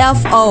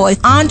CFO,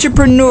 an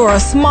entrepreneur, a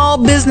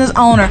small business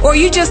owner, or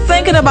you're just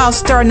thinking about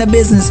starting a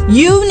business,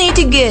 you need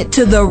to get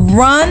to the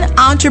Run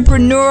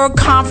Entrepreneurial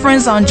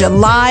Conference on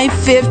July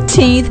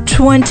 15th,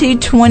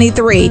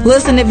 2023.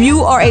 Listen, if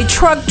you are a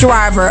truck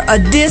driver, a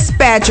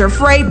dispatcher,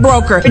 freight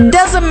broker, it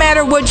doesn't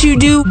matter what you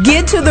do,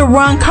 get to the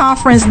Run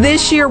Conference.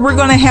 This year we're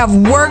going to have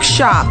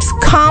workshops,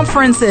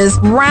 conferences,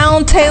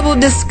 roundtable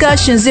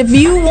discussions. If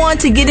you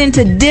want to get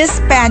into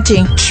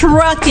dispatching,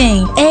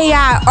 trucking,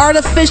 AI,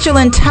 artificial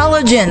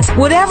intelligence,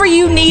 whatever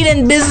you need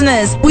in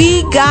business,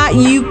 we got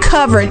you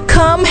covered.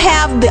 Come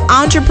have the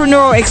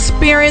entrepreneurial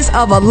experience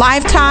of a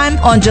lifetime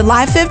on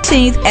July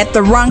 15th at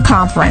the Run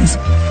Conference.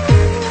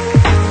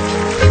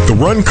 The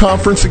Run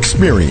Conference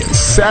Experience,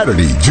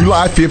 Saturday,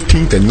 July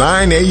 15th at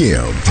 9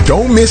 a.m.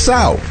 Don't miss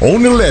out.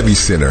 On the Levee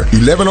Center,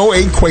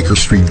 1108 Quaker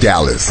Street,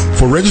 Dallas.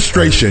 For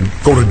registration,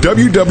 go to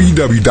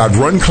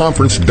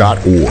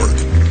www.runconference.org.